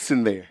 there's a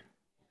lesson there.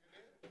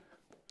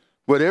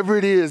 Whatever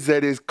it is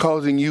that is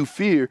causing you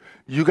fear,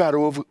 you got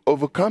to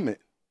overcome it.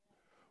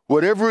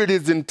 Whatever it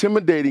is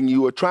intimidating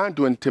you or trying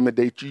to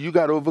intimidate you, you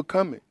got to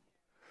overcome it.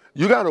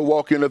 You got to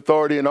walk in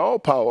authority and all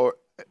power,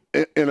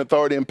 in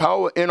authority and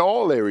power in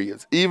all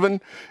areas,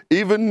 even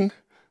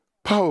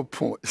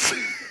PowerPoints.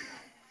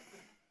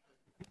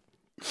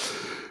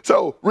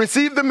 So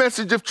receive the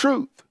message of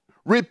truth.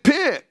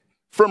 Repent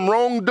from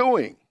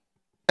wrongdoing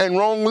and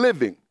wrong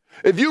living.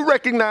 If you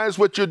recognize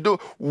what you're doing,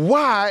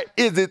 why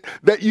is it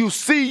that you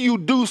see you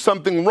do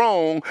something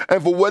wrong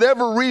and for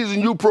whatever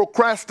reason you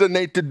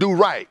procrastinate to do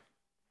right?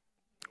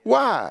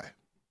 Why?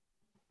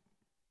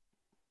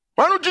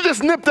 Why don't you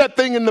just nip that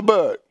thing in the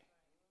bud?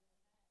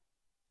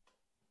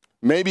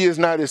 Maybe it's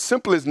not as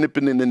simple as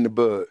nipping it in the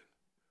bud.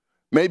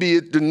 Maybe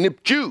it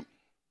nipped you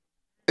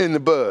in the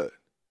bud.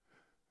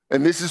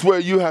 And this is where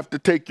you have to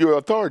take your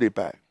authority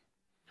back.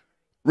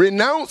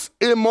 Renounce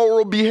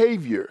immoral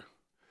behavior.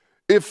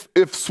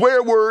 If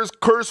swear words,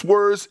 curse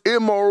words,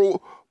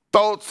 immoral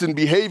thoughts and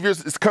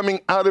behaviors is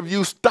coming out of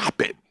you,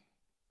 stop it.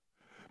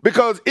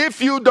 Because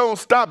if you don't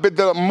stop it,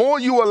 the more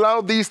you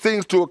allow these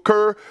things to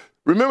occur,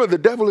 remember the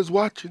devil is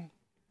watching.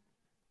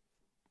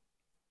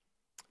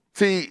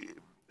 See,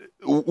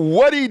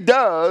 what he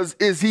does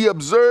is he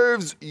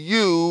observes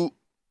you,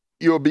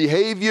 your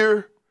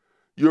behavior,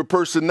 your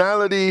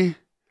personality,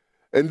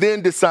 and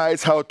then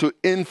decides how to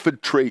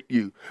infiltrate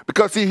you.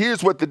 Because see,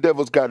 here's what the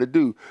devil's got to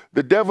do.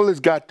 The devil has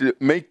got to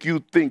make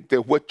you think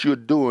that what you're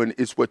doing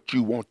is what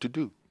you want to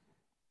do.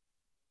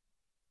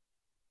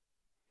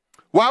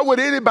 Why would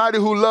anybody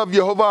who loves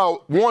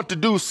YeHoVaH want to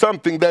do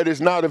something that is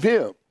not of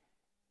him?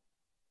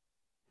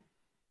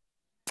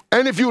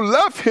 And if you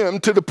love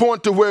him to the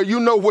point to where you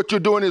know what you're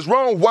doing is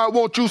wrong, why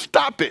won't you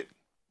stop it?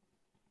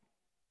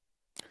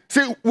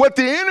 See, what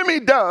the enemy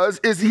does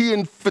is he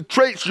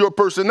infiltrates your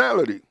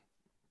personality.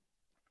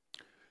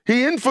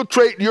 He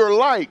infiltrates your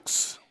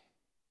likes,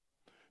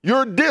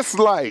 your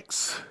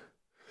dislikes.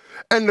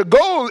 And the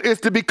goal is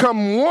to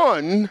become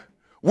one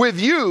with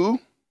you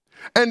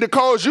and to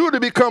cause you to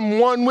become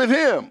one with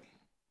him,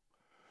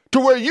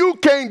 to where you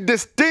can't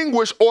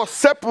distinguish or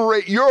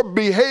separate your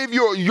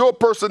behavior or your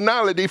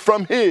personality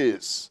from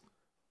his.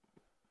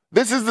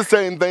 This is the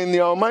same thing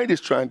the Almighty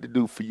is trying to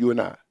do for you and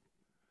I.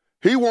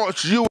 He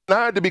wants you and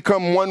I to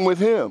become one with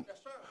him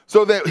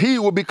so that he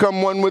will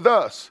become one with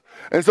us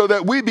and so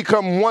that we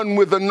become one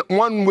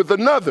with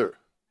another.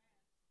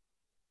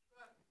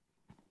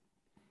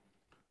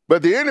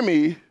 But the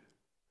enemy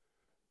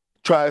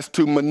tries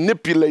to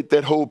manipulate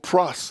that whole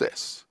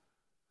process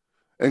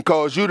and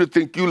cause you to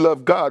think you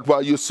love God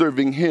while you're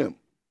serving him.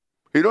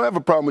 He don't have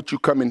a problem with you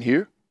coming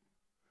here.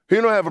 He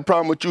don't have a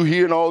problem with you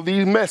hearing all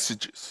these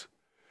messages.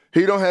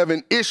 He don't have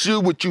an issue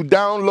with you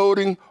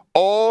downloading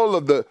all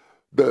of the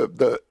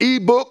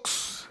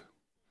ebooks,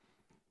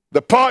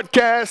 the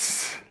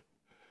podcasts,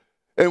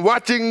 and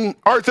watching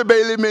Arthur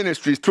Bailey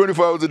Ministries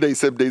 24 hours a day,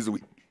 7 days a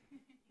week.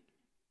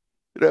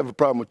 He don't have a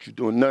problem with you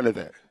doing none of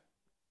that.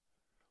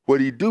 What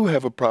he do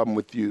have a problem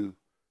with you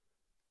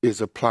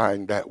is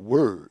applying that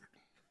word.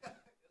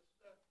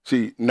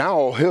 See, now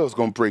all hell's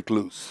gonna break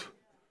loose.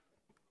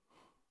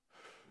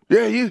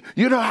 Yeah,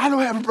 you know, I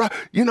don't have a problem.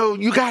 You know,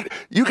 you got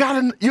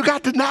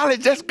the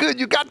knowledge. That's good.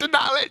 You got the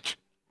knowledge.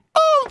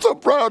 Oh, I'm so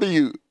proud of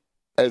you.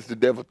 As the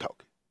devil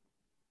talking.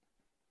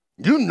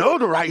 You know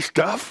the right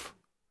stuff.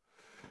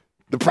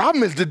 The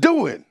problem is the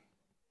doing.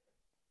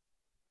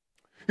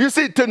 You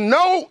see, to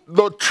know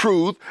the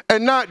truth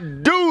and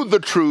not do the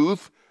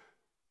truth,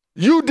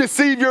 you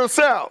deceive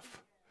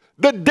yourself.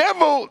 The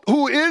devil,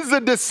 who is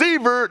a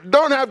deceiver,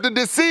 don't have to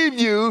deceive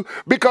you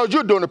because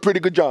you're doing a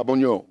pretty good job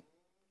on your own.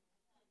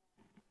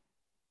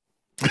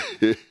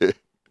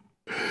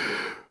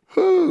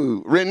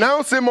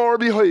 Renounce immoral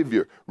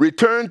behavior.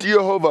 Return to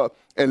YeHoVaH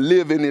and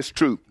live in his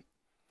truth.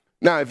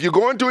 Now, if you're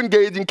going to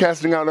engage in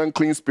casting out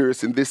unclean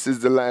spirits, and this is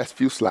the last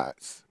few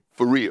slides,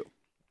 for real,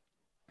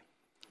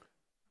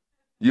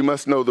 you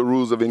must know the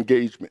rules of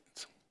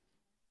engagement.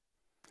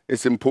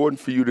 It's important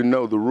for you to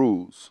know the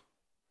rules.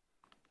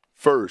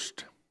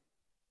 First,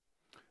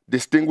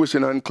 distinguish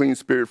an unclean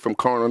spirit from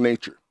carnal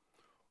nature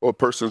or a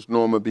person's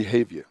normal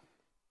behavior.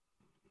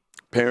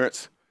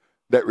 Parents,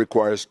 that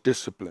requires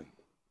discipline.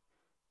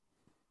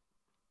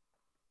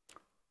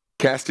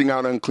 Casting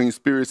out unclean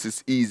spirits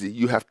is easy.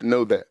 You have to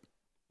know that.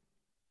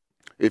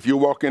 If you're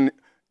walking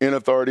in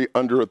authority,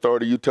 under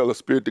authority, you tell a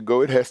spirit to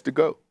go, it has to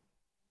go.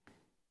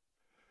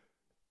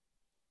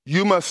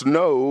 You must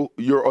know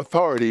your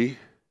authority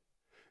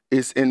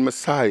is in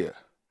Messiah,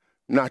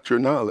 not your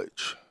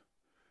knowledge.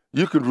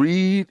 You could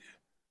read,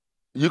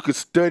 you could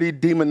study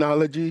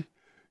demonology,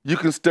 you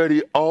can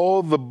study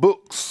all the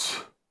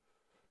books,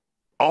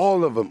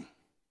 all of them,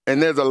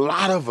 and there's a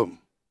lot of them.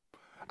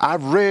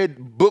 I've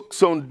read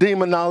books on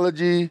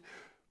demonology,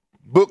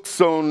 books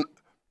on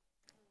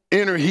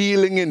inner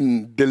healing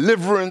and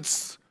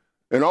deliverance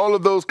and all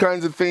of those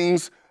kinds of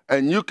things,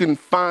 and you can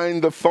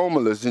find the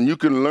formulas and you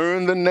can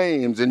learn the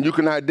names and you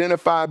can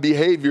identify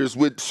behaviors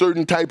with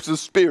certain types of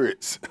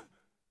spirits.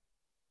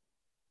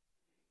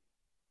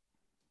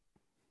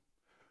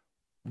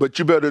 But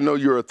you better know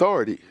your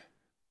authority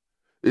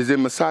is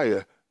in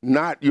Messiah,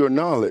 not your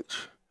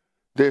knowledge.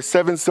 There's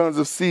 7 sons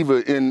of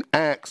Sceva in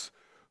Acts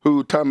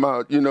who talking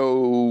about, you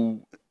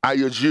know, I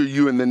adjure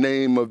you in the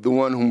name of the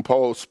one whom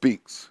Paul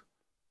speaks.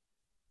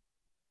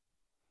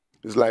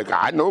 It's like,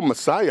 I know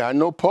Messiah, I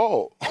know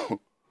Paul.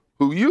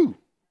 Who you?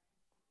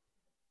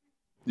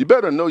 You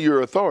better know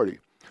your authority.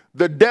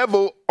 The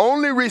devil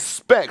only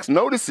respects,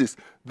 notice this,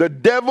 the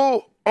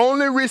devil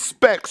only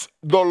respects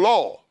the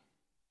law,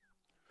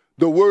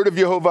 the word of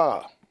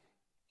YeHoVaH.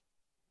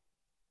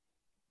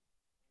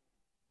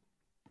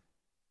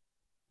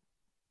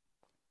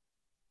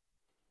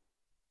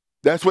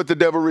 That's what the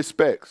devil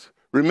respects.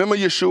 Remember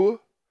Yeshua?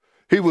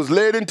 He was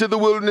led into the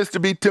wilderness to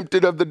be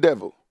tempted of the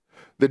devil.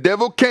 The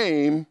devil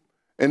came,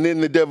 and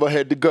then the devil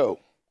had to go.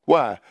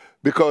 Why?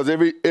 Because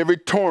every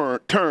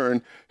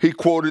turn he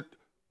quoted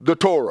the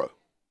Torah.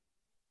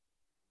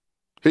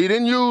 He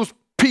didn't use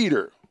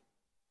Peter.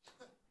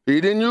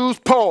 He didn't use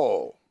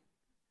Paul.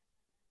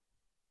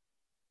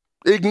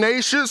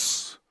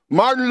 Ignatius,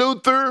 Martin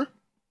Luther,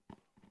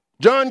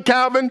 John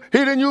Calvin, he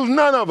didn't use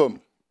none of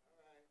them.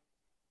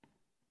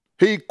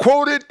 He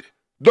quoted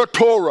the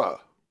Torah.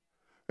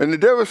 And the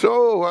devil said,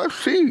 oh, I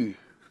see.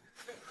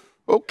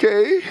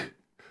 Okay.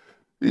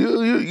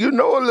 You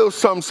know a little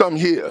something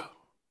here.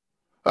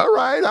 All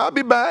right, I'll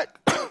be back.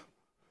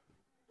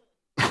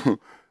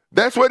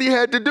 That's what he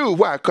had to do.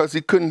 Why? Because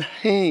he couldn't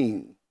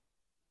hang.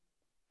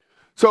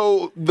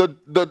 So the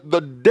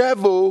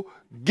devil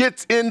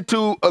gets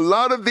into a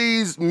lot of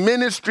these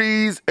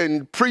ministries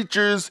and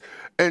preachers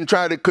and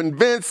try to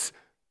convince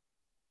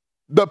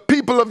the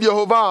people of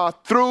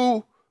YeHoVaH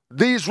through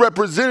these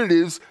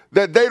representatives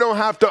that they don't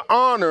have to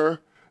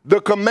honor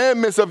the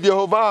commandments of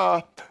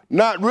YeHoVaH,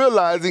 not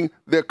realizing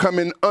they're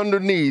coming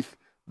underneath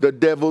the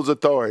devil's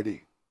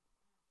authority.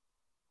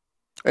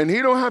 And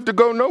he don't have to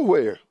go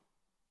nowhere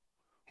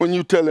when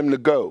you tell him to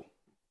go.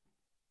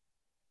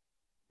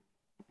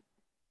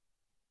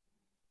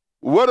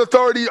 What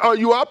authority are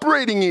you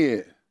operating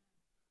in?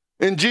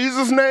 In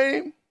Jesus'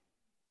 name?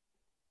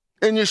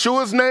 In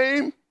Yeshua's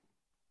name?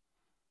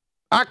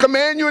 I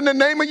command you in the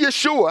name of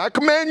Yeshua. I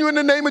command you in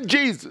the name of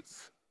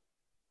Jesus.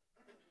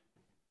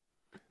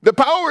 The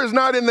power is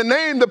not in the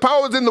name. The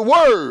power is in the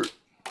word.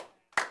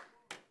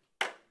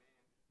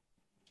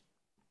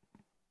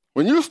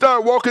 When you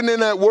start walking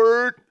in that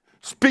word,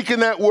 speaking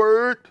that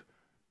word,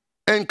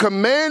 and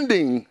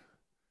commanding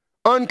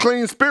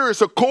unclean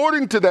spirits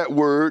according to that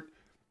word,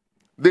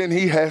 then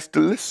he has to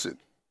listen.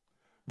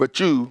 But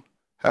you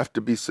have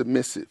to be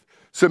submissive.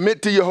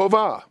 Submit to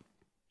YeHoVaH.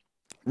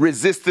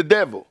 Resist the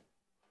devil.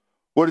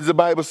 What does the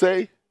Bible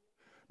say?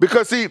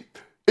 Because see,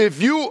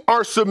 if you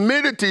are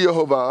submitted to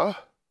YeHoVaH,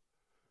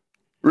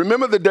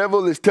 remember the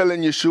devil is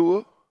telling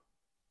Yeshua,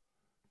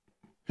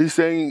 he's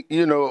saying,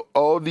 you know,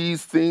 all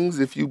these things,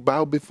 if you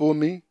bow before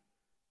me,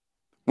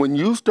 when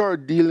you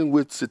start dealing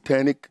with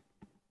satanic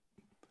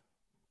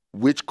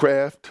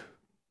witchcraft,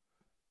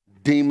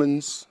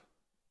 demons,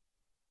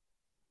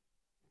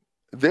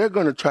 they're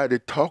going to try to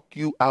talk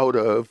you out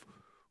of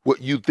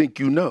what you think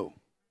you know.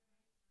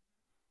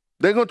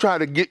 They're going to try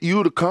to get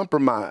you to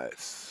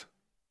compromise.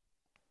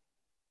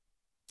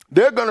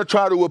 They're going to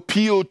try to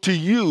appeal to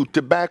you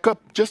to back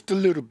up just a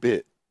little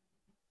bit.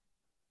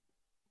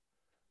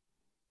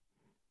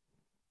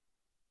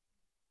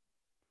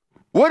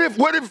 What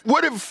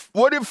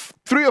if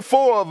 3 or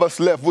 4 of us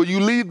left? Would you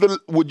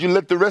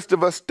let the rest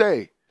of us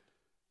stay?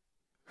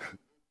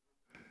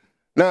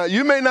 Now,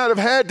 you may not have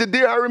had to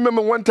deal. I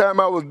remember one time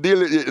I was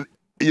dealing,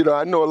 you know,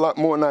 I know a lot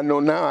more than I know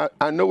now.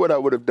 I know what I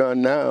would have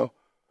done now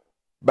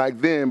back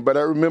then, but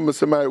I remember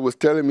somebody was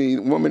telling me,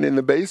 woman in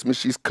the basement,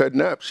 she's cutting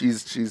up.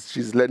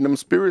 She's letting them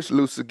spirits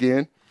loose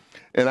again.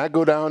 And I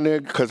go down there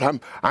because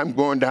I'm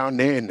going down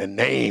there in the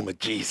name of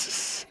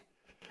Jesus.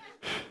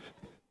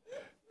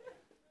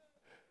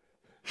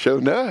 Sure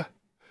enough.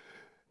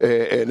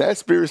 And that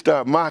spirit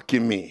started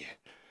mocking me.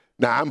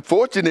 Now, I'm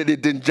fortunate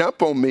it didn't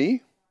jump on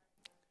me.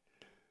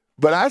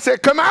 But I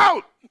said, come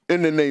out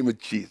in the name of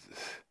Jesus.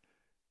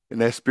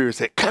 And that spirit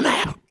said, come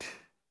out.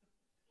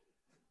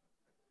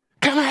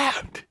 Come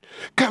out.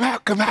 Come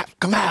out, come out,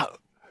 come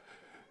out.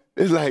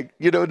 It's like,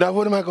 you know, now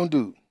what am I going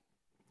to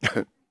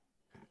do?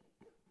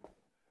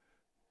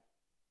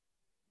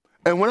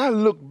 And when I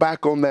look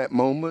back on that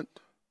moment,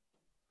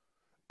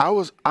 I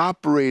was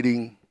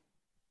operating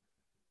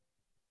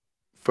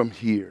from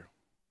here.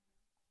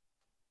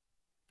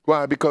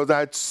 Why? Because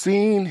I'd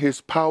seen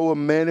his power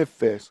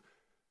manifest.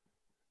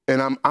 And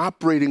I'm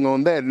operating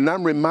on that. And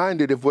I'm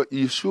reminded of what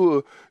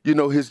Yeshua, you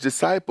know, his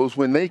disciples,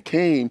 when they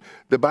came,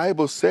 the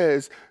Bible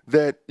says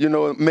that, you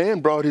know, a man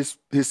brought his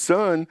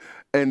son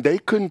and they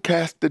couldn't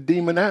cast the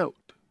demon out.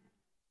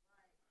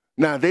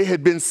 Now, they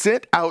had been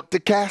sent out to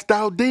cast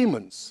out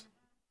demons.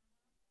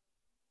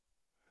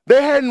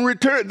 They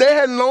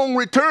hadn't long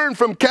returned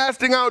from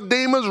casting out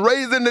demons,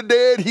 raising the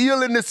dead,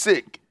 healing the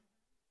sick.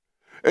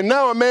 And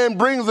now a man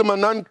brings them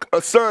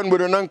a son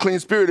with an unclean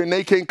spirit and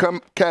they can't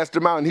come cast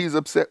him out and he's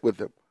upset with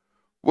them.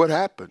 What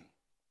happened?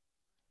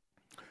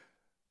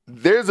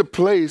 There's a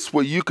place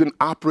where you can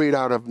operate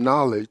out of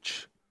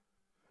knowledge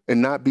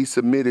and not be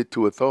submitted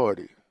to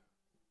authority.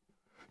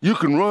 You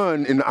can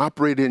run and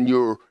operate in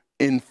your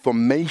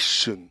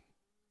information.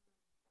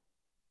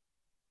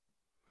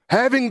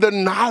 Having the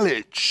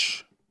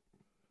knowledge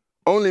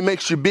only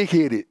makes you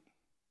big-headed.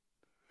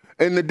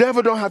 And the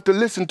devil don't have to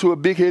listen to a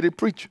big-headed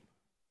preacher.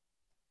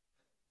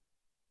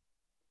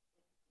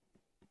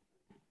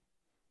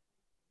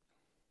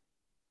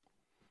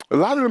 A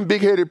lot of them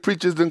big-headed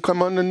preachers done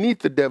come underneath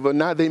the devil.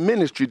 Now their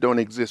ministry don't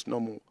exist no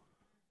more.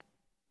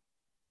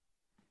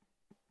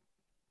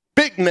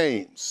 Big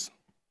names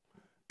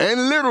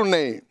and little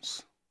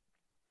names.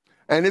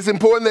 And it's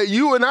important that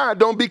you and I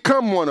don't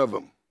become one of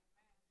them.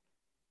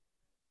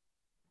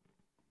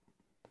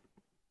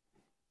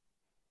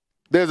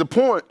 There's a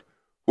point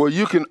where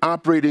you can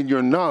operate in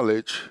your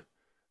knowledge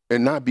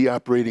and not be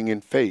operating in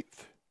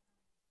faith.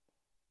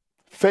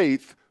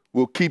 Faith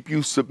will keep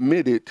you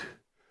submitted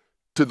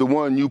to the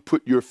one you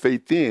put your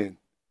faith in.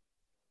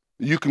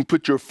 You can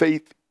put your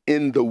faith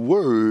in the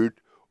word,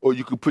 or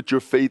you can put your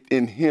faith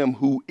in him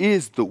who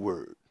is the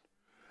word.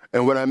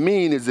 And what I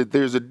mean is that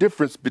there's a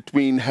difference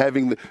between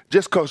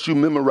just because you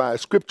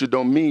memorize scripture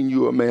don't mean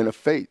you're a man of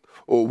faith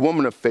or a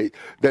woman of faith.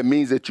 That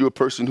means that you're a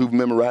person who's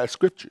memorized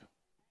scripture.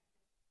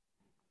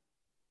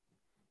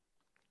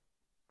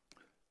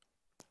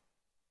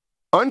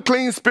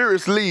 Unclean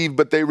spirits leave,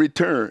 but they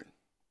return.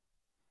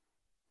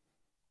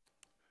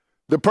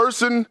 The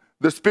person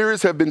the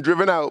spirits have been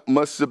driven out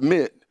must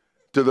submit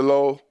to the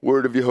law,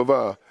 word of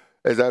YeHoVaH.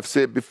 As I've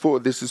said before,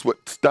 this is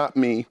what stopped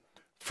me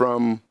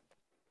from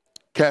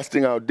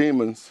casting out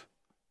demons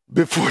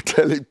before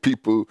telling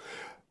people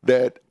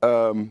that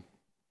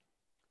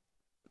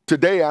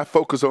today I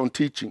focus on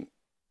teaching,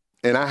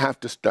 and I have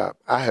to stop.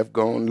 I have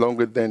gone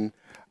longer than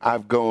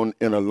I've gone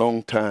in a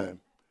long time.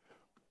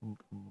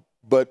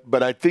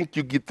 But I think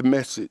you get the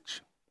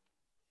message.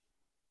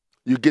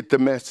 You get the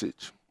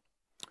message.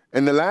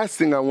 And the last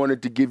thing I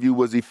wanted to give you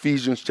was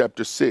Ephesians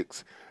chapter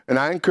 6. And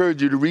I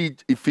encourage you to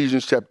read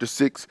Ephesians chapter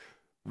 6,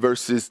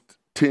 verses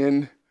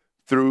 10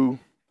 through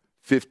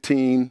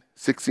 15,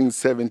 16,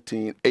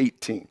 17,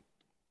 18.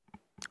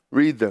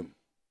 Read them.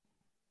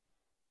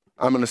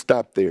 I'm going to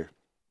stop there.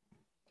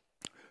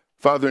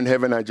 Father in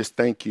heaven, I just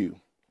thank you.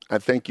 I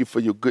thank you for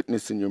your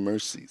goodness and your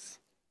mercies.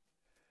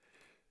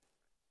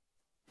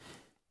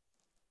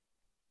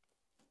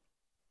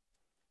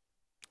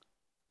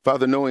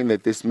 Father, knowing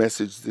that this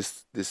message,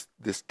 this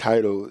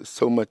title is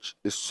so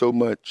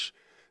much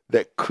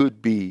that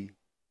could be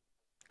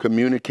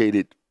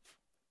communicated,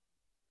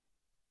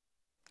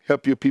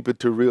 help your people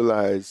to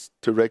realize,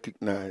 to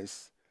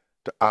recognize,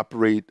 to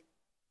operate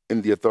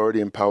in the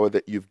authority and power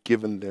that you've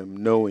given them,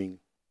 knowing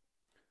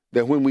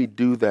that when we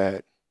do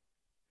that,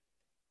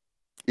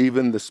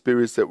 even the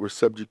spirits that were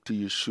subject to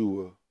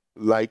Yeshua,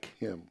 like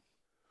him,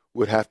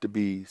 would have to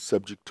be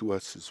subject to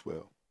us as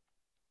well.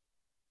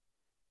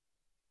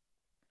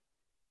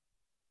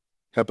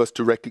 Help us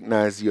to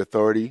recognize the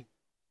authority,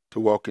 to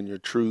walk in your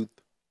truth,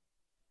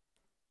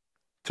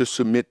 to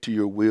submit to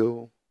your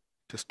will,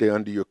 to stay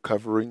under your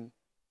covering,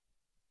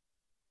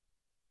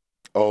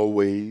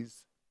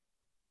 always,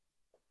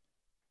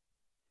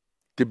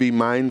 to be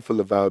mindful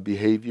of our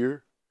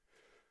behavior,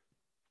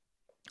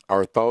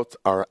 our thoughts,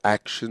 our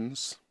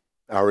actions,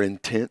 our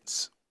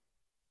intents,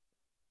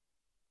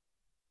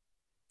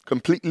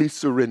 completely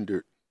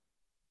surrendered,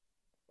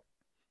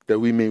 that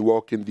we may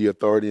walk in the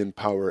authority and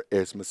power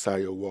as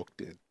Messiah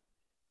walked in.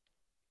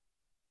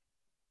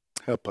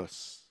 Help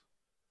us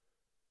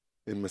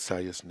in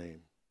Messiah's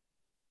name.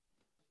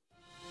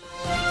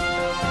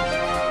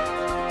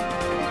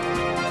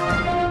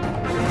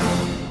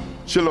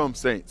 Shalom,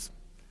 saints.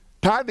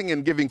 Tithing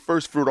and giving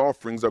first fruit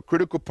offerings are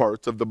critical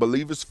parts of the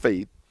believer's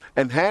faith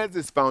and has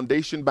its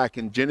foundation back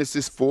in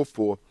Genesis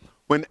 4:4,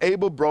 when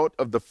Abel brought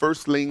of the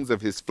firstlings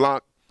of his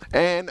flock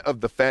and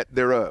of the fat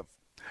thereof.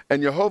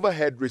 And YeHoVaH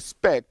had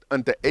respect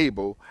unto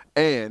Abel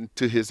and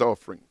to his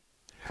offering.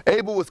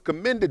 Abel was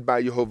commended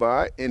by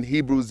YeHoVaH in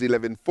Hebrews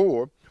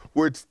 11:4,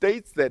 where it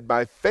states that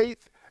by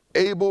faith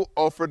Abel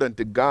offered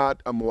unto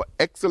God a more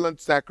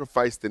excellent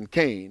sacrifice than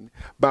Cain,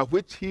 by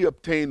which he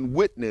obtained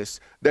witness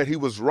that he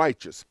was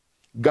righteous,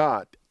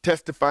 God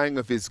testifying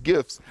of his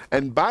gifts,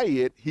 and by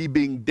it he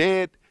being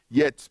dead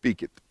yet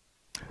speaketh.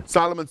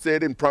 Solomon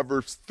said in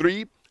Proverbs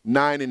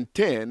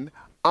 3:9-10,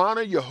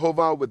 honor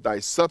YeHoVaH with thy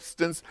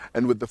substance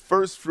and with the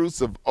first fruits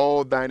of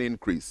all thine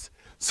increase.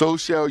 So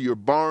shall your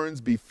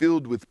barns be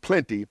filled with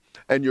plenty,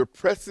 and your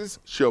presses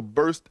shall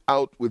burst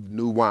out with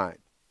new wine.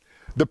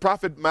 The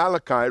prophet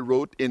Malachi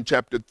wrote in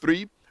chapter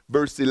 3,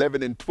 verse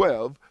 11 and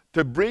 12,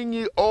 to bring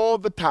ye all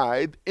the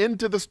tithe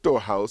into the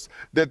storehouse,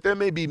 that there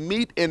may be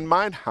meat in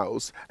mine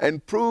house,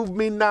 and prove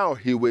me now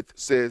herewith,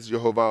 says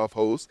YeHoVaH of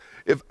hosts,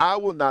 if I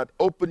will not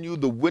open you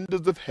the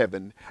windows of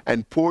heaven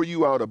and pour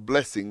you out a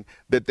blessing,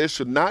 that there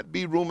should not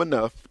be room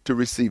enough to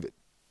receive it.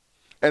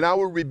 And I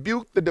will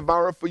rebuke the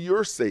devourer for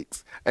your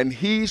sakes, and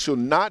he shall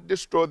not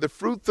destroy the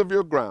fruits of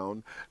your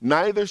ground,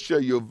 neither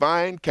shall your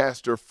vine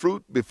cast her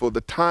fruit before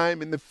the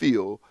time in the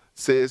field,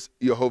 says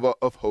YeHoVaH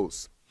of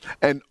hosts.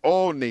 And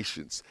all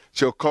nations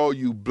shall call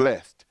you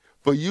blessed,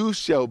 for you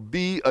shall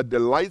be a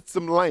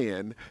delightsome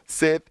land,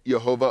 saith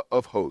YeHoVaH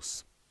of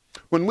hosts.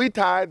 When we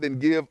tithe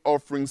and give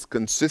offerings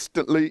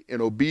consistently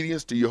in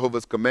obedience to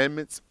YeHoVaH's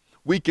commandments,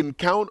 we can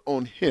count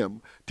on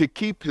him to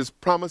keep his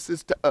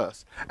promises to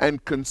us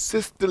and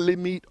consistently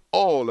meet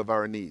all of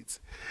our needs.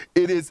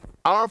 It is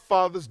our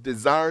Father's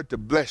desire to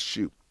bless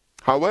you.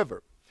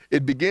 However,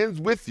 it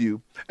begins with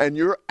you and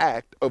your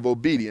act of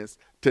obedience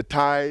to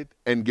tithe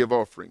and give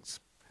offerings.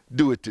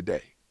 Do it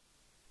today.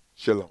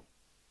 Shalom.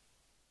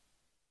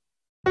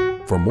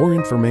 For more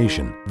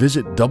information,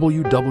 visit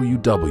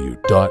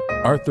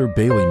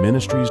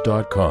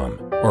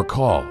www.arthurbaileyministries.com or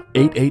call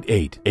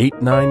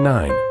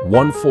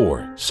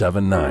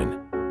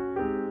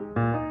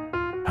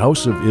 888-899-1479.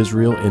 House of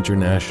Israel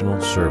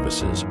International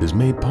Services is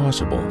made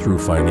possible through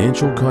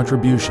financial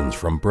contributions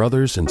from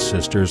brothers and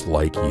sisters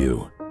like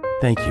you.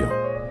 Thank you.